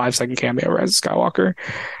back for a 5-second cameo as Skywalker.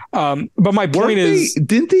 But my point is,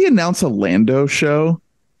 didn't they announce a Lando show?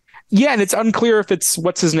 Yeah, and it's unclear if it's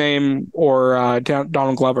what's his name or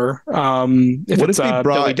Donald Glover.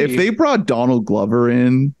 If they brought Donald Glover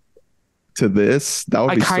in to this, that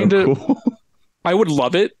would be so cool. I would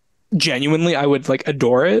love it. Genuinely, I would like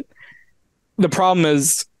adore it. The problem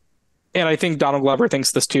is, and I think Donald Glover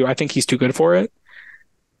thinks this too, I think he's too good for it.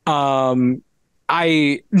 Not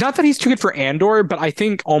that he's too good for Andor, but I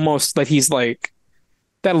think almost that he's like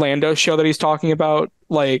that Lando show that he's talking about.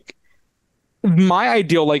 Like, my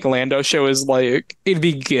ideal like Lando show is like it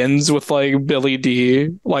begins with like Billy D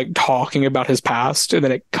like talking about his past, and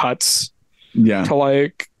then it cuts to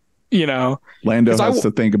like, Lando has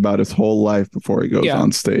to think about his whole life before he goes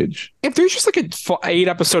on stage. If there's just like an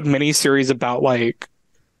 8-episode miniseries about like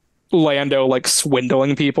Lando like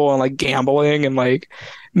swindling people and like gambling, and like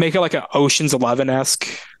make it like an Ocean's 11-esque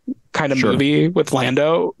kind of movie with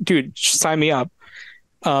Lando, dude, sign me up.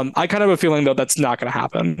 I kind of have a feeling though that's not going to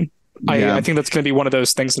happen. I think that's going to be one of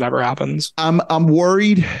those things that never happens. I'm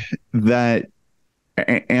worried that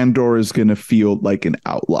Andor is going to feel like an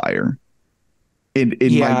outlier.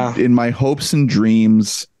 In my hopes and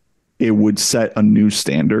dreams, it would set a new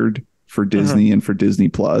standard for Disney and for Disney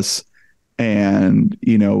Plus, and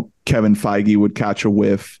Kevin Feige would catch a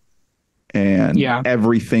whiff, and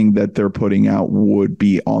everything that they're putting out would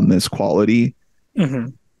be on this quality.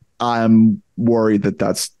 I'm worried that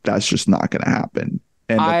that's just not going to happen.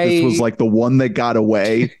 and that this was like the one that got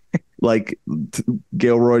away. Like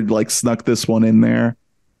Gilroy like snuck this one in there.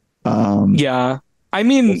 Yeah, I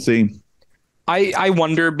mean, we'll see. I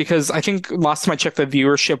wonder, because I think last time I checked, the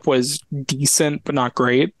viewership was decent but not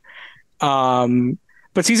great.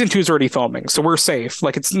 But season 2 is already filming, so we're safe.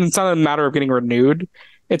 Like it's not a matter of getting renewed.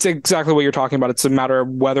 It's exactly what you're talking about. It's a matter of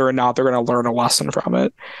whether or not they're going to learn a lesson from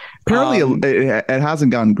it. Apparently, it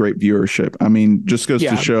hasn't gotten great viewership. I mean, just goes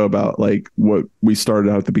to show about like what we started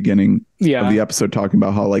out at the beginning of the episode talking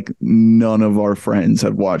about, how like none of our friends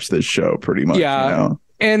have watched this show pretty much. Yeah. You know?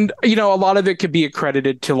 And, you know, a lot of it could be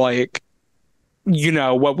accredited to like, you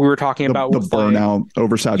know, what we were talking about with burnout, like,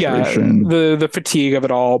 oversaturation, the fatigue of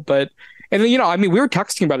it all. But, and then, you know, I mean, we were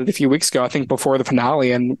texting about it a few weeks ago, I think before the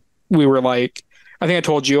finale, and we were like, I think I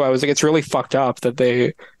told you, I was like, it's really fucked up that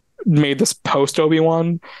they made this post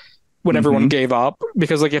Obi-Wan when everyone gave up,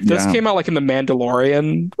 because like if this came out like in the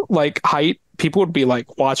Mandalorian like height, people would be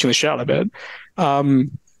like watching the shit out of it. I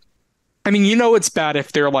mean, you know, it's bad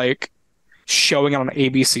if they're like showing it on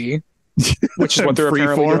ABC, which is what they're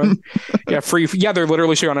apparently doing. Yeah, they're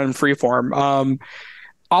literally showing it in freeform.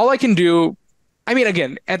 All I can do, I mean,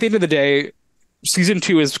 again, at the end of the day, season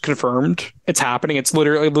 2 is confirmed. It's happening. It's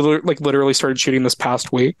literally started shooting this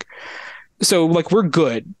past week. So like we're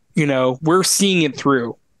good, you know, we're seeing it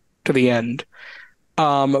through to the end.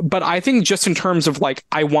 But I think just in terms of like,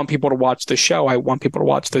 I want people to watch the show. I want people to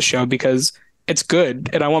watch the show because it's good,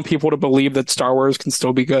 and I want people to believe that Star Wars can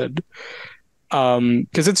still be good.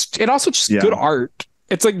 Because it also just good art.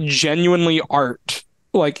 It's like genuinely art.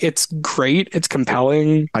 Like it's great. It's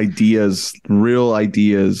compelling. Ideas, real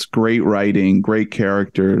ideas, great writing, great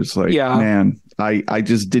characters. Like, man, I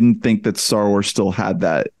just didn't think that Star Wars still had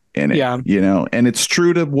that in it. Yeah. You know, and it's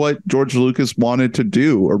true to what George Lucas wanted to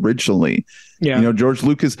do originally. Yeah. You know, George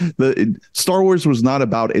Lucas, Star Wars was not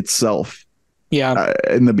about itself. Yeah.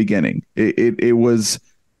 In the beginning, it was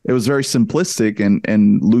very simplistic,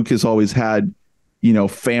 and Lucas always had, you know,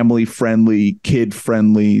 family friendly, kid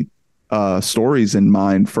friendly stories in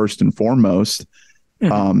mind first and foremost.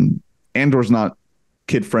 Andor's not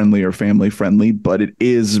kid friendly or family friendly, but it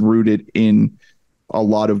is rooted in a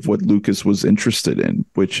lot of what Lucas was interested in,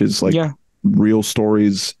 which is like real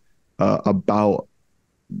stories about,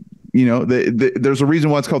 you know, there's a reason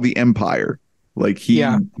why it's called the Empire. Like he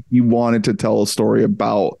wanted to tell a story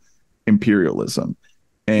about imperialism,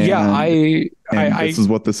 and this is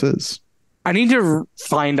what this is. I need to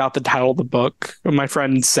find out the title of the book. My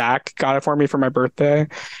friend Zach got it for me for my birthday.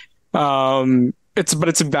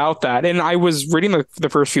 It's about that, and I was reading the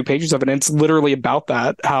first few pages of it, and it's literally about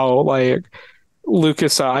that. How like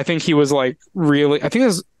Lucas, I think he was like really, I think it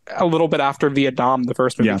was a little bit after Vietnam, the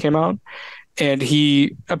first movie came out, and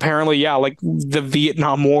he apparently like the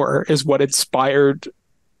Vietnam War is what inspired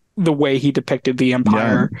the way he depicted the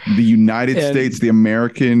Empire, the United States, the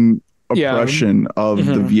American oppression of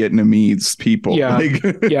the Vietnamese people.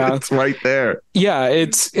 It's right there.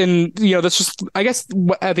 It's, and you know, that's just, I guess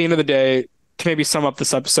at the end of the day, to maybe sum up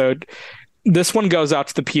this episode, this one goes out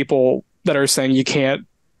to the people that are saying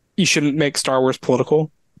you shouldn't make Star Wars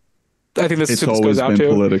political. I think this goes out to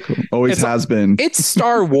political. Always has been. It's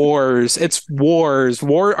Star Wars. It's wars.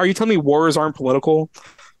 Are you telling me wars aren't political?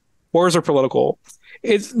 Wars are political.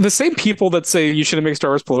 It's the same people that say you shouldn't make Star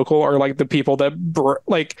Wars political are like the people that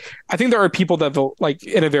like, I think there are people that like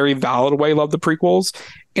in a very valid way love the prequels,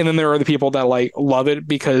 and then there are the people that like love it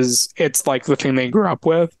because it's like the thing they grew up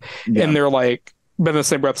with, and they're like, but in the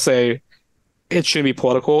same breath say it shouldn't be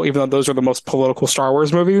political, even though those are the most political Star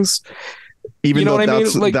Wars movies. Even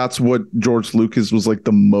though that's what George Lucas was like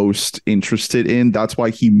the most interested in. That's why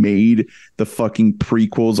he made the fucking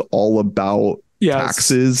prequels all about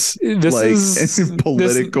taxes,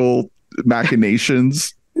 political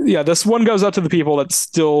machinations. Yeah, this one goes out to the people that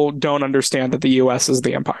still don't understand that the US is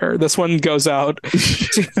the empire. This one goes out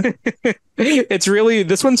it's really,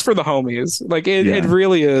 this one's for the homies. Like it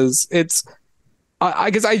really is. It's I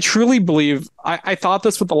guess I truly believe, I thought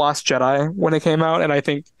this with The Last Jedi when it came out, and I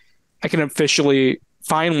think I can officially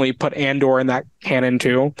finally put Andor in that canon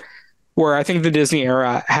too, where I think the Disney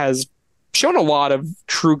era has shown a lot of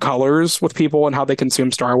true colors with people and how they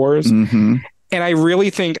consume Star Wars. And I really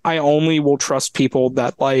think I only will trust people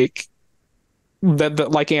that like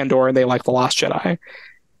Andor and they like The Last Jedi.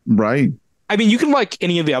 Right. I mean, you can like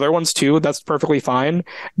any of the other ones too. That's perfectly fine.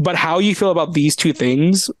 But how you feel about these two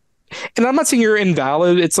things, and I'm not saying you're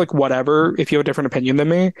invalid. It's like whatever if you have a different opinion than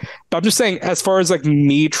me. But I'm just saying, as far as like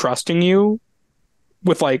me trusting you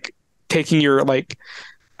with like taking your like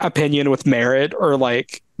opinion with merit or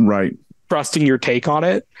like trusting your take on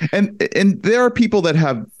it. And there are people that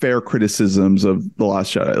have fair criticisms of The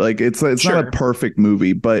Last Jedi. Like it's Sure. not a perfect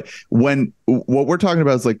movie, but when what we're talking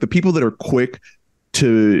about is like the people that are quick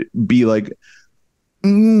to be like,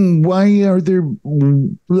 why are there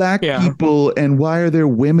black Yeah. people and why are there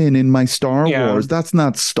women in my Star Yeah. Wars? That's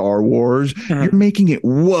not Star Wars. Mhm. You're making it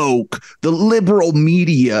woke. The liberal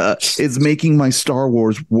media is making my Star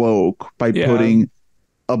Wars woke by Yeah. putting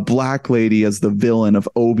a black lady as the villain of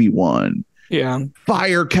Obi-Wan. Yeah.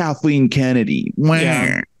 Fire Kathleen Kennedy.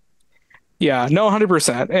 Yeah. Yeah, no,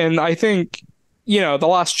 100%. And I think, The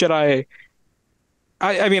Last Jedi,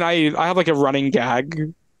 I mean, I have like a running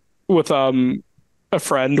gag with a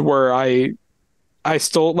friend where I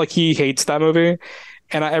still like, he hates that movie.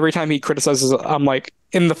 And every time he criticizes it, I'm like,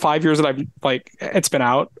 in the 5 years that I've like, it's been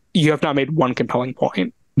out, you have not made one compelling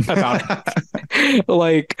point about it.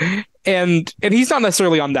 Like, and he's not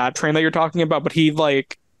necessarily on that train that you're talking about, but he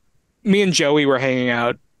like, me and Joey were hanging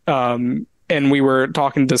out, and we were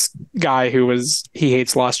talking to this guy he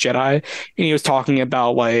hates Last Jedi, and he was talking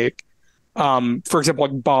about like, for example,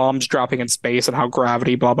 like bombs dropping in space and how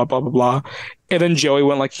gravity, blah blah blah blah blah. And then Joey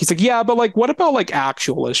went like, he's like, yeah, but like, what about like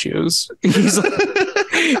actual issues? He's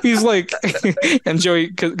like, and Joey,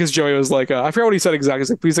 because Joey was like, I forgot what he said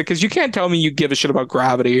exactly. He's like, because you can't tell me you give a shit about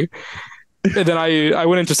gravity. And then I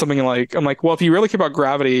went into something like, I'm like, well, if you really care about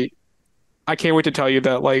gravity, I can't wait to tell you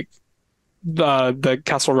that like the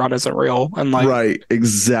Kessel Run isn't real, and like right,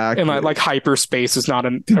 exactly, and like hyperspace is not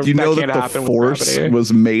an. Did you know that that the Force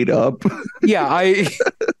was made up? Yeah,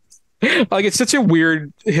 like it's such a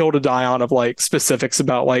weird hill to die on of like specifics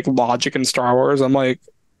about like logic in Star Wars. I'm like,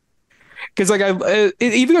 because like it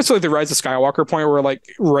even goes to like the Rise of Skywalker point where like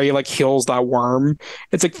Rey like kills that worm.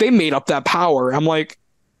 It's like they made up that power. I'm like,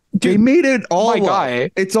 dude, they made it all. My guy,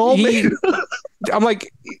 it's all made. I'm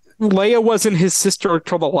like, Leia wasn't his sister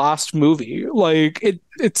until the last movie. Like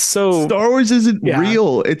it's so Star Wars isn't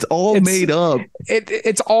real. It's all made up.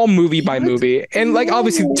 It's all movie by movie, and like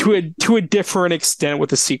obviously to a different extent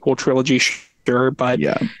with the sequel trilogy, sure. But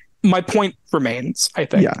my point remains, I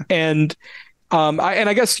think. Yeah. And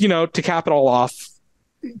I guess to cap it all off,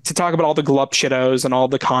 to talk about all the glup shittos and all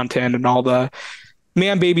the content and all the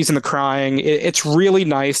man babies and the crying, it's really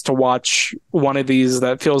nice to watch one of these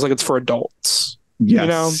that feels like it's for adults.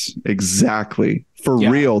 Yes, exactly. For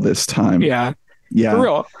real this time. Yeah. For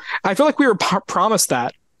real. I feel like we were promised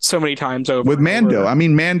that so many times over. With Mando. I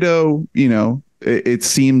mean, Mando, it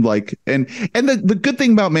seemed like, and the good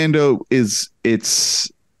thing about Mando is it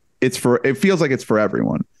feels like it's for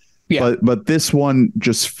everyone. Yeah. But this one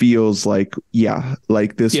just feels like,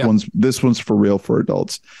 this one's for real for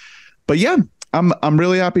adults. But yeah, I'm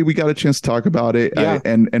really happy we got a chance to talk about it. Yeah.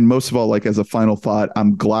 And most of all, like as a final thought,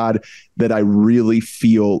 I'm glad that I really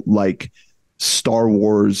feel like Star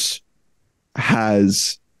Wars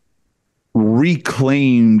has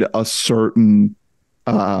reclaimed a certain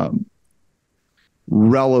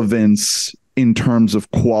relevance in terms of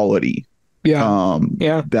quality.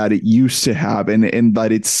 That it used to have, and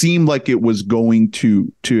that it seemed like it was going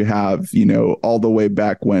to have, all the way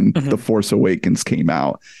back when The Force Awakens came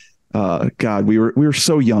out. God, we were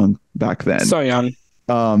so young back then. So young.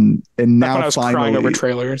 And now when I was finally crying over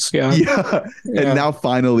trailers. Yeah. And now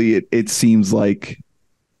finally it seems like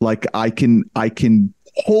I can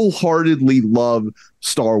wholeheartedly love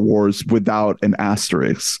Star Wars without an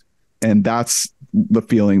asterisk. And that's the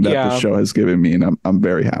feeling that the show has given me, and I'm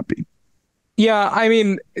very happy. Yeah, I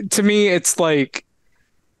mean, to me it's like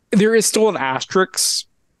there is still an asterisk,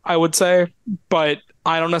 I would say, but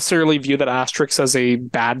I don't necessarily view that asterisk as a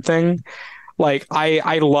bad thing. Like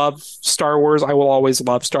I love Star Wars. I will always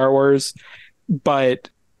love Star Wars, but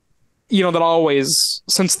that always,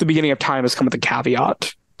 since the beginning of time, has come with a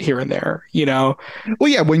caveat here and there. Well,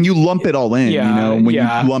 yeah, when you lump it all in, when you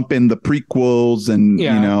lump in the prequels and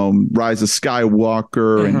Rise of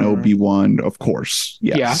Skywalker and Obi-Wan, of course,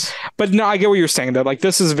 yes. But no, I get what you're saying though. Like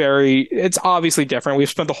this is it's obviously different. We've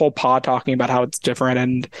spent the whole pod talking about how it's different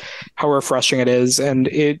and how refreshing it is, and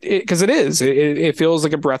because it feels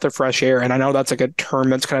like a breath of fresh air. And I know that's like a term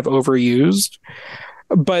that's kind of overused,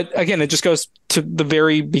 but again, it just goes to the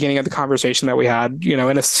very beginning of the conversation that we had.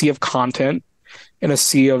 In a sea of content, in a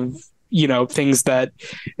sea of things that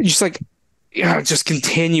just like just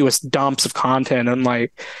continuous dumps of content and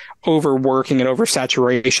like overworking and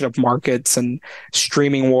oversaturation of markets and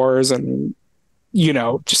streaming wars and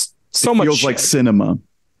just so much. Feels shit. Like cinema.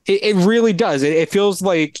 It really does. It feels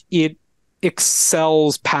like it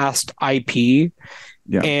excels past IP,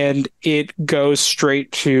 and it goes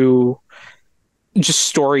straight to just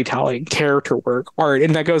storytelling, character work, art.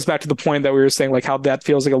 And that goes back to the point that we were saying, like how that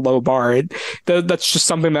feels like a low bar. That's just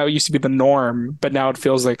something that used to be the norm, but now it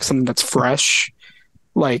feels like something that's fresh,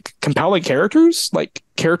 like compelling characters, like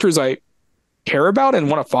characters I care about and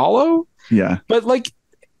want to follow. Yeah. But like,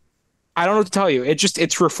 I don't know what to tell you.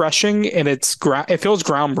 It's refreshing and it feels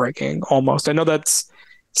groundbreaking almost. I know that's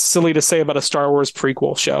silly to say about a Star Wars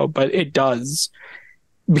prequel show, but it does,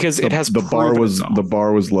 because it has the bar was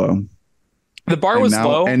low. The bar was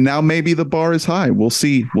low, and now maybe the bar is high. We'll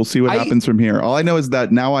see what happens from here. All I know is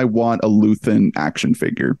that now I want a Luthen action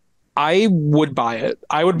figure. I would buy it.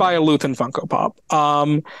 I would buy a Luthen Funko Pop.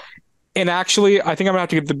 And actually, I think I'm gonna have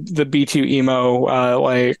to get the B2 emo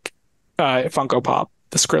Funko Pop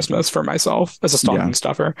this Christmas for myself as a stocking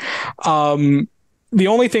stuffer. The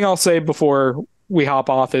only thing I'll say before we hop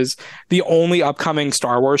off is the only upcoming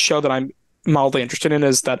Star Wars show that I'm mildly interested in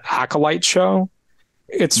is that Acolyte show.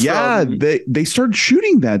 They started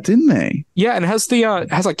shooting that, didn't they? Yeah, and it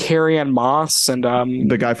has like Carrie-Anne Moss and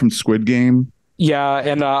the guy from Squid Game. Yeah,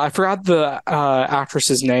 and I forgot the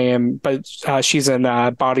actress's name, but she's in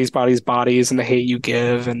Bodies, Bodies, Bodies, and The Hate You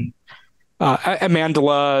Give, and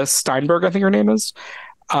Amandla Steinberg, I think her name is.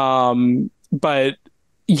 But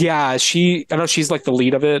yeah, I know she's like the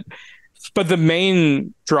lead of it. But the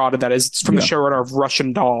main draw to that is it's from the showrunner of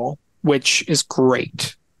Russian Doll, which is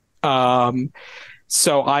great.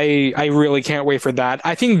 So I really can't wait for that.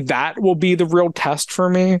 I think that will be the real test for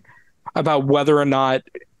me about whether or not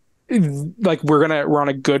like we're on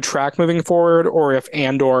a good track moving forward, or if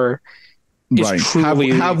Andor is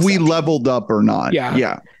truly have we leveled up or not.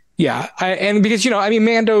 And because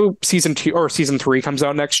Mando season 2 or season 3 comes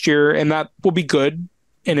out next year, and that will be good,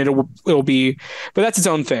 and it'll be, but that's its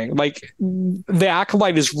own thing. Like the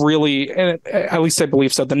Acolyte is really, at least I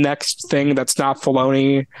believe so, the next thing that's not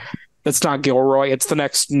Filoni, that's not Gilroy, it's the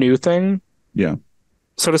next new thing,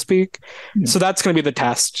 so to speak. So that's going to be the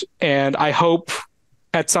test, and I hope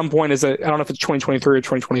at some point I don't know if it's 2023 or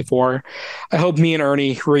 2024, I hope me and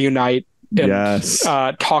Ernie reunite and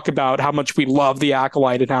talk about how much we love the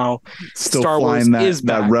Acolyte and how still Star Wars is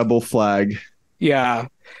back. That rebel flag.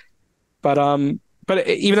 But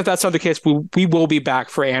even if that's not the case, we will be back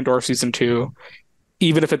for Andor season 2,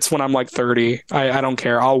 even if it's when I'm like 30. I don't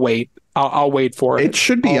care. I'll wait. I'll wait for it. It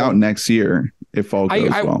should be out next year if all goes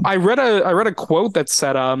well. I read a quote that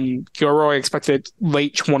said Gilroy expected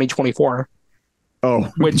late 2024. Oh,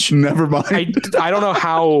 which never mind. I don't know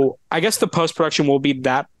how. I guess the post production will be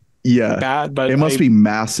that bad, but it must be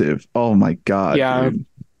massive. Oh my god. Yeah, dude.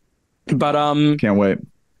 But can't wait.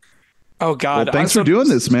 Oh god! Well, thanks for doing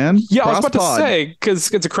this, man. Yeah, I was about to say,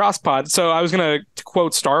 because it's a cross pod. So I was gonna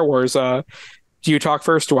quote Star Wars. Do you talk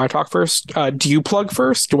first? Do I talk first? Do you plug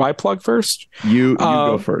first? Do I plug first? You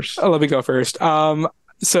go first. Let me go first.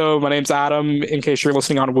 So my name's Adam, in case you're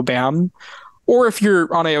listening on Wabam, or if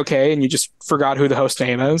you're on AOK and you just forgot who the host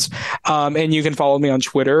name is. And you can follow me on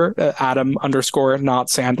Twitter,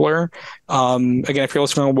 Adam_not_Sandler. Again, if you're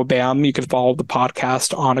listening on Wabam, you can follow the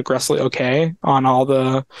podcast on Aggressively OK on all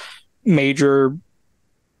the major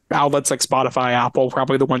outlets like Spotify, Apple,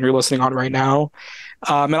 probably the one you're listening on right now.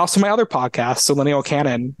 And also my other podcast, Lineal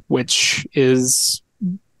Canon, which is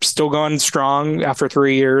still going strong after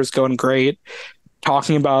 3 years, going great,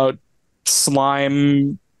 talking about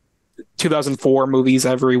slime 2004 movies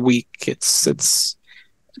every week. It's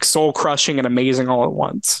soul crushing and amazing all at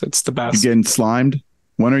once. It's the best. You getting slimed?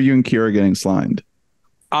 When are you and Kira getting slimed?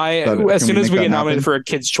 As soon as we get nominated for a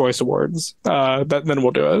Kids' Choice Awards, then we'll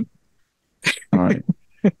do it. All right.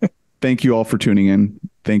 Thank you all for tuning in.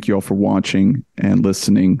 Thank you all for watching and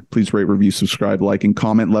listening. Please rate, review, subscribe, like, and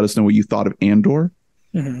comment. Let us know what you thought of Andor.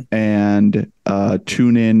 And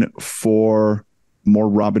tune in for more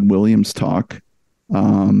Robin Williams talk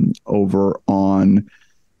over on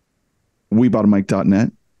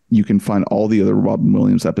WeBoughtAMic.net. You can find all the other Robin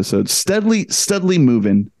Williams episodes. Steadily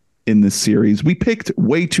moving in this series. We picked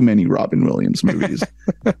way too many Robin Williams movies,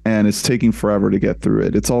 and it's taking forever to get through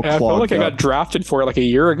it. It's all clogged up. I feel like I got drafted for it like a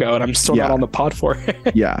year ago, and I'm still not on the pod for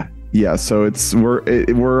it. Yeah. So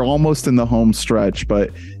we're almost in the home stretch,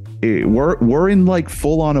 but we're in like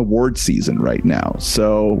full on award season right now.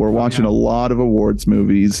 So we're watching a lot of awards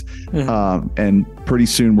movies, and pretty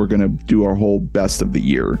soon we're gonna do our whole best of the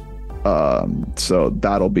year. So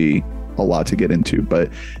that'll be a lot to get into,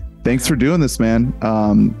 but. Thanks for doing this, man.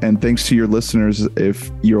 And thanks to your listeners.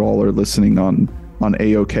 If you all are listening on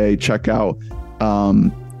AOK, check out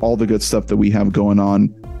all the good stuff that we have going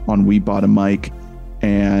on We Bought a Mic.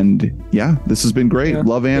 And yeah, this has been great.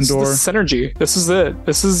 Love Andor. This synergy. This is it.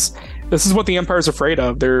 This is what the Empire's afraid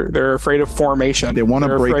of. They're afraid of formation. They want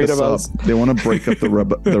to break us up. They want to break up the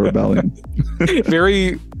rebellion.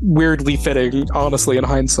 Very weirdly fitting, honestly, in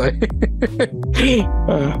hindsight.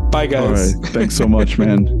 Bye, guys. All right. Thanks so much,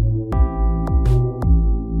 man.